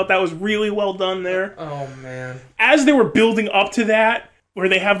 callbacks. I thought that was really well done there. Oh, man. As they were building up to that, where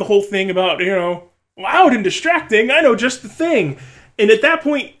they have the whole thing about, you know, loud and distracting, I know just the thing. And at that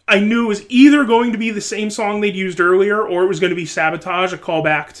point, I knew it was either going to be the same song they'd used earlier, or it was going to be Sabotage, a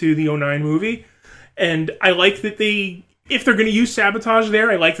callback to the 2009 movie. And I like that if they're going to use Sabotage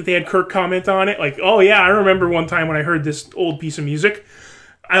there, I like that they had Kirk comment on it. Like, oh yeah, I remember one time when I heard this old piece of music.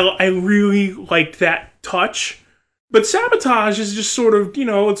 I really liked that touch. But Sabotage is just sort of, you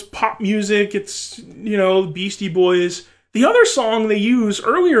know, it's pop music, it's, you know, Beastie Boys. The other song they use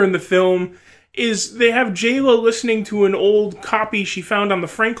earlier in the film is they have Jayla listening to an old copy she found on the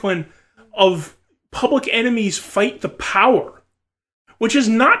Franklin of Public Enemy's Fight the Power, which is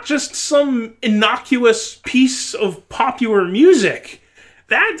not just some innocuous piece of popular music.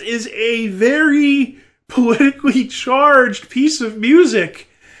 That is a very politically charged piece of music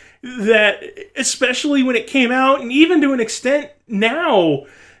that, especially when it came out, and even to an extent now,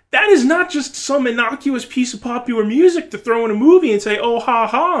 that is not just some innocuous piece of popular music to throw in a movie and say, oh, ha,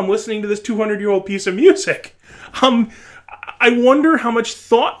 ha, I'm listening to this 200-year-old piece of music. I wonder how much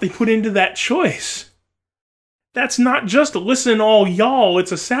thought they put into that choice. That's not just a listen all y'all,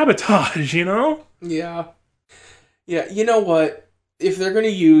 it's a Sabotage, you know? Yeah. Yeah, you know what? If they're going to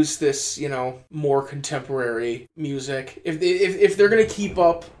use this, you know, more contemporary music, if they're going to keep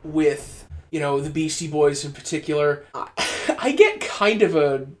up with, you know, the Beastie Boys in particular, I get kind of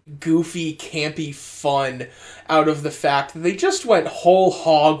a goofy, campy fun out of the fact that they just went whole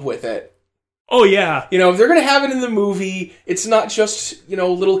hog with it. Oh, yeah. You know, if they're going to have it in the movie, it's not just, you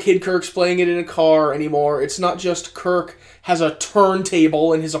know, little kid Kirk's playing it in a car anymore. It's not just Kirk has a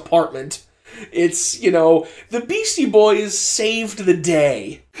turntable in his apartment. It's, you know, the Beastie Boys saved the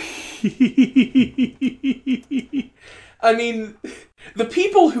day. I mean, the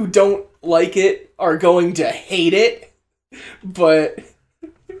people who don't like it are going to hate it, but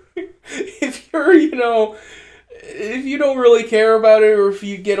if you're, you know, if you don't really care about it, or if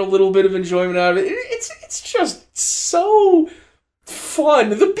you get a little bit of enjoyment out of it, it's just so fun.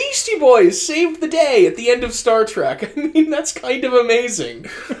 The Beastie Boys saved the day at the end of Star Trek. I mean, that's kind of amazing.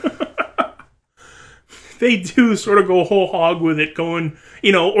 They do sort of go whole hog with it, going,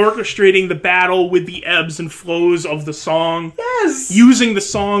 you know, orchestrating the battle with the ebbs and flows of the song. Yes! Using the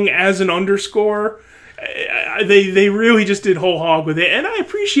song as an underscore. They really just did whole hog with it, and I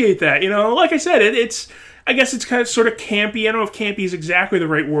appreciate that, you know? Like I said, I guess it's kind of sort of campy. I don't know if campy is exactly the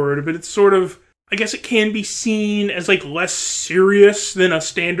right word, but it's sort of, I guess it can be seen as like less serious than a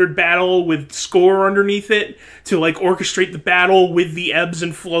standard battle with score underneath it to like orchestrate the battle with the ebbs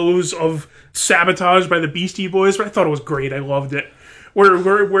and flows of Sabotage by the Beastie Boys. But I thought it was great. I loved it. Where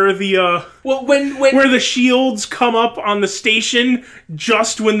the where the shields come up on the station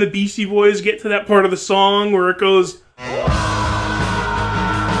just when the Beastie Boys get to that part of the song where it goes.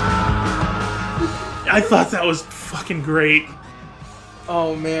 I thought that was fucking great.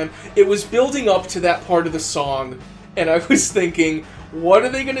 Oh man, it was building up to that part of the song, and I was thinking, what are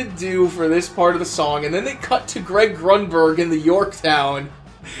they gonna do for this part of the song? And then they cut to Greg Grunberg in the Yorktown,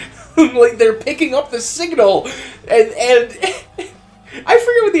 like they're picking up the signal, and I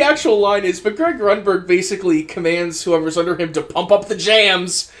forget what the actual line is, but Greg Grunberg basically commands whoever's under him to pump up the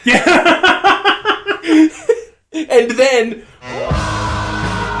jams. Yeah. And then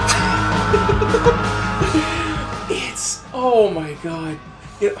oh my god.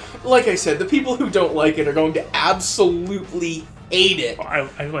 Like I said, the people who don't like it are going to absolutely hate it.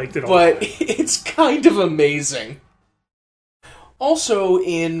 I liked it a lot. But it's kind of amazing. Also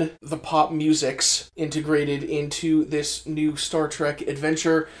in the pop musics integrated into this new Star Trek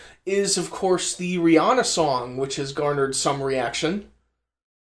adventure is, of course, the Rihanna song, which has garnered some reaction.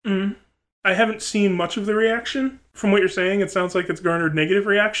 I haven't seen much of the reaction. From what you're saying, it sounds like it's garnered negative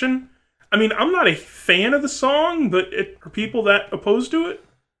reaction. I mean, I'm not a fan of the song, but are people that opposed to it?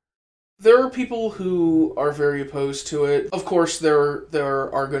 There are people who are very opposed to it. Of course, there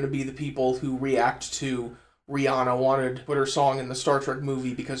are going to be the people who react to Rihanna wanted to put her song in the Star Trek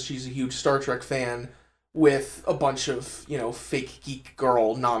movie because she's a huge Star Trek fan with a bunch of, fake geek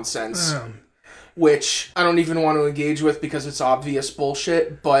girl nonsense. Which I don't even want to engage with because it's obvious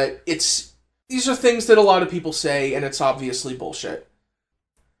bullshit, but these are things that a lot of people say, and it's obviously bullshit.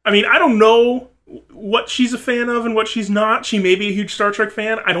 I mean, I don't know what she's a fan of and what she's not. She may be a huge Star Trek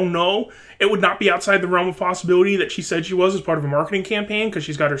fan. I don't know. It would not be outside the realm of possibility that she said she was as part of a marketing campaign because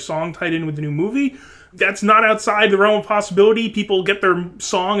she's got her song tied in with the new movie. That's not outside the realm of possibility. People get their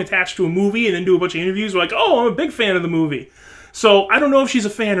song attached to a movie and then do a bunch of interviews like, oh, I'm a big fan of the movie. So I don't know if she's a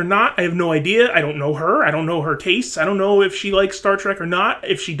fan or not. I have no idea. I don't know her. I don't know her tastes. I don't know if she likes Star Trek or not.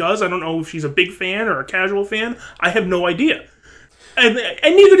 If she does, I don't know if she's a big fan or a casual fan. I have no idea. And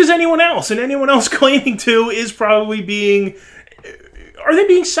neither does anyone else. And anyone else claiming to is probably being... Are they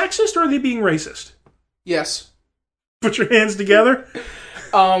being sexist or are they being racist? Yes. Put your hands together.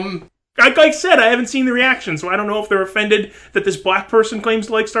 Like I said, I haven't seen the reaction, so I don't know if they're offended that this black person claims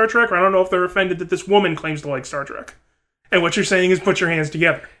to like Star Trek, or I don't know if they're offended that this woman claims to like Star Trek. And what you're saying is put your hands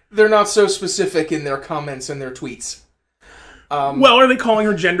together. They're not so specific in their comments and their tweets. Well, are they calling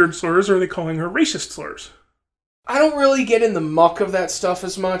her gendered slurs or are they calling her racist slurs? I don't really get in the muck of that stuff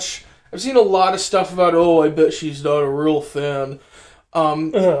as much. I've seen a lot of stuff about, I bet she's not a real fan.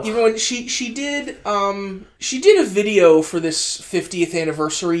 Even when she did a video for this 50th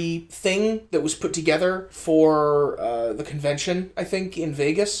anniversary thing that was put together for the convention, I think, in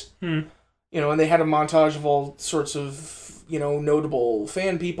Vegas. And they had a montage of all sorts of, notable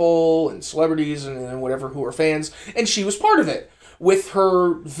fan people and celebrities and whatever who are fans, and she was part of it. With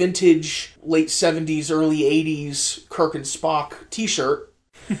her vintage late 70s, early 80s Kirk and Spock t-shirt,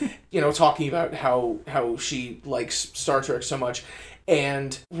 talking about how she likes Star Trek so much.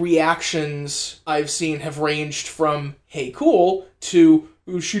 And reactions I've seen have ranged from, hey, cool, to,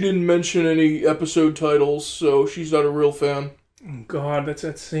 she didn't mention any episode titles, so she's not a real fan. Oh, God, that's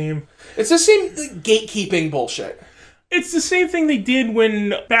that same... It's the same gatekeeping bullshit. It's the same thing they did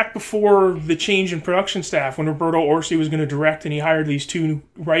when, back before the change in production staff, when Roberto Orci was going to direct and he hired these two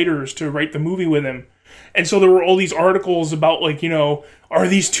writers to write the movie with him. And so there were all these articles about, like, are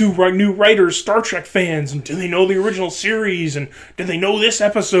these two new writers Star Trek fans? And do they know the original series? And do they know this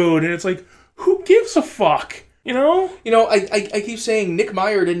episode? And it's like, who gives a fuck? I keep saying Nick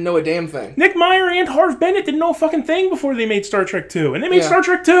Meyer didn't know a damn thing. Nick Meyer and Harv Bennett didn't know a fucking thing before they made Star Trek 2. And they made Star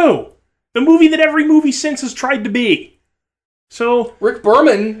Trek 2. The movie that every movie since has tried to be. So Rick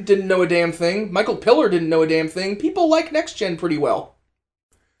Berman didn't know a damn thing. Michael Piller didn't know a damn thing. People like Next Gen pretty well.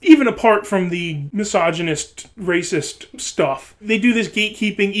 Even apart from the misogynist, racist stuff, they do this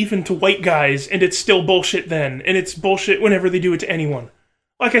gatekeeping even to white guys, and it's still bullshit then. And it's bullshit whenever they do it to anyone.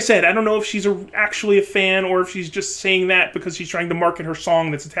 Like I said, I don't know if she's actually a fan or if she's just saying that because she's trying to market her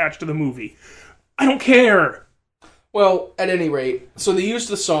song that's attached to the movie. I don't care. Well, at any rate, so they used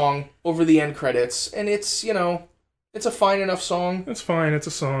the song over the end credits, and it's, it's a fine enough song. It's fine, it's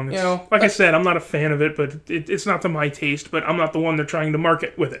a song. Like I said, I'm not a fan of it, but it's not to my taste, but I'm not the one they're trying to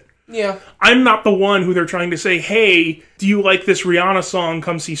market with it. Yeah. I'm not the one who they're trying to say, hey, do you like this Rihanna song?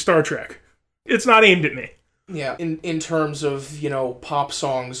 Come see Star Trek. It's not aimed at me. Yeah, in terms of, pop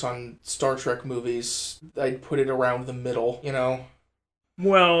songs on Star Trek movies, I'd put it around the middle,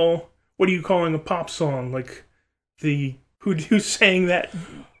 Well, what are you calling a pop song? Like who sang that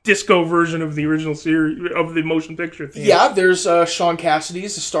disco version of the original series of the motion picture theme? Yeah, there's Sean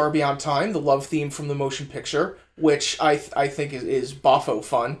Cassidy's "A Star Beyond Time," the love theme from the motion picture, which I think is boffo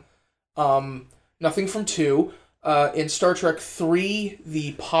fun. Nothing from 2. In Star Trek 3,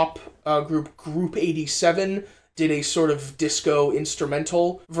 the pop Group 87 did a sort of disco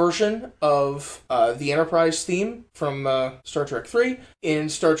instrumental version of the Enterprise theme from Star Trek 3. In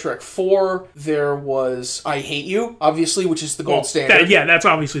Star Trek 4, there was "I Hate You," obviously, which is the gold standard. That's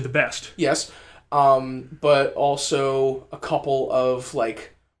obviously the best. Yes. But also a couple of,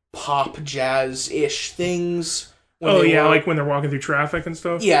 pop jazz-ish things. Like when they're walking through traffic and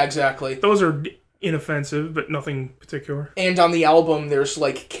stuff? Yeah, exactly. Those are inoffensive, but nothing particular. And on the album, there's,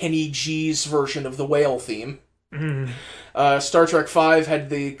 Kenny G's version of the Whale theme. Mm-hmm. Star Trek V had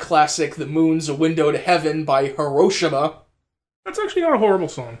the classic "The Moon's a Window to Heaven" by Hiroshima. That's actually not a horrible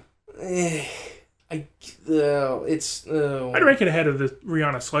song. I'd rank it ahead of the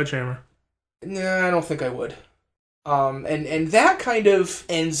Rihanna Sledgehammer. Nah, I don't think I would. And that kind of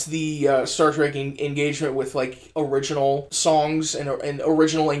ends the Star Trek engagement with, original songs and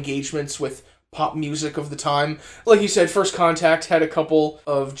original engagements with pop music of the time. Like you said, First Contact had a couple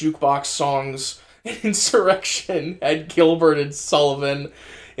of jukebox songs. Insurrection had Gilbert and Sullivan.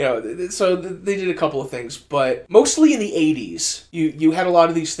 So they did a couple of things, but mostly in the 80s. You had a lot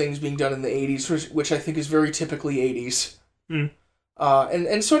of these things being done in the 80s, which I think is very typically 80s. Mm.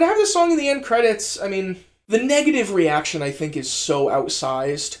 And so to have this song in the end credits, I mean, the negative reaction, I think, is so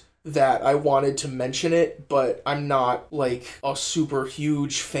outsized that I wanted to mention it, but I'm not, a super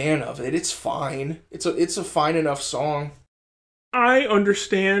huge fan of it. It's fine. It's a fine enough song. I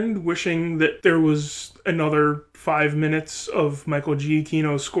understand wishing that there was another 5 minutes of Michael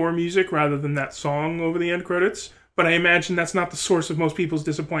Giacchino's score music rather than that song over the end credits, but I imagine that's not the source of most people's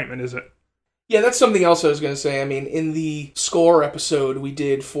disappointment, is it? Yeah, that's something else I was going to say. I mean, in the score episode we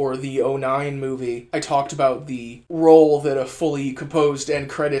did for the 2009 movie, I talked about the role that a fully composed end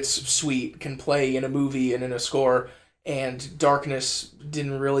credits suite can play in a movie and in a score, and Darkness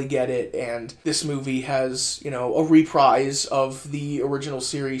didn't really get it, and this movie has, a reprise of the original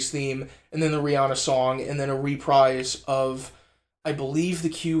series theme, and then the Rihanna song, and then a reprise of, I believe, the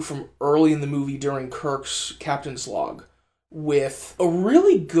cue from early in the movie during Kirk's Captain's Log, with a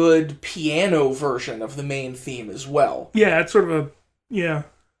really good piano version of the main theme as well. Yeah, it's sort of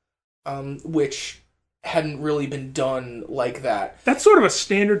which hadn't really been done like that. That's sort of a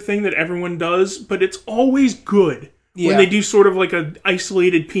standard thing that everyone does, but it's always good. Yeah. When they do sort of an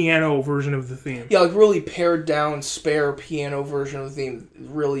isolated piano version of the theme. Yeah, really pared down, spare piano version of the theme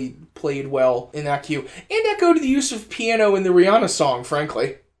really played well in that cue. And echoed the use of piano in the Rihanna song,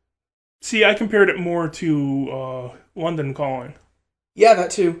 frankly. See, I compared it more to London Calling. Yeah,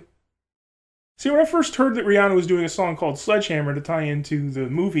 that too. See, when I first heard that Rihanna was doing a song called Sledgehammer to tie into the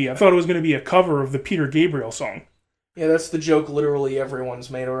movie, I thought it was going to be a cover of the Peter Gabriel song. Yeah, that's the joke literally everyone's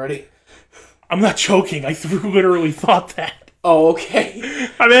made already. I'm not joking. I literally thought that. Oh, okay.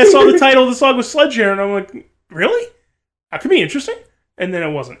 I mean, I saw the title of the song was Sledgehammer, and I'm like, really? That could be interesting. And then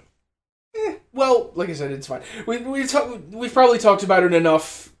it wasn't. Well, like I said, it's fine. We've probably talked about it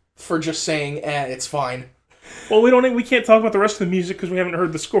enough for just saying, it's fine. Well, we can't talk about the rest of the music because we haven't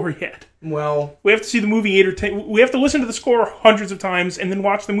heard the score yet. Well, we have to see the movie 8 or 10. We have to listen to the score hundreds of times and then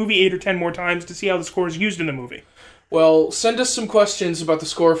watch the movie 8 or 10 more times to see how the score is used in the movie. Well, send us some questions about the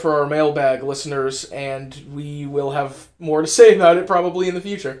score for our mailbag, listeners, and we will have more to say about it probably in the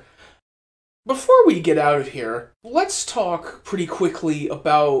future. Before we get out of here, let's talk pretty quickly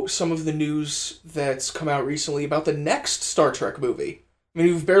about some of the news that's come out recently about the next Star Trek movie. I mean,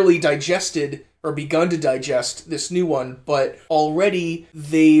 we've barely digested or begun to digest this new one, but already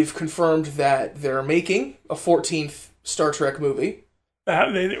they've confirmed that they're making a 14th Star Trek movie.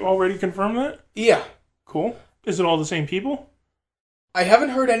 They already confirmed that? Yeah. Cool. Is it all the same people? I haven't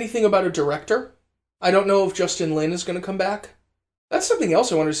heard anything about a director. I don't know if Justin Lin is going to come back. That's something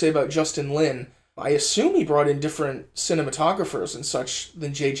else I wanted to say about Justin Lin. I assume he brought in different cinematographers and such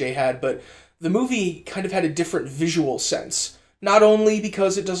than JJ had, but the movie kind of had a different visual sense. Not only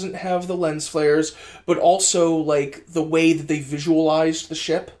because it doesn't have the lens flares, but also, the way that they visualized the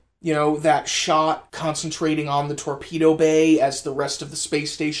ship. You know, that shot concentrating on the torpedo bay as the rest of the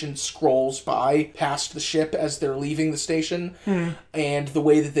space station scrolls by past the ship as they're leaving the station, and the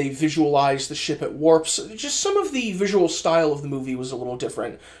way that they visualize the ship at warps. Just some of the visual style of the movie was a little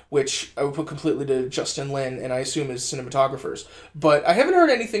different, which I would put completely to Justin Lin, and I assume his cinematographers. But I haven't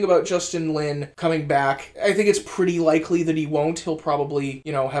heard anything about Justin Lin coming back. I think it's pretty likely that he won't. He'll probably,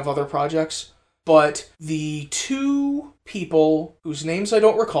 have other projects. But the two people, whose names I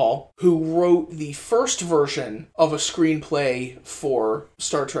don't recall, who wrote the first version of a screenplay for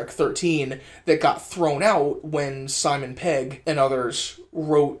Star Trek 13 that got thrown out when Simon Pegg and others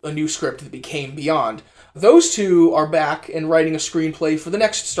wrote a new script that became Beyond, those two are back and writing a screenplay for the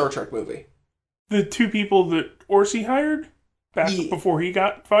next Star Trek movie. The two people that Orci hired? Back before he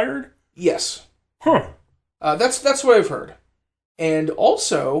got fired? Yes. Huh. That's what I've heard. And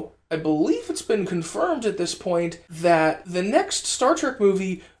also, I believe it's been confirmed at this point that the next Star Trek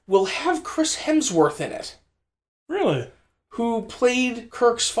movie will have Chris Hemsworth in it. Really? Who played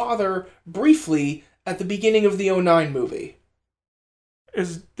Kirk's father briefly at the beginning of the 09 movie.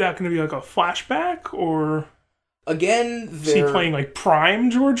 Is that going to be like a flashback, or... Again, is he playing like Prime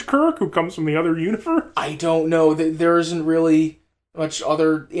George Kirk, who comes from the other universe? I don't know. There isn't really much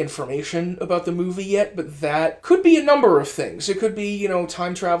other information about the movie yet, but that could be a number of things. It could be,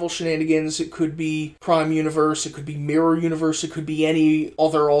 time travel shenanigans. It could be Prime Universe. It could be Mirror Universe. It could be any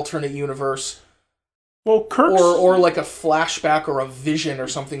other alternate universe. Well, Kirk's... Or like a flashback or a vision or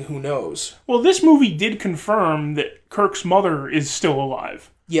something, who knows? Well, this movie did confirm that Kirk's mother is still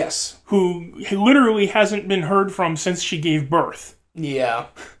alive. Yes. Who literally hasn't been heard from since she gave birth. Yeah.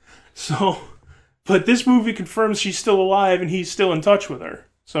 So... But this movie confirms she's still alive and he's still in touch with her.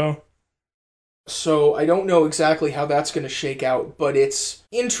 So I don't know exactly how that's going to shake out, but it's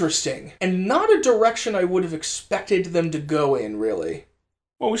interesting. And not a direction I would have expected them to go in, really.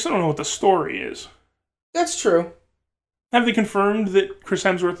 Well, we still don't know what the story is. That's true. Have they confirmed that Chris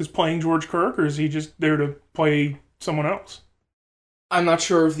Hemsworth is playing George Kirk, or is he just there to play someone else? I'm not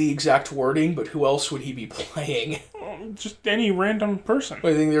sure of the exact wording, but who else would he be playing? Just any random person.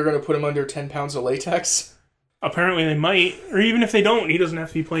 I think they're going to put him under 10 pounds of latex? Apparently they might. Or even if they don't, he doesn't have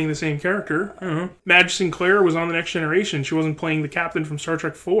to be playing the same character. I don't know. Madge Sinclair was on The Next Generation. She wasn't playing the captain from Star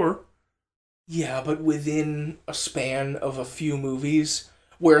Trek 4. Yeah, but within a span of a few movies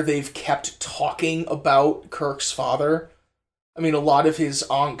where they've kept talking about Kirk's father. I mean, a lot of his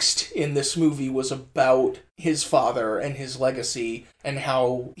angst in this movie was about his father and his legacy and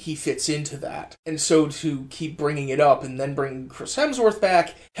how he fits into that. And so to keep bringing it up and then bring Chris Hemsworth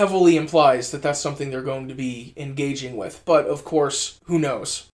back heavily implies that that's something they're going to be engaging with. But, of course, who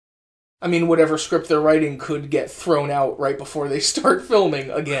knows? I mean, whatever script they're writing could get thrown out right before they start filming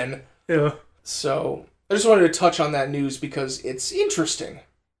again. Yeah. So, I just wanted to touch on that news because it's interesting.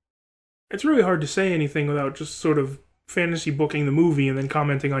 It's really hard to say anything without just sort of fantasy booking the movie and then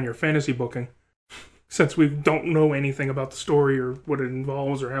commenting on your fantasy booking, since we don't know anything about the story or what it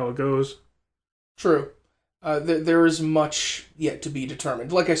involves or how it goes. True. There is much yet to be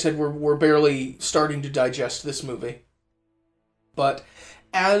determined. Like I said, we're barely starting to digest this movie. But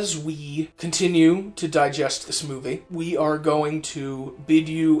as we continue to digest this movie, we are going to bid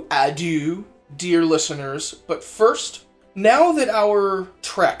you adieu, dear listeners. But first, now that our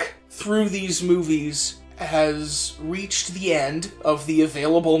trek through these movies has reached the end of the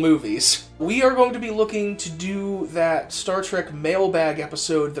available movies, we are going to be looking to do that Star Trek mailbag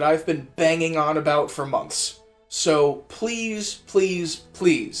episode that I've been banging on about for months. So please, please,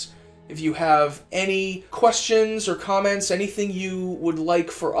 please, if you have any questions or comments, anything you would like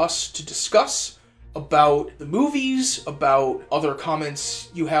for us to discuss about the movies, about other comments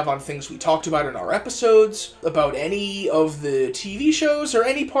you have on things we talked about in our episodes, about any of the TV shows or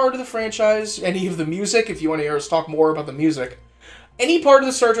any part of the franchise, any of the music, if you want to hear us talk more about the music, any part of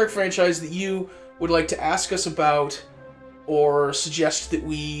the Star Trek franchise that you would like to ask us about or suggest that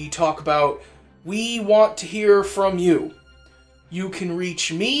we talk about, we want to hear from you. You can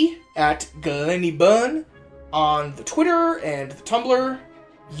reach me at Glenny Bunn on the Twitter and the Tumblr.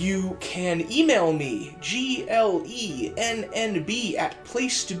 You can email me,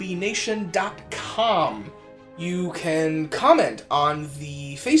 glenb@placetobenation.com. You can comment on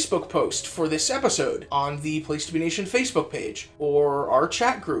the Facebook post for this episode on the Place to Be Nation Facebook page, or our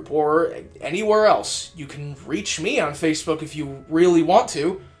chat group, or anywhere else. You can reach me on Facebook if you really want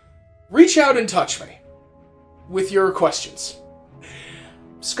to. Reach out and touch me with your questions.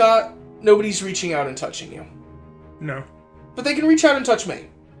 Scott, nobody's reaching out and touching you. No. But they can reach out and touch me.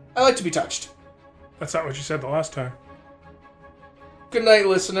 I like to be touched. That's not what you said the last time. Good night,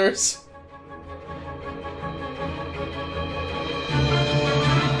 listeners.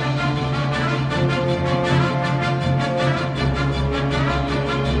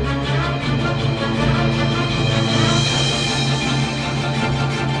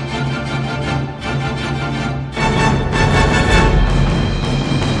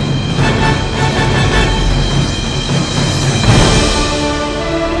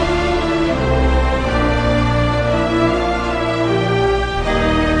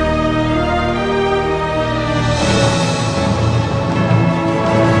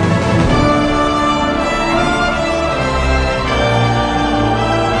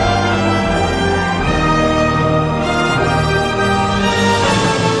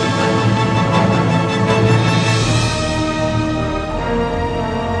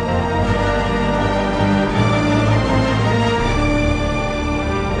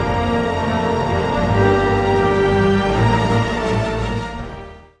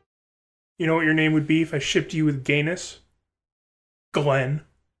 You know what your name would be if I shipped you with gayness? Glenn.